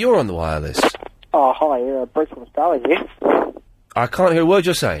 9, you're on the wireless. Oh, hi, Bruce from Australia here. I can't hear a word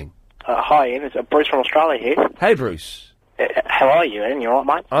you're saying. Hi, Ian, it's Bruce from Australia here. Hey, Bruce. How are you, Ian? You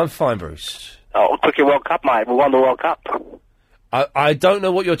alright, mate? I'm fine, Bruce. Oh, Cricket World Cup, mate. We won the World Cup. I don't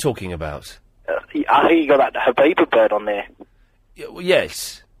know what you're talking about. I hear you got that Habiba bird on there.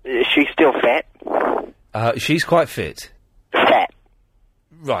 Yes. Is she still fat? She's quite fit. Fat?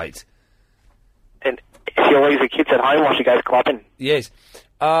 Right. And she leaves the kids at home while she goes clubbing? Yes.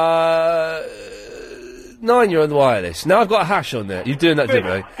 9, you're on the wireless. Now I've got a hash on there. You're doing that,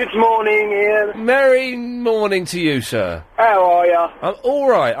 didn't Good morning, Ian. Merry morning to you, sir. How are you? I'm all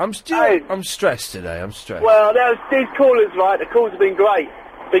right. I'm stressed today. I'm stressed. Well, these callers, right, the calls have been great,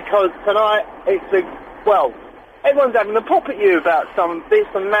 because tonight everyone's having a pop at you about some this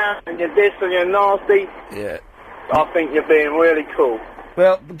and that, and you're this and you're nasty. Yeah. I think you're being really cool.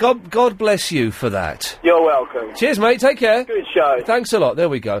 Well, God bless you for that. You're welcome. Cheers, mate. Take care. Good show. Thanks a lot. There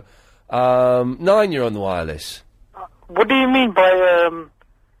we go. 9, you're on the wireless. What do you mean by,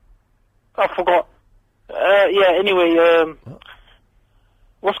 I forgot. Anyway,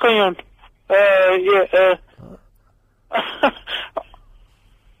 What's going on?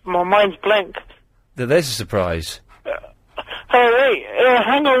 My mind's blank. There's a surprise. Wait,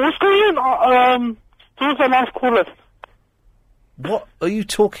 hang on, what's going on? Who's the last caller? What are you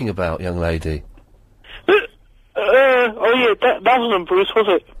talking about, young lady? That wasn't Bruce,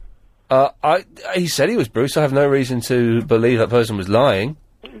 was it? He said he was Bruce. I have no reason to believe that person was lying.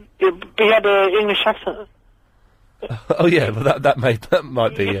 He had an English accent. Oh yeah, well that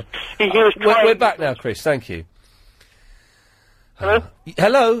might be. We're back now, Chris. Thank you. Hello?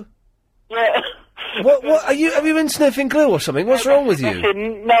 Hello? Yeah. What have you been sniffing glue or something? What's wrong with you?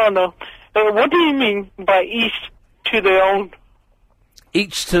 No. What do you mean by each to their own?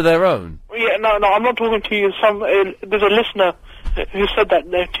 Each to their own? Yeah, no, I'm not talking to you. There's a listener who said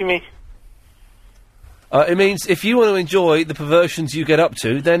that there to me. It means if you want to enjoy the perversions you get up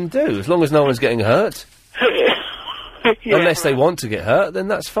to, then do, as long as no one's getting hurt. Unless they want to get hurt, then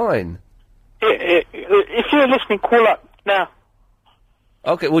that's fine. If you're listening, call up now.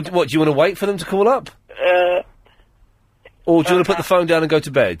 Okay, well, what, do you want to wait for them to call up? Or do you want to put the phone down and go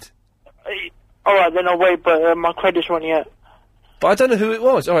to bed? Alright, then I'll wait, but my credit's running out. But I don't know who it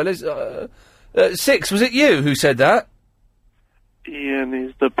was. Alright, let's... Six, was it you who said that? Ian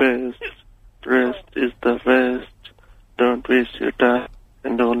is the best. Rest is the best. Don't waste your time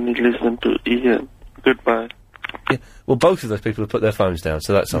and only listen to Ian. Goodbye. Yeah, well, both of those people have put their phones down,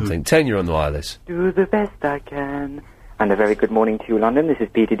 so that's something. 10, you're on the wireless. Do the best I can. And a very good morning to you, London. This is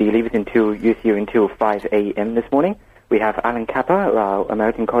Peter Dealey with you until 5 a.m. this morning. We have Alan Kappa, our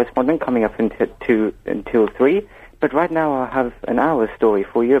American correspondent, coming up until 3. But right now I have an hour's story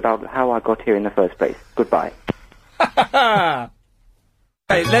for you about how I got here in the first place. Goodbye.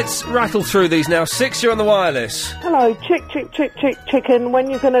 Hey, let's rattle through these now. 6, you're on the wireless. Hello, chicken. When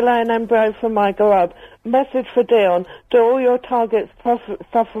you going to lay an embryo for my grub? Message for Dion. Do all your targets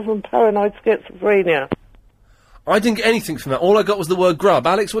suffer from paranoid schizophrenia? I didn't get anything from that. All I got was the word grub.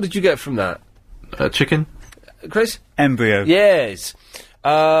 Alex, what did you get from that? Chicken. Chris? Embryo. Yes.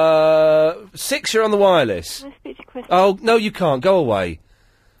 6, you're on the wireless. Can I speak to Chris? Oh, no, you can't. Go away.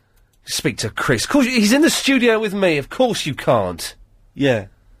 Speak to Chris. Of course, he's in the studio with me. Of course you can't. Yeah.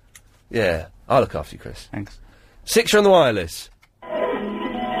 Yeah. I'll look after you, Chris. Thanks. 6, you're on the wireless.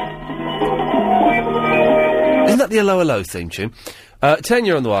 Isn't that the Hello theme tune? 10,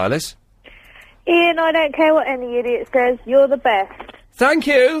 you're on the wireless. Ian, I don't care what any idiot says. You're the best. Thank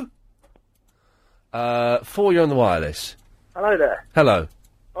you. 4, you're on the wireless. Hello there. Hello.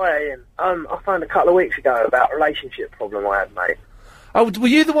 Hi, Ian. I phoned a couple of weeks ago about a relationship problem I had, mate. Oh, were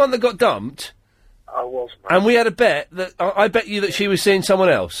you the one that got dumped? I was, mate. And we had a bet that I bet you that she was seeing someone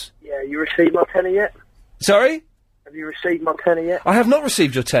else. Yeah, you received my tenner yet? Sorry? Have you received my tenner yet? I have not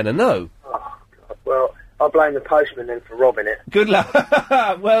received your tenner, no. Oh, God. Well, I blame the postman then for robbing it. Good luck.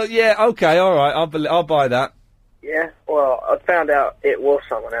 Well, yeah, okay, all right, I'll buy that. Yeah? Well, I found out it was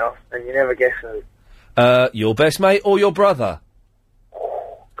someone else, and you never guess who. Your best mate or your brother?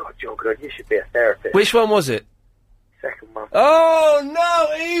 Oh, God, you're good. You should be a therapist. Which one was it? Second one. Oh,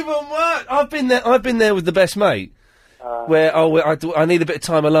 no, even worse! I've been there with the best mate. Where I need a bit of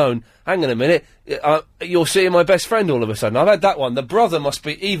time alone. Hang on a minute. You're seeing my best friend all of a sudden. I've had that one. The brother must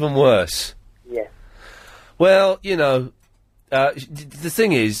be even worse. Yeah. Well, you know, the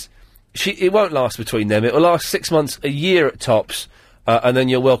thing is, it won't last between them. It will last 6 months, a year at tops, and then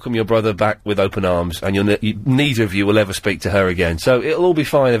you'll welcome your brother back with open arms, and neither of you will ever speak to her again. So it'll all be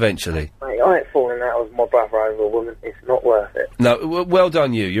fine eventually. Mate, I ain't falling out with my brother over a woman. It's not worth it. No, well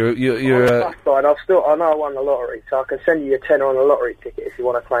done you. You're. On the plus side, I know I won the lottery, so I can send you a tenner on a lottery ticket if you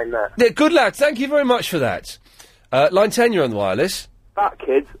want to claim that. Yeah, good lad. Thank you very much for that. Line 10, you're on the wireless. Fat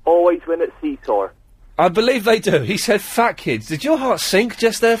kids always win at Seesaw. I believe they do. He said fat kids. Did your heart sink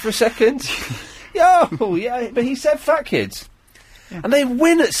just there for a second? Oh, yeah, but he said fat kids. Yeah. And they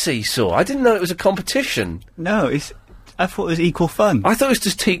win at Seesaw. I didn't know it was a competition. No, I thought it was equal fun. I thought it was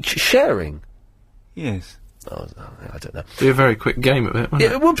to teach sharing. Yes. Oh, I don't know. Be a very quick game of it,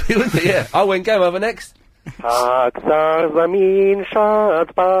 wouldn't it? It would be, wouldn't it? Yeah. I'll win. Game over next. Zamin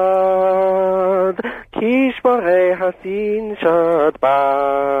shad bad, Kishmare hasin shad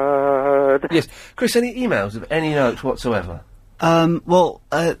bad. Yes. Chris, any emails of any note whatsoever?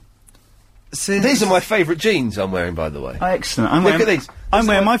 These are my favourite jeans I'm wearing, by the way. Oh, excellent. Look at these. I'm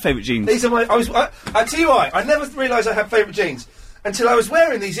wearing my favourite jeans. These are my... I tell you why, I never realised I had favourite jeans until I was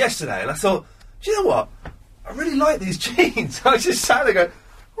wearing these yesterday, and I thought, do you know what? I really like these jeans. I just sat there going,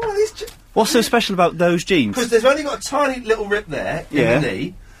 oh, these jeans... What's so special about those jeans? Because they've only got a tiny little rip there in the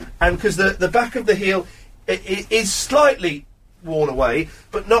knee, and because the back of the heel is slightly worn away,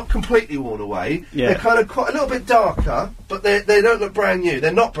 but not completely worn away. Yeah. They're kind of quite a little bit darker, but they don't look brand new.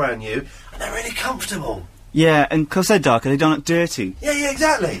 They're not brand new, and they're really comfortable. Yeah, and because they're darker, they don't look dirty. Yeah,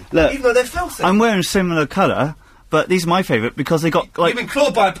 exactly. Look, even though they're filthy. I'm wearing a similar colour, but these are my favourite because they got, like... You've been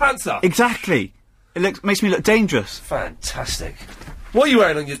clawed by a panther! Exactly. It makes me look dangerous. Fantastic. What are you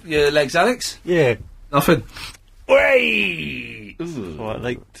wearing on your legs, Alex? Yeah. Nothing. Way! So I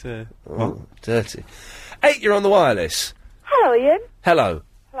like to... Oh, dirty. 8, you're on the wireless. Hello, Ian. Hello.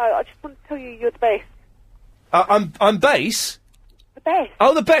 Hello, I just want to tell you you're the best. I'm bass? The best.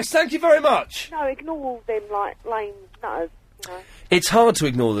 Oh, the best, thank you very much. No, ignore all them, like, lame nutters, you know. It's hard to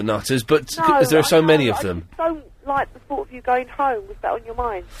ignore the nutters, but No, there are so I know, many of them. I don't like the thought of you going home. Was that on your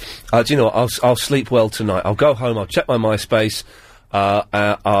mind? Do you know what? I'll sleep well tonight. I'll go home, I'll check my MySpace,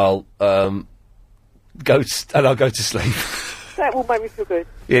 I'll go to sleep. That will make me feel good.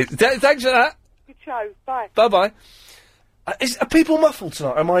 Yeah, thanks for that. Good show. Bye. Bye-bye. Are people muffled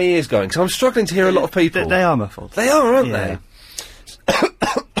tonight? Are my ears going? Because I'm struggling to hear a lot of people. They are muffled. They are, aren't they?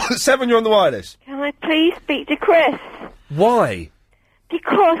 7, you're on the wireless. Can I please speak to Chris? Why?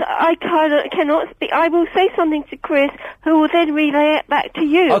 Because I cannot speak. I will say something to Chris, who will then relay it back to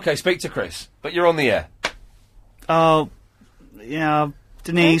you. Okay, speak to Chris. But you're on the air. Oh, yeah,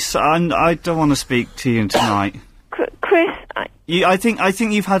 Denise, I don't want to speak to you tonight. Chris, I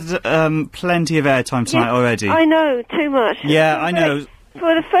think you've had plenty of airtime tonight already. I know, too much. Yeah, I know.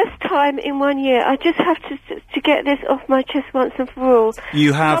 For the first time in 1 year, I just have to get this off my chest once and for all.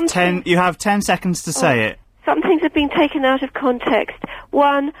 You have 10 seconds to say it. Some things have been taken out of context.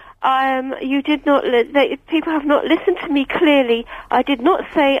 One, you did not. People have not listened to me clearly. I did not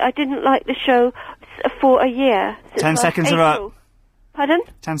say I didn't like the show for a year. 10 seconds are up. Pardon?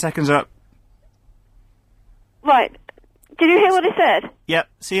 10 seconds are up. Right. Did you hear what I said? Yep.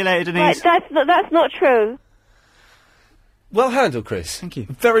 See you later, Denise. Right, that's not true. Well handled, Chris. Thank you.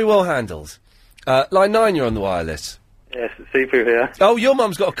 Very well handled. Line 9, you're on the wireless. Yes, Seafood here. Oh, your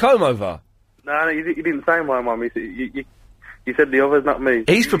mum's got a comb over. No, you didn't say my mum. You said the others, not me.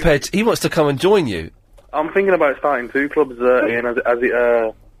 He's prepared. He wants to come and join you. I'm thinking about starting 2 clubs, Ian, as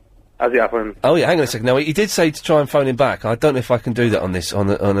it happens. Oh yeah, hang on a second. Now he did say to try and phone him back. I don't know if I can do that on this on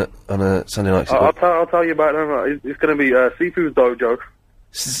a Sunday night. I'll tell you about them. It's going to be Seafood's Dojo.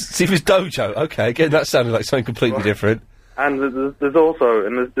 Seafood's Dojo. Okay, again, that sounded like something completely different. And there's also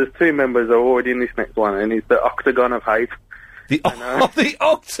there's 2 members that are already in this next one, and it's the Octagon of Hate. The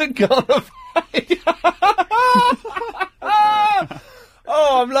Octagon of Hate.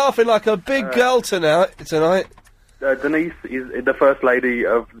 Oh, I'm laughing like a big girl tonight. Denise is the first lady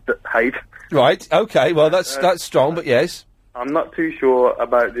of Hate. Right. Okay. Well, that's strong, but yes. I'm not too sure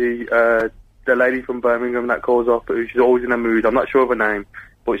about the lady from Birmingham that calls up. She's always in a mood. I'm not sure of her name,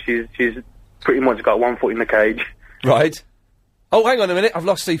 but she's pretty much got one foot in the cage. Right. Oh, hang on a minute. I've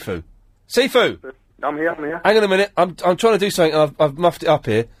lost Sifu. Sifu! I'm here. Hang on a minute. I'm trying to do something and I've muffed it up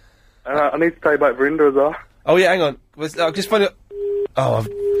here. I need to tell you about Verinda as well. Oh, yeah, hang on. I'll just find it. Oh,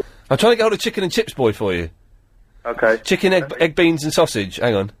 I'm trying to get hold of Chicken and Chips Boy for you. Okay. Chicken, egg, beans and sausage.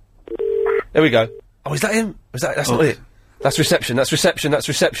 Hang on. There we go. Oh, is that him? That's not it. That's reception.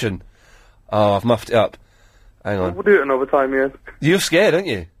 Oh, I've muffed it up. Hang on. We'll do it another time, Ian. You're scared, aren't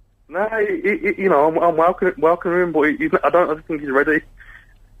you? No, you know, I'm welcoming him, but I don't think he's ready.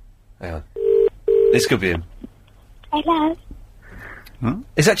 Hang on. This could be him. Hello. Huh?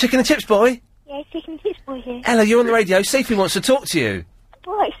 Is that Chicken and Chips Boy? Yeah, Chicken and Chips Boy here. Hello, you're on the radio. Sifu wants to talk to you.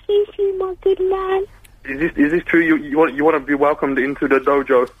 Right, Sifu, my good man. Is this true? You want to be welcomed into the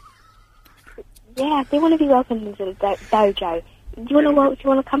dojo? Yeah, I do want to be welcomed into the dojo. Do you want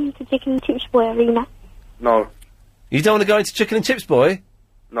to come to Chicken and Chips Boy Arena? No. You don't want to go into Chicken and Chips Boy?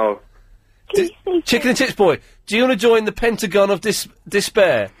 No. Chicken and Chips Boy, do you want to join the Pentagon of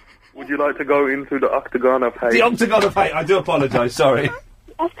Despair? Would you like to go into the Octagon of Hate? The Octagon of Hate, I do apologise, sorry.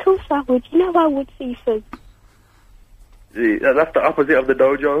 Of course I would. You know I would, Sifu. Yeah, that's the opposite of the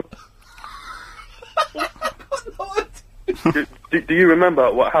dojo. do you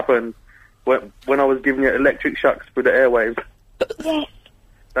remember what happened when I was giving you electric shocks through the airwaves? Yes.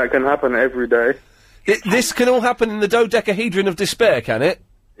 That can happen every day. This can all happen in the dodecahedron of despair, can it?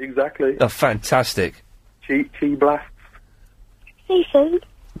 Exactly. Oh, fantastic. Chi blasts. Seafood.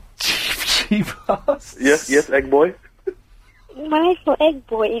 Chi blasts? Yes, Egg Boy. My name's not Egg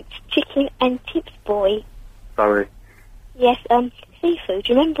Boy, it's Chicken and Chips Boy. Sorry. Yes, Seafood,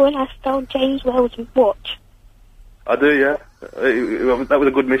 do you remember when I stole James Wells' watch? I do, yeah. That was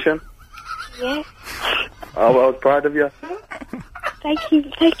a good mission. Yeah. I was proud of you. Thank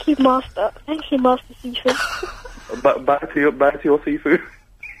you, Master. Thank you, Master Seafood. Back to your Seafood.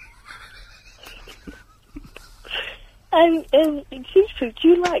 Seafood, do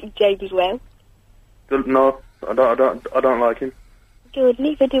you like James well? No, I don't like him. Good,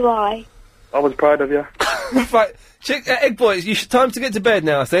 neither do I. I was proud of you. Right, Egg Boys, time to get to bed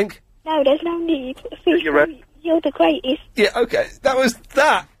now, I think. No, there's no need. You're the greatest. Yeah, okay.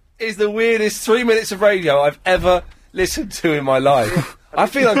 That is the weirdest 3 minutes of radio I've ever listened to in my life. I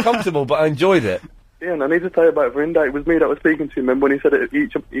feel uncomfortable, but I enjoyed it. Yeah, and I need to tell you about Verinda. It was me that was speaking to him. Remember when he said it,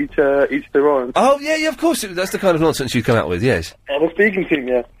 each their own? Oh, yeah, of course. That's the kind of nonsense you come out with, yes. I was speaking to him,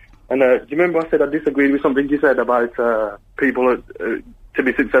 yeah. And do you remember I said I disagreed with something you said about people to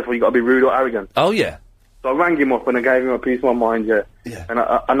be successful, you got to be rude or arrogant? Oh, yeah. So I rang him up and I gave him a piece of my mind, yeah. Yeah.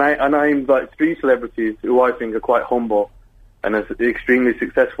 And I named like 3 celebrities who I think are quite humble and are extremely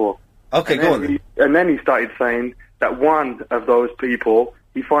successful. Okay, go on. And then he started saying that one of those people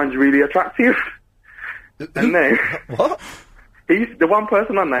he finds really attractive. And then what? He's the one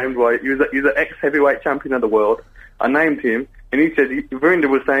person I named. Right, he was an ex-heavyweight champion of the world. I named him, and he said Verinda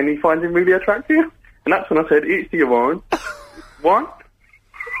was saying he finds him really attractive, and that's when I said, "Each to your own." What?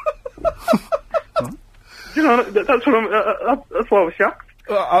 You know, that's what that's why I was shocked.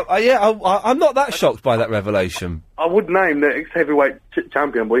 I'm not that shocked by that revelation. I would name the ex-heavyweight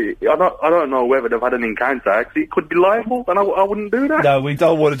champion, but I don't know whether they've had an encounter, because it could be liable, and I wouldn't do that. No, we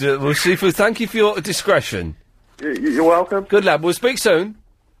don't want to do it. Well, Seafood, thank you for your discretion. You're welcome. Good lad, we'll speak soon.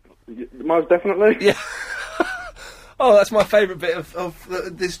 Most definitely. Yeah. Oh, that's my favourite bit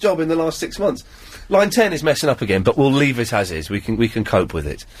of this job in the last 6 months. Line 10 is messing up again, but we'll leave it as is. We can cope with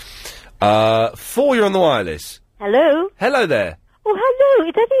it. 4, you're on the wireless. Hello? Hello there. Oh, hello,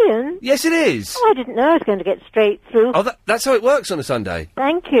 is that Ian? Yes, it is. Oh, I didn't know I was going to get straight through. Oh, that's how it works on a Sunday.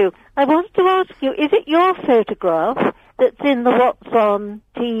 Thank you. I wanted to ask you, is it your photograph that's in the What's on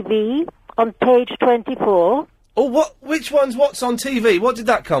TV on page 24? Oh, which one's What's on TV? What did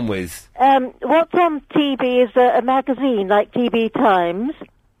that come with? What's on TV is a magazine like TV Times,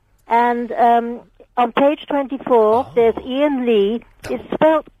 and on page 24 there's Ian Lee. It's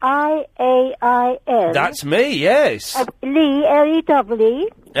spelled I-A-I-N. That's me, yes. Lee, L-E-W-E.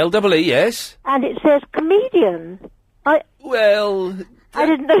 L-E-E, yes. And it says comedian. I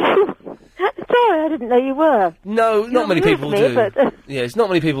didn't know you... Sorry, I didn't know you were. No, not many people do. But, yes, not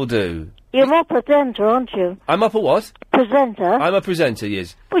many people do. You're more presenter, aren't you? I'm up a what? Presenter. I'm a presenter,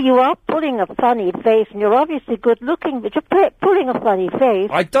 yes. Well, you are pulling a funny face, and you're obviously good-looking, but you're pulling a funny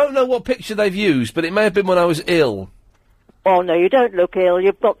face. I don't know what picture they've used, but it may have been when I was ill. Oh, no, you don't look ill.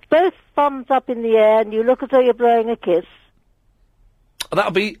 You've got both thumbs up in the air, and you look as though you're blowing a kiss.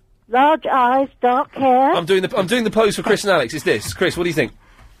 That'll be... Large eyes, dark hair. I'm doing the pose for Chris and Alex. It's this. Chris, what do you think?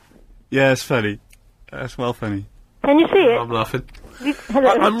 Yeah, it's funny. That's well funny. Can you see it? I'm laughing.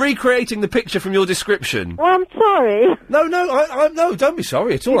 I'm recreating the picture from your description. Oh, I'm sorry. No, no, don't be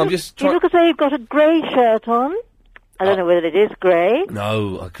sorry at all. I'm just You trying... look as though you've got a grey shirt on. I don't know whether it is grey.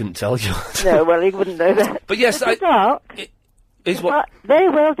 No, I couldn't tell you. No, well, you wouldn't know that. But yes, it's dark. Is what? Very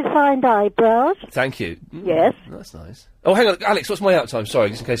well-defined eyebrows. Thank you. Yes. That's nice. Oh, hang on, Alex, what's my out time? Sorry,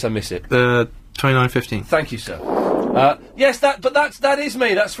 just in case I miss it. 29:15. Thank you, sir. Yes, that is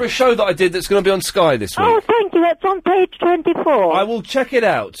me. That's for a show that I did that's going to be on Sky this week. Oh, thank you. That's on page 24. I will check it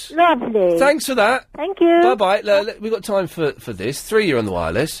out. Lovely. Thanks for that. Thank you. Bye-bye. We've got time for this. 3, you're on the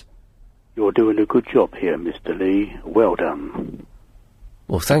wireless. You're doing a good job here, Mr. Lee. Well done.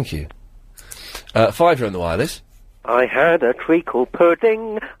 Well, thank you. 5, you're on the wireless. I had a treacle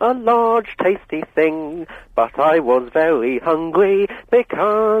pudding, a large tasty thing, but I was very hungry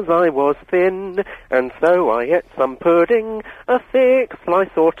because I was thin, and so I ate some pudding, a thick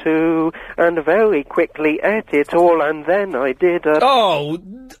slice or two, and very quickly ate it all, and then I did a...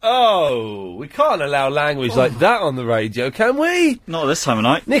 Oh, we can't allow language like that on the radio, can we? Not this time of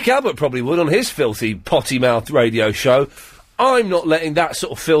night. Nick Abbott probably would on his filthy, potty-mouthed radio show. I'm not letting that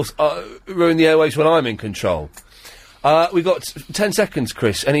sort of filth ruin the airwaves when I'm in control. We've got 10 seconds,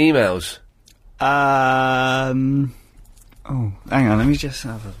 Chris. Any emails? Oh, hang on, let me just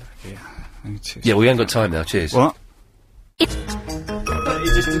have a look here. Yeah, we ain't got time now, cheers. What? But if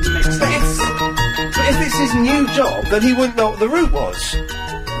it's his new job, then he wouldn't know what the route was.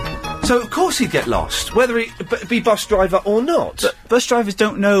 So, of course he'd get lost, whether he be bus driver or not. But bus drivers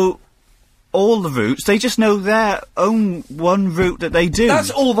don't know all the routes, they just know their own one route that they do. That's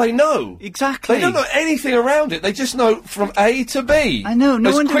all they know. Exactly. They don't know anything around it. They just know from A to B. I know,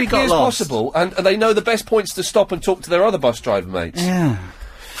 no wonder he got as quickly as lost. possible, and they know the best points to stop and talk to their other bus driver mates. Yeah.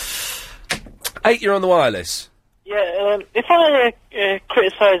 8, you're on the wireless. Yeah, if I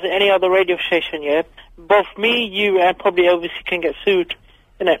criticise any other radio station, yeah, both me, you, and probably Elvis can get sued,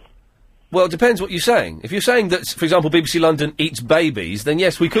 innit? Well, it depends what you're saying. If you're saying that, for example, BBC London eats babies, then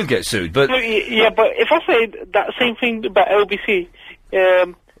yes, we could get sued, but... Yeah, but if I say that same thing about LBC,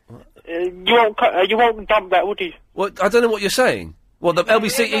 you won't dump that, would you? Well, I don't know what you're saying. Well, the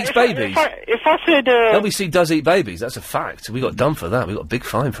LBC eats babies. If I said... LBC does eat babies, that's a fact. We got done for that. We got a big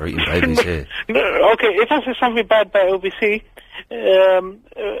fine for eating babies here. Okay, if I said something bad about LBC,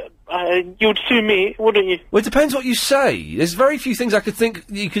 you'd sue me, wouldn't you? Well, it depends what you say. There's very few things I could think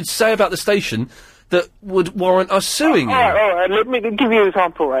you could say about the station that would warrant us suing you. All right, let me give you an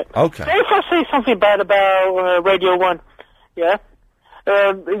example, right? Okay. So if I say something bad about Radio 1, yeah?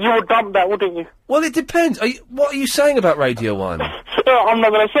 You would dump that, wouldn't you? Well, it depends. What are you saying about Radio 1? I'm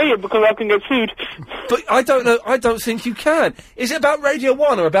not going to say it because I can get sued. But I don't know. I don't think you can. Is it about Radio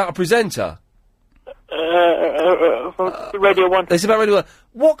 1 or about a presenter? Radio 1. It's about Radio 1.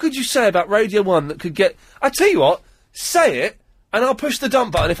 What could you say about Radio 1 that could get... I tell you what, say it, and I'll push the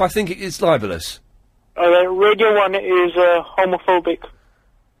dump button if I think it's libelous. Radio 1 is homophobic.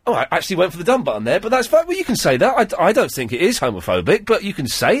 Oh, I actually went for the dump button there, but that's fine. Well, you can say that. I don't think it is homophobic, but you can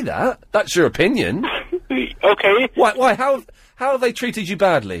say that. That's your opinion. Okay. Why? How have they treated you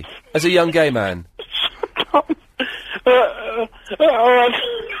badly as a young gay man?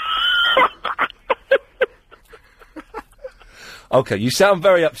 Okay, you sound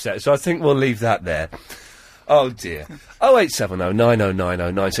very upset, so I think we'll leave that there. Oh, dear. 0870 9090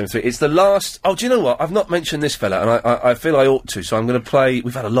 973. It's the last... Oh, do you know what? I've not mentioned this fella, and I feel I ought to, so I'm going to play...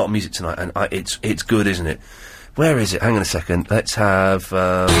 We've had a lot of music tonight, and it's good, isn't it? Where is it? Hang on a second. Let's have... He's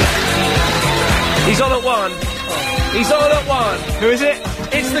on at 1. He's on at 1. Who is it?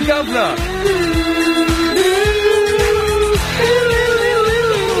 It's the Governor.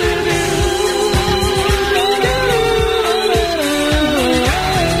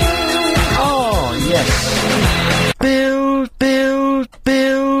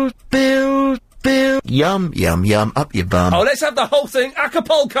 Yum, yum, yum, up your bum. Oh, let's have the whole thing,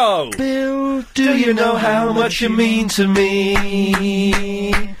 Acapulco! Bill, do you know how much you mean to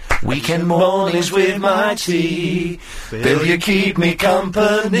me? Weekend mornings with my tea. Bill, you keep me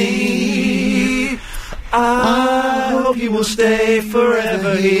company. I hope you will stay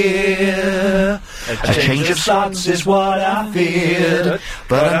forever here. A change of socks is what I feared,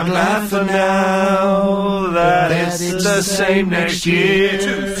 but I'm glad for now that it's the same next year.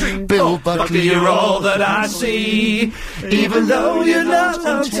 2, 3, Bill Buckley, you're all that I see, even though you're not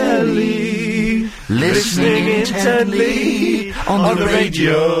on telly, listening intently on the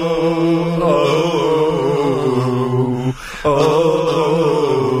radio.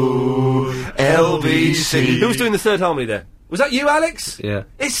 LBC. Who was doing the third harmony there? Was that you, Alex? Yeah.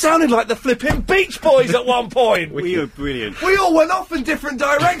 It sounded like the flipping Beach Boys at one point. We were brilliant. We all went off in different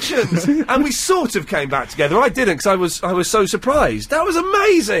directions, and we sort of came back together. I didn't, because I was so surprised. That was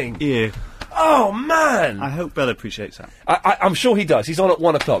amazing. Yeah. Oh man! I hope Bell appreciates that. I'm sure he does. He's on at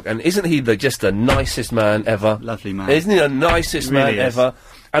 1 o'clock, and isn't he just the nicest man ever? Lovely man. Isn't he the nicest Really man is. ever?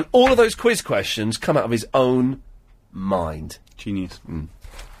 And all of those quiz questions come out of his own mind. Genius.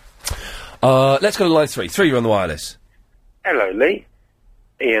 Let's go to line 3. 3, you're on the wireless. Hello, Lee.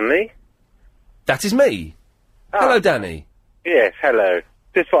 Ian Lee. That is me. Hello, Danny. Yes, hello.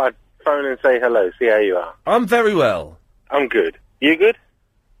 Just thought I'd phone and say hello, see how you are. I'm very well. I'm good. You good?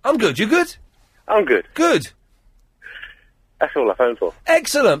 I'm good. You good? I'm good. Good. That's all I phoned for.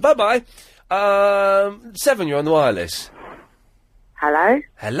 Excellent. Bye-bye. 7, you're on the wireless. Hello?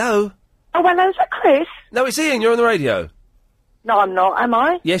 Hello? Oh, hello, is that Chris? No, it's Ian. You're on the radio. No, I'm not, am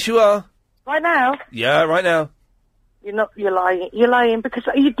I? Yes, you are. Right now? Yeah, right now. You're not, you're lying. You're lying because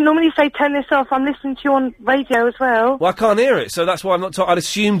you normally say turn this off. I'm listening to you on radio as well. Well, I can't hear it, so that's why I'm not I'd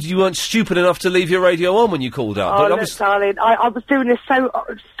assumed you weren't stupid enough to leave your radio on when you called up. Oh, but look, darling, I was doing this so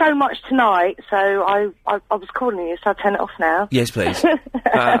much tonight, so I was calling you, so I'll turn it off now. Yes, please.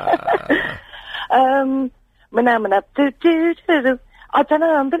 I don't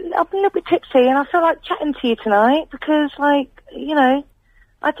know, I'm a little bit tipsy and I feel like chatting to you tonight because, like, you know,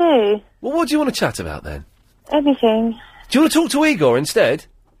 I do. Well, what do you want to chat about then? Anything. Do you want to talk to Igor instead?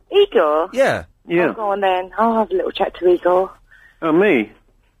 Igor? Yeah. Yeah. Oh, go on then. I'll have a little chat to Igor. Oh, me?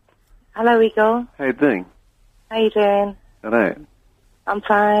 Hello, Igor. How you doing? How you doing? Hello. I'm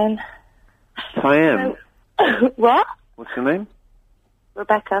fine. I am. What? What's your name?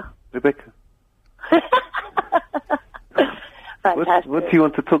 Rebecca. Rebecca. Fantastic. What do you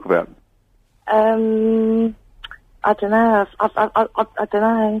want to talk about? I don't know. I don't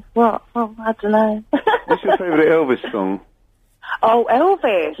know. What? Oh, I don't know. What's your favourite Elvis song? Oh,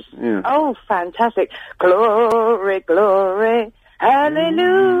 Elvis. Yeah. Oh, fantastic. Glory, glory,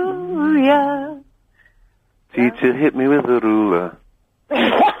 hallelujah. Teacher hit me with a ruler.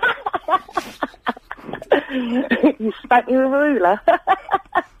 You spank me with a ruler.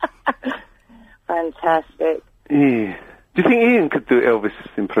 Fantastic. Yeah. Do you think Ian could do Elvis'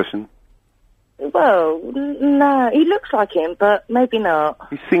 impression? Well, no, he looks like him, but maybe not.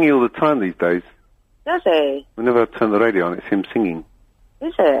 He's singing all the time these days. Does he? Whenever I turn the radio on, it's him singing.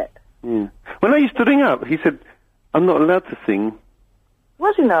 Is it? Yeah. When I used to ring up, he said, I'm not allowed to sing.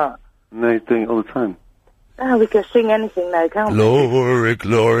 Was he not? No, he's doing it all the time. Oh, we can sing anything though, can't we? Glory,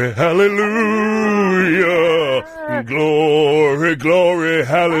 glory, hallelujah. Glory, glory,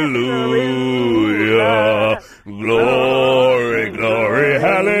 hallelujah. Glory, glory,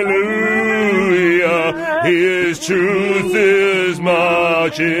 hallelujah. His truth is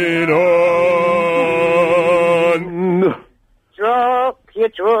marching on. Drop your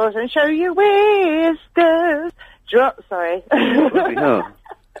drawers and show your whiskers. Sorry. Bloody hell.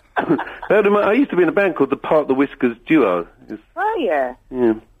 I used to be in a band called the Part the Whiskers Duo. Oh, yeah.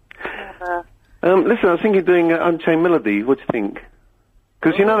 Yeah. Listen, I was thinking of doing Unchained Melody. What do you think?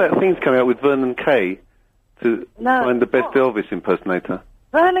 Because you know that thing's coming out with Vernon Kay to find the best Elvis impersonator.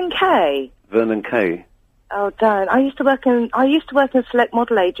 Vernon Kay? Vernon Kay. Oh, don't. I used to work in Select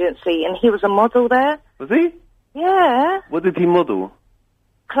Model Agency, and he was a model there. Was he? Yeah. What did he model?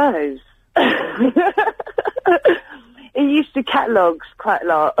 Clothes. He used to catalogues quite a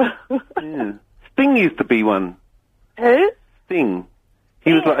lot. Yeah. Sting used to be one. Who? Sting.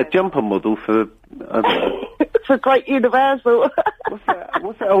 He was like a jumper model for, I don't know. For Great Universal. What's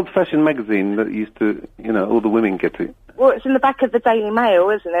that old-fashioned magazine that used to, all the women get it? Well, it's in the back of the Daily Mail,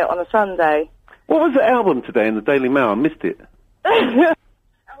 isn't it, on a Sunday? What was the album today in the Daily Mail? I missed it. Oh, no,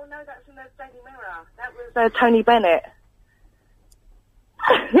 that's in the Daily Mirror. That was Tony Bennett.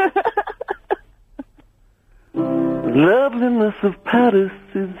 The loveliness of Paris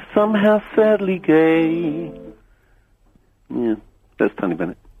is somehow sadly gay. Yeah, that's Tony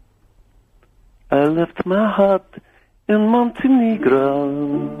Bennett. I left my heart in Montenegro.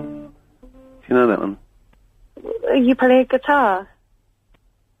 Do you know that one? You play guitar?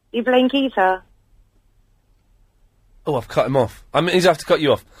 You playing guitar? Oh, I've cut him off. I mean, he's have to cut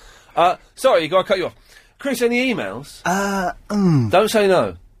you off. Sorry, Igor, I cut you off. Chris, any emails? Don't say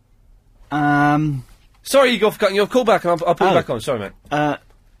no. Sorry, Igor, for cutting you off. Call back and I'll put you back on. Sorry, mate.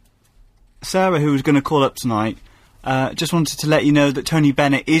 Sarah, who was going to call up tonight, just wanted to let you know that Tony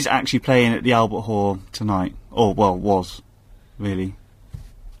Bennett is actually playing at the Albert Hall tonight. Or, well, was, really.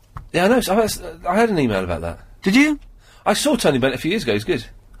 Yeah, I know. I had an email about that. Did you? I saw Tony Bennett a few years ago. He's good.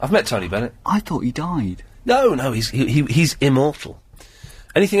 I've met Tony Bennett. I thought he died. No, he's immortal.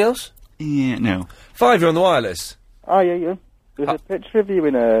 Anything else? Yeah, no. 5, you're on the wireless. Oh, yeah. There's a picture of you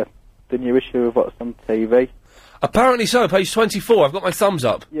in the new issue of What's on TV. Apparently so, page 24. I've got my thumbs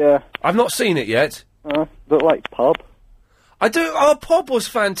up. Yeah. I've not seen it yet. Look like Pob. I do. Oh, Pob was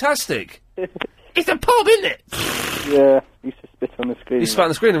fantastic. It's a Pob, isn't it? Yeah, he used to spit on the screen. He spat on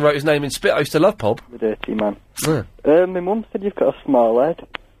the screen and wrote his name in spit. I used to love Pob. The dirty man. Yeah. My mum said you've got a small head.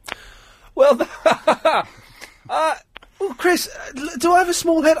 Well, well, Chris, do I have a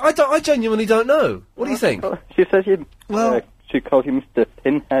small head? I genuinely don't know. What do you think? She says you. Well, she calls you Mr.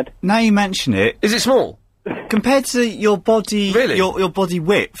 Pinhead. Now you mention it, is it small compared to your body? Really? Your body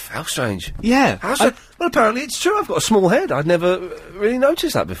width? How strange. Yeah. How strange. Well, apparently it's true. I've got a small head. I'd never really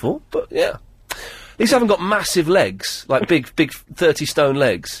noticed that before. But yeah, at least I haven't got massive legs, like big 30-stone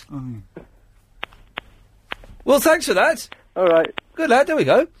legs. Well, thanks for that. All right. Good lad. There we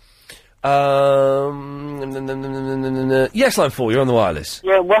go. Yes, line 4, you're on the wireless.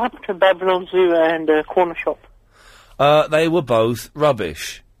 Yeah, what happened to Babylon Zoo and Corner Shop? They were both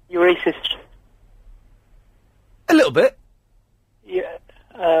rubbish. You're racist. A little bit. Yeah.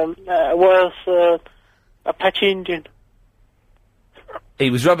 What else? Apache Indian.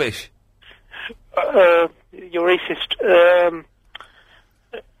 He was rubbish. You're racist.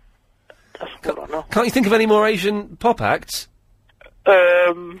 That's what I know. Can't you think of any more Asian pop acts?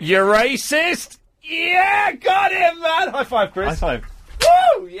 You're racist? Yeah, got him, man! High five, Chris. High five.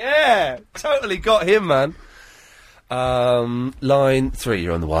 Woo! Yeah! Totally got him, man. Line 3,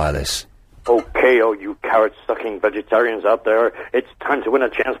 you're on the wireless. Okay, all you carrot-sucking vegetarians out there, it's time to win a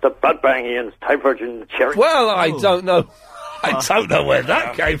chance to butt-bang Ian's Thai Virgin Cherry. Well, I don't know. I don't know where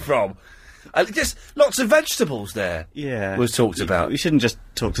that came from. Just lots of vegetables there. Yeah. Was talked about. We shouldn't just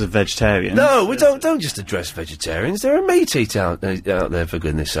talk to the vegetarians. No, we don't just address vegetarians. There are meat eaters out there, for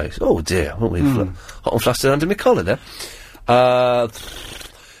goodness sakes. Oh dear, aren't we hot and flustered under my collar there? 4,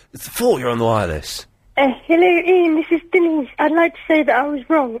 you're on the wireless. Hello, Ian, this is Denise. I'd like to say that I was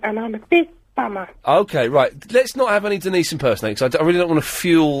wrong, and I'm a big bummer. Okay, right. Let's not have any Denise impersonate, because I really don't want to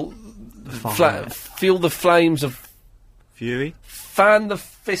fuel the flames of... Fury? Fan the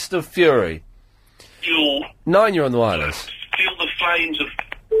fist of fury. You'll 9, you're on the wireless. feel the flames of...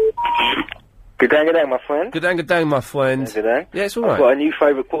 Good day, my friend. Good day, my friend. Good day. Yeah, it's all I've right. got a new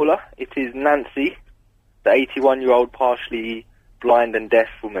favourite caller. It is Nancy, the 81-year-old partially blind and deaf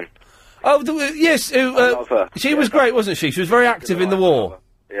woman. Oh, yes. I love her. She was great, wasn't she? She was very active in the war.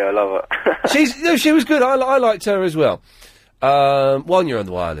 Yeah, I love her. She was good. I liked her as well. 1, you're on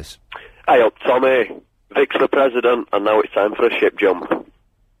the wireless. Hey up, Tommy. Vic's the president, and now it's time for a ship jump.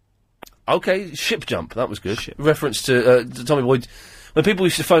 Okay, ship jump. That was good. Reference to Tommy Boyd. When people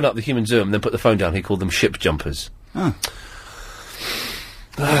used to phone up the human Zoom and then put the phone down, he called them ship jumpers. Oh.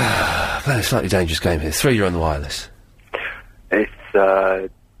 Playing a slightly dangerous game here. 3, you're on the wireless. It's,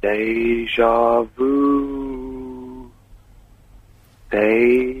 deja vu.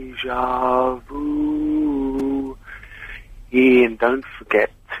 Deja vu. Ian, don't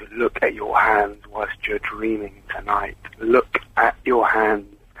forget to look at your hands whilst you're dreaming tonight. Look at your hands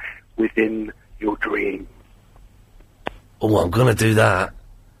within your dream. Oh, I'm gonna do that.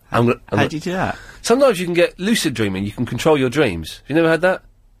 How do you do that? Sometimes you can get lucid dreaming. You can control your dreams. Have you never had that?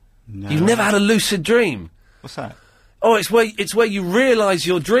 No. You've never had a lucid dream? What's that? Oh, it's where you realise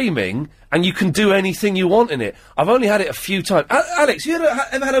you're dreaming and you can do anything you want in it. I've only had it a few times. Alex, you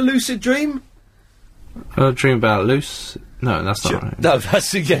ever had a lucid dream? A dream about loose? No, that's not right. No,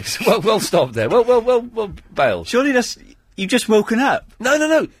 that's yes. Well, stop there. Well, bail. Surely you've just woken up.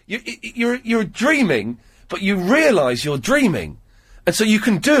 No. You're dreaming, but you realise you're dreaming, and so you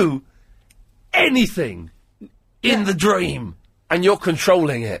can do anything in the dream, and you're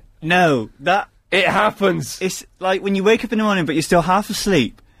controlling it. No, it happens. It's like when you wake up in the morning, but you're still half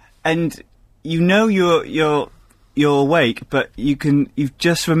asleep, and you know you're awake, but you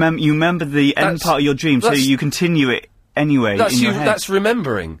remember the end part of your dream, so you continue it anyway. That's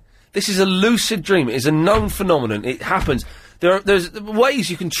remembering. This is a lucid dream. It is a known phenomenon. It happens. There's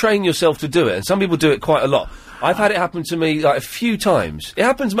ways you can train yourself to do it, and some people do it quite a lot. I've had it happen to me like a few times. It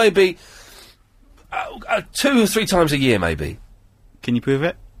happens maybe 2 or 3 times a year, maybe. Can you prove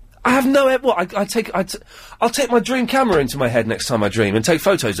it? I have no. I'll take my dream camera into my head next time I dream and take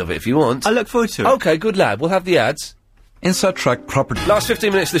photos of it if you want. I look forward to it. Okay, good lad. We'll have the ads. Inside Track Property. Last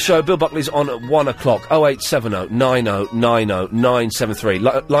 15 minutes of the show. Bill Buckley's on at 1 o'clock. 0870 90 90 973.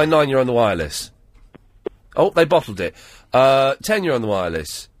 Line 9, you're on the wireless. Oh, they bottled it. 10, you're on the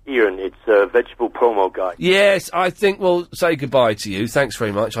wireless. Ian, it's a vegetable promo guy. Yes, I think we'll say goodbye to you. Thanks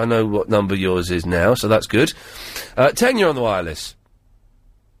very much. I know what number yours is now, so that's good. 10, you're on the wireless.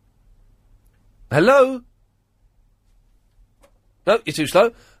 Hello? No, you're too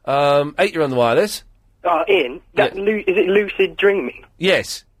slow. 8, you're on the wireless. Ian, is it lucid dreaming?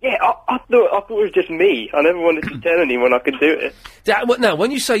 Yes. Yeah, I thought it was just me. I never wanted to tell anyone I could do it. Now,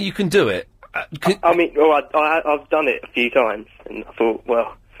 when you say you can do it... I've done it a few times, and I thought,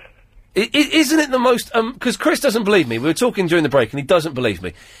 well... Isn't it the most... because Chris doesn't believe me. We were talking during the break, and he doesn't believe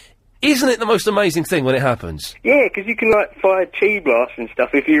me. Isn't it the most amazing thing when it happens? Yeah, because you can, fire chi blasts and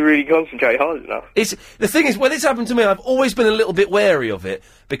stuff if you really concentrate hard enough. The thing is, when it's happened to me, I've always been a little bit wary of it,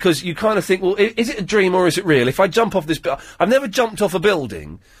 because you kind of think, well, is it a dream or is it real? If I jump off this... I've never jumped off a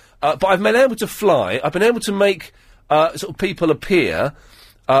building, but I've been able to fly. I've been able to make sort of people appear,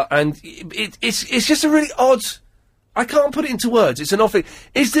 and it's just a really odd... I can't put it into words. It's an odd thing.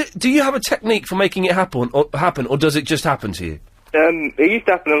 Do you have a technique for making it happen, or does it just happen to you? It used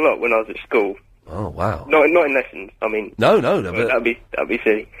to happen a lot when I was at school. Oh wow! Not in lessons. I mean, no. But that'd be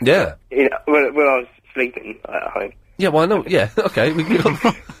silly. Yeah. When I was sleeping at home. Yeah, well, I know. Yeah, okay. We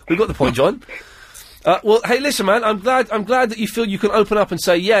got the point, John. Well, hey, listen, man. I'm glad that you feel you can open up and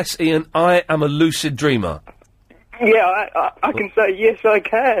say, yes, Ian, I am a lucid dreamer. Yeah, I can say yes, I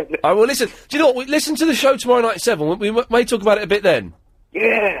can. Well, listen. Do you know what? Listen to the show tomorrow night at 7. We may talk about it a bit then.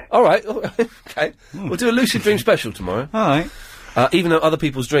 Yeah. All right. Okay. We'll do a lucid dream special tomorrow. All right. Even though other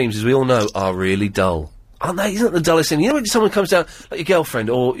people's dreams, as we all know, are really dull. Aren't they? Isn't it the dullest thing? You know when someone comes down, like your girlfriend,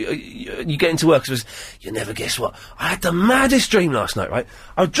 or you get into work, and says, you never guess what? I had the maddest dream last night, right?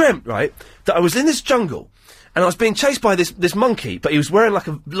 I dreamt, right, that I was in this jungle, and I was being chased by this monkey, but he was wearing like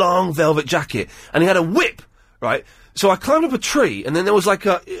a long velvet jacket, and he had a whip, right? So I climbed up a tree, and then there was like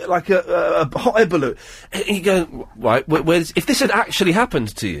a hot air balloon. And you go, right, if this had actually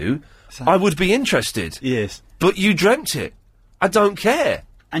happened to you, I would be interested. Yes. But you dreamt it. I don't care.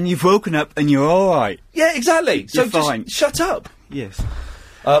 And you've woken up and you're all right. Yeah, exactly. You're so fine. Just shut up. Yes.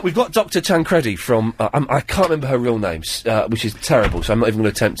 We've got Dr. Tancredi from... I can't remember her real name, which is terrible, so I'm not even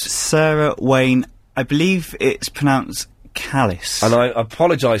going to attempt... Sarah Wayne. I believe it's pronounced Callis. And I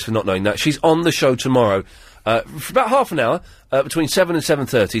apologise for not knowing that. She's on the show tomorrow for about half an hour, between 7 and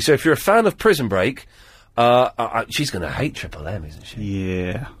 7:30. So if you're a fan of Prison Break... She's going to hate Triple M, isn't she?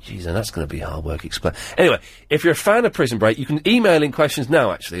 Yeah. Jeez, and that's going to be hard work explain. Anyway, if you're a fan of Prison Break, you can email in questions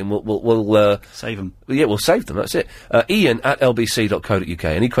now, actually, and we'll save them. Yeah, we'll save them, that's it. Ian@lbc.co.uk.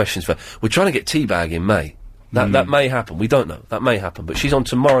 Any questions for... We're trying to get Teabag in May. That may happen. We don't know. That may happen. But she's on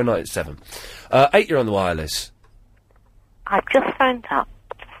tomorrow night at 7. 8, you're on the wireless. I've just phoned up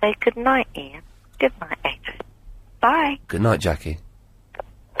to say good night, Ian. Good night, Adrian. Bye. Good night, Jackie.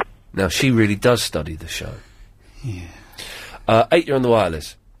 Now, she really does study the show. Yeah. 8, you're on the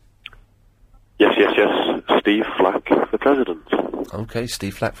wireless. Yes. Steve Flack for president. Okay,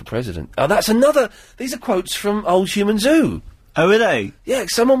 Steve Flack for president. Oh, that's another... These are quotes from Old Human Zoo. Oh, are they? Yeah,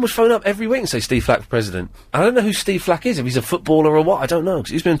 someone would phone up every week and say Steve Flack for president. I don't know who Steve Flack is, if he's a footballer or what, I don't know,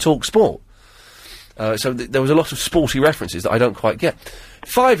 because he's been on Talk Sport. So there was a lot of sporty references that I don't quite get.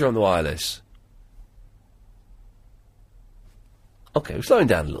 5, you're on the wireless. Okay, we're slowing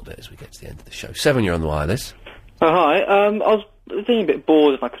down a little bit as we get to the end of the show. 7, you're on the wireless. Oh, hi. I was feeling a bit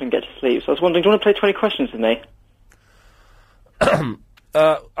bored and I couldn't get to sleep, so I was wondering, do you want to play 20 questions with me?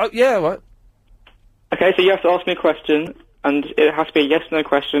 Yeah, right. Okay, so you have to ask me a question, and it has to be a yes/no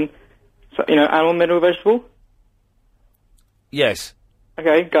question. So, animal, mineral, vegetable? Yes.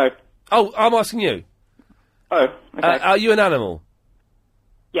 Okay, go. Oh, I'm asking you. Oh, okay. Are you an animal?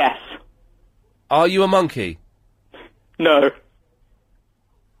 Yes. Are you a monkey? No.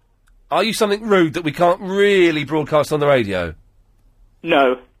 Are you something rude that we can't really broadcast on the radio?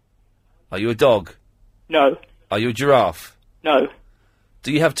 No. Are you a dog? No. Are you a giraffe? No.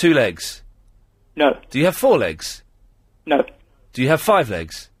 Do you have 2 legs? No. Do you have 4 legs? No. Do you have 5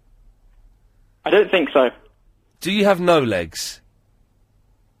 legs? I don't think so. Do you have no legs?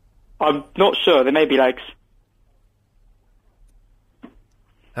 I'm not sure. There may be legs.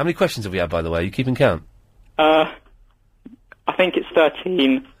 How many questions have we had, by the way? Are you keeping count? I think it's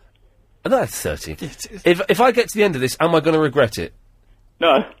 13. Oh, that's 13. If I get to the end of this, am I going to regret it?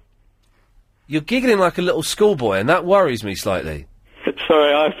 No. You're giggling like a little schoolboy, and that worries me slightly.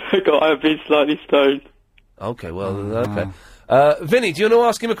 Sorry, I forgot I've been slightly stoned. Okay, well, okay. Vinny, do you want to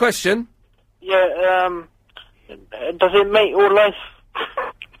ask him a question? Yeah, does it mate or life?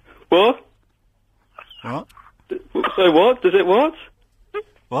 What? What? So what? Does it what?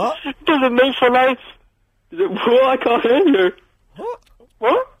 What? Does it mate for life? Does it what? I can't hear you. What?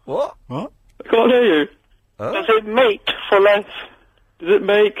 What? What? I can't hear you. Does it mate for life? Does it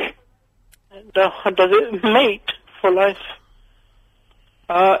make... Does it mate for life?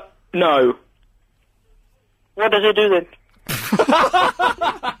 No. What does it do then?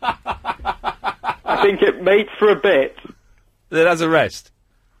 I think it mates for a bit. Then has a rest?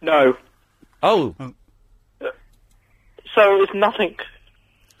 No. Oh. So it's nothing.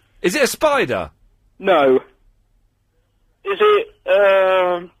 Is it a spider? No. Is it,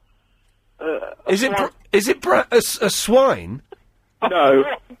 Is it a swine? No.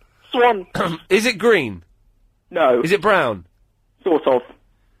 Swan. Is it green? No. Is it brown? Sort of.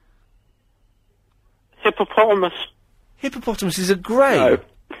 Hippopotamus. Hippopotamuses are grey. No.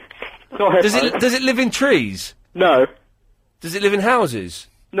 Not Does hippo. it live in trees? No. Does it live in houses?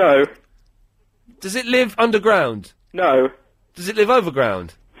 No. Does it live underground? No. Does it live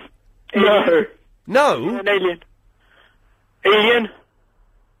overground? No. No? An alien. Alien?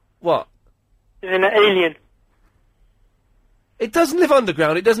 What? Is it an alien? It doesn't live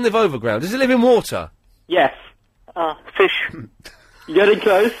underground, it doesn't live overground. Does it live in water? Yes. Fish. You're getting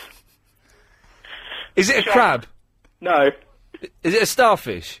close. Is it a crab? No. Is it a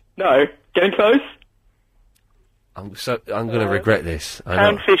starfish? No. Getting close. I'm going to regret this. I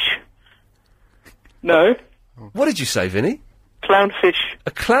know. Clownfish. No. What did you say, Vinny? Clownfish.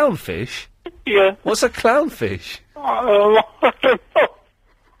 A clownfish? Yeah. What's a clownfish? I don't know.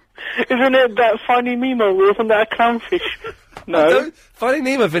 Isn't it that Finding Nemo? Wasn't that a clownfish? No. Finding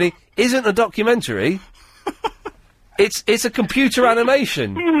Nemo, Vinny, isn't a documentary. It's a computer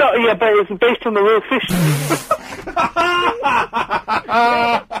animation. No, yeah, but it's based on the real fish.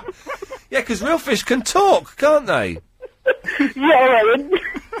 Yeah, because real fish can talk, can't they? Yeah, alright then.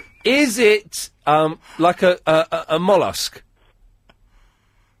 Is it, like a mollusk?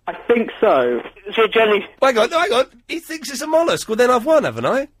 I think so. Is it jelly? Hang on. He thinks it's a mollusk. Well, then I've won, haven't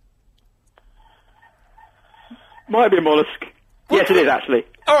I? Might be a mollusk. Yes, it is, actually.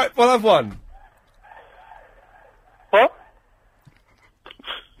 All right, well, I've won. What?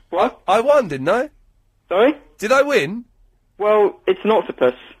 What? I won, didn't I? Sorry? Did I win? Well, it's an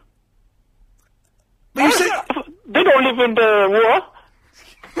octopus. But you said... They don't live in the water.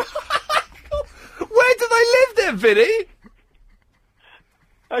 Where do they live then, Vinny?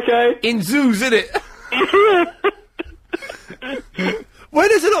 Okay. In zoos, innit? Where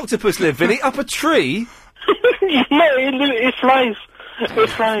does an octopus live, Vinny? Up a tree? No, it flies. It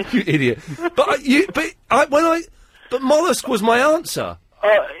flies. You idiot. But mollusk was my answer.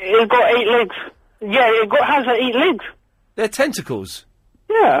 It got 8 legs. Yeah, has 8 legs. They're tentacles.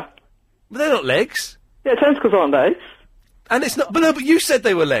 Yeah. But they're not legs. Yeah, tentacles aren't they? And it's not. But no, but you said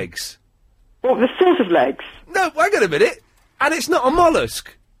they were legs. Well, the sort of legs. No, hang on a minute. And it's not a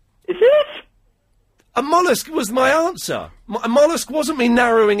mollusk. Is it? A mollusk was my answer. A mollusk wasn't me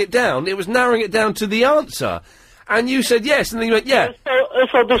narrowing it down. It was narrowing it down to the answer. And you said yes, and then you went, yeah.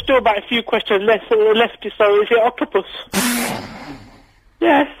 So there's still about a few questions left. So is it octopus?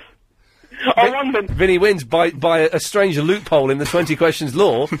 Yes. Vinny wins by a strange loophole in the 20 questions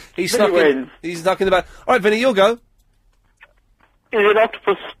law. He's stuck in the back. All right, Vinny, you'll go. Is it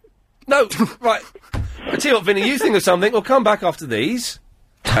octopus? No, right. I tell you what, Vinny, you think of something. We'll come back after these.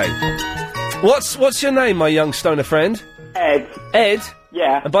 Hey. What's your name, my young stoner friend? Ed. Ed?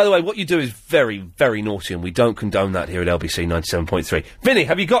 Yeah. And by the way, what you do is very, very naughty, and we don't condone that here at LBC 97.3. Vinny,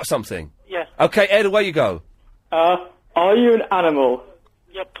 have you got something? Yeah. Okay, Ed, away you go. Are you an animal?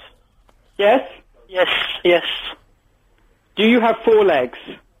 Yep. Yes? Yes. Do you have 4 legs?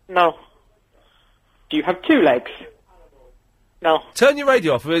 No. Do you have 2 legs? No. Turn your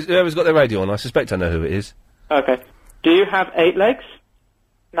radio off, whoever's got their radio on. I suspect I know who it is. Okay. Do you have 8 legs?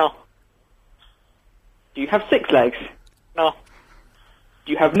 No. Do you have 6 legs? No.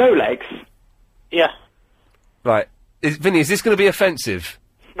 Do you have no legs? Yeah. Right. Vinny, is this going to be offensive?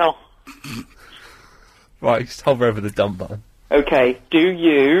 No. Right, just hover over the dumb button. Okay.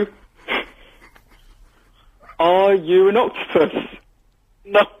 Are you an octopus?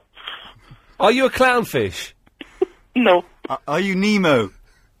 No. Are you a clownfish? No. Are you Nemo?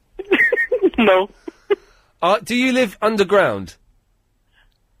 No. Do you live underground?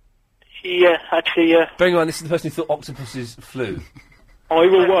 Yeah, actually, yeah. Bearing in mind, this is the person who thought octopuses flew. Are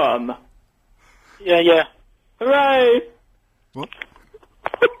you a worm? Yeah. Hooray! What?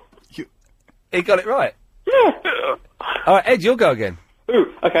 He got it right. Yeah. All right, Ed, you'll go again.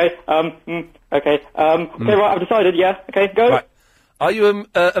 Ooh, okay. Okay, right, I've decided, yeah. Okay, go. Right. Are you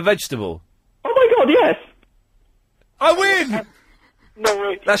a vegetable? Oh my god, yes! I win! No,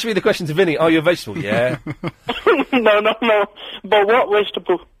 wait. That should be the question to Vinny. Are you a vegetable? Yeah. No. But what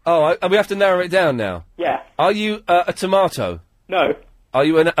vegetable? Oh, we have to narrow it down now. Yeah. Are you a tomato? No. Are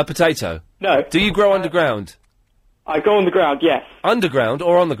you a potato? No. Do you grow underground? I go on the ground, yes. Underground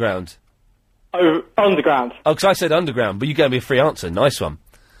or on the ground? Oh, on the ground. Oh, because I said underground, but you gave me a free answer. Nice one.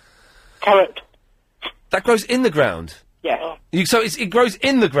 Carrot. That grows in the ground? Yes. So it grows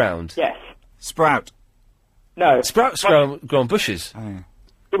in the ground? Yes. Sprout. No. Sprouts grow on bushes. Oh, yeah.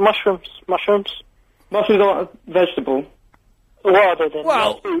 The mushrooms. Mushrooms aren't a vegetable. What are they then?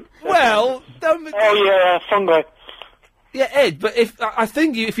 Well... Oh, yeah, fungi. Yeah, Ed, but I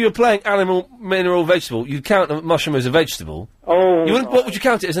think if you were playing animal, mineral, vegetable, you'd count a mushroom as a vegetable. Oh. What would you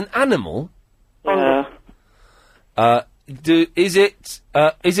count it as, an animal? Yeah. Is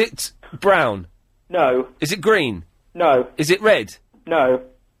it brown? No. Is it green? No. Is it red? No.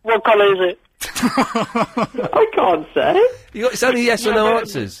 What colour is it? I can't say. It's only yes or no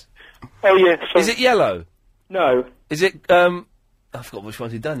answers. Oh, yeah, sorry. Is it yellow? No. Is it, I forgot which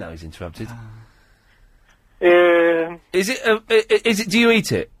one's he done now, he's interrupted. Is it, do you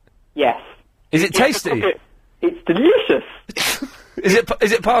eat it? Yes. Is it tasty? It's delicious.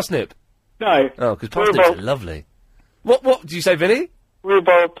 Is it parsnip? No. Oh, because parsnips are lovely. What did you say, Vinny?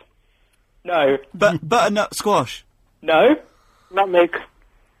 Rhubarb. No. Butternut squash. No. Nutmeg.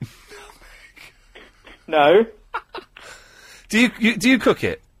 No. Do you cook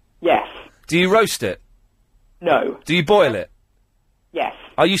it? Yes. Do you roast it? No. Do you boil it? Yes.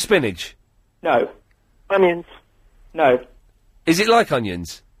 Are you spinach? No. Onions. No. Is it like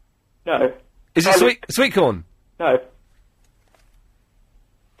onions? No. Is it sweet corn? No.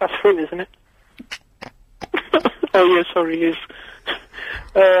 That's fruit, isn't it? Oh, yeah, sorry, it is.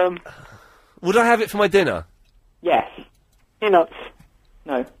 Would I have it for my dinner? Yes. Peanuts.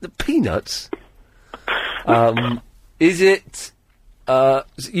 No. The peanuts? Is it,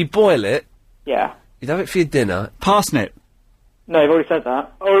 you boil it? Yeah. You'd have it for your dinner? Parsnip. No, I've already said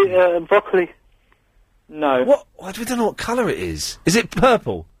that. Oh, broccoli. No. What? We don't know what colour it is. Is it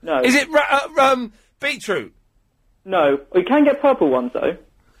purple? No. Is it, beetroot? No. Well, you can get purple ones, though.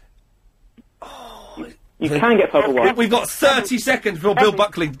 You can get purple ones. We've got 30 seconds before Bill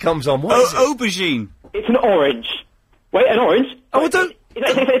Buckley comes on. What is it? Aubergine. It's an orange. Wait, an orange? Oh, don't...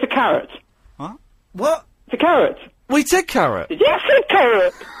 It's a carrot. What? It's a carrot. We said carrot. Did you say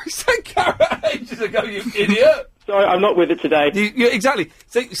carrot? We said carrot ages ago, you idiot. Sorry, I'm not with it today. Exactly.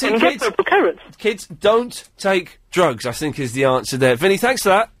 So, kids, don't take drugs, I think is the answer there. Vinny, thanks for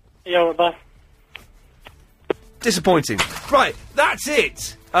that. Yeah, bye. Disappointing. Right, that's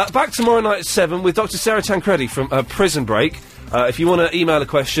it. Back tomorrow night at 7 with Dr. Sarah Tancredi from Prison Break. If you want to email a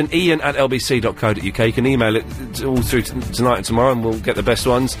question, ian@lbc.co.uk. You can email it all through tonight and tomorrow, and we'll get the best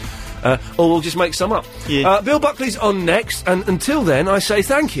ones. Or we'll just make some up. Yeah. Bill Buckley's on next, and until then, I say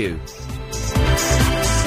thank you.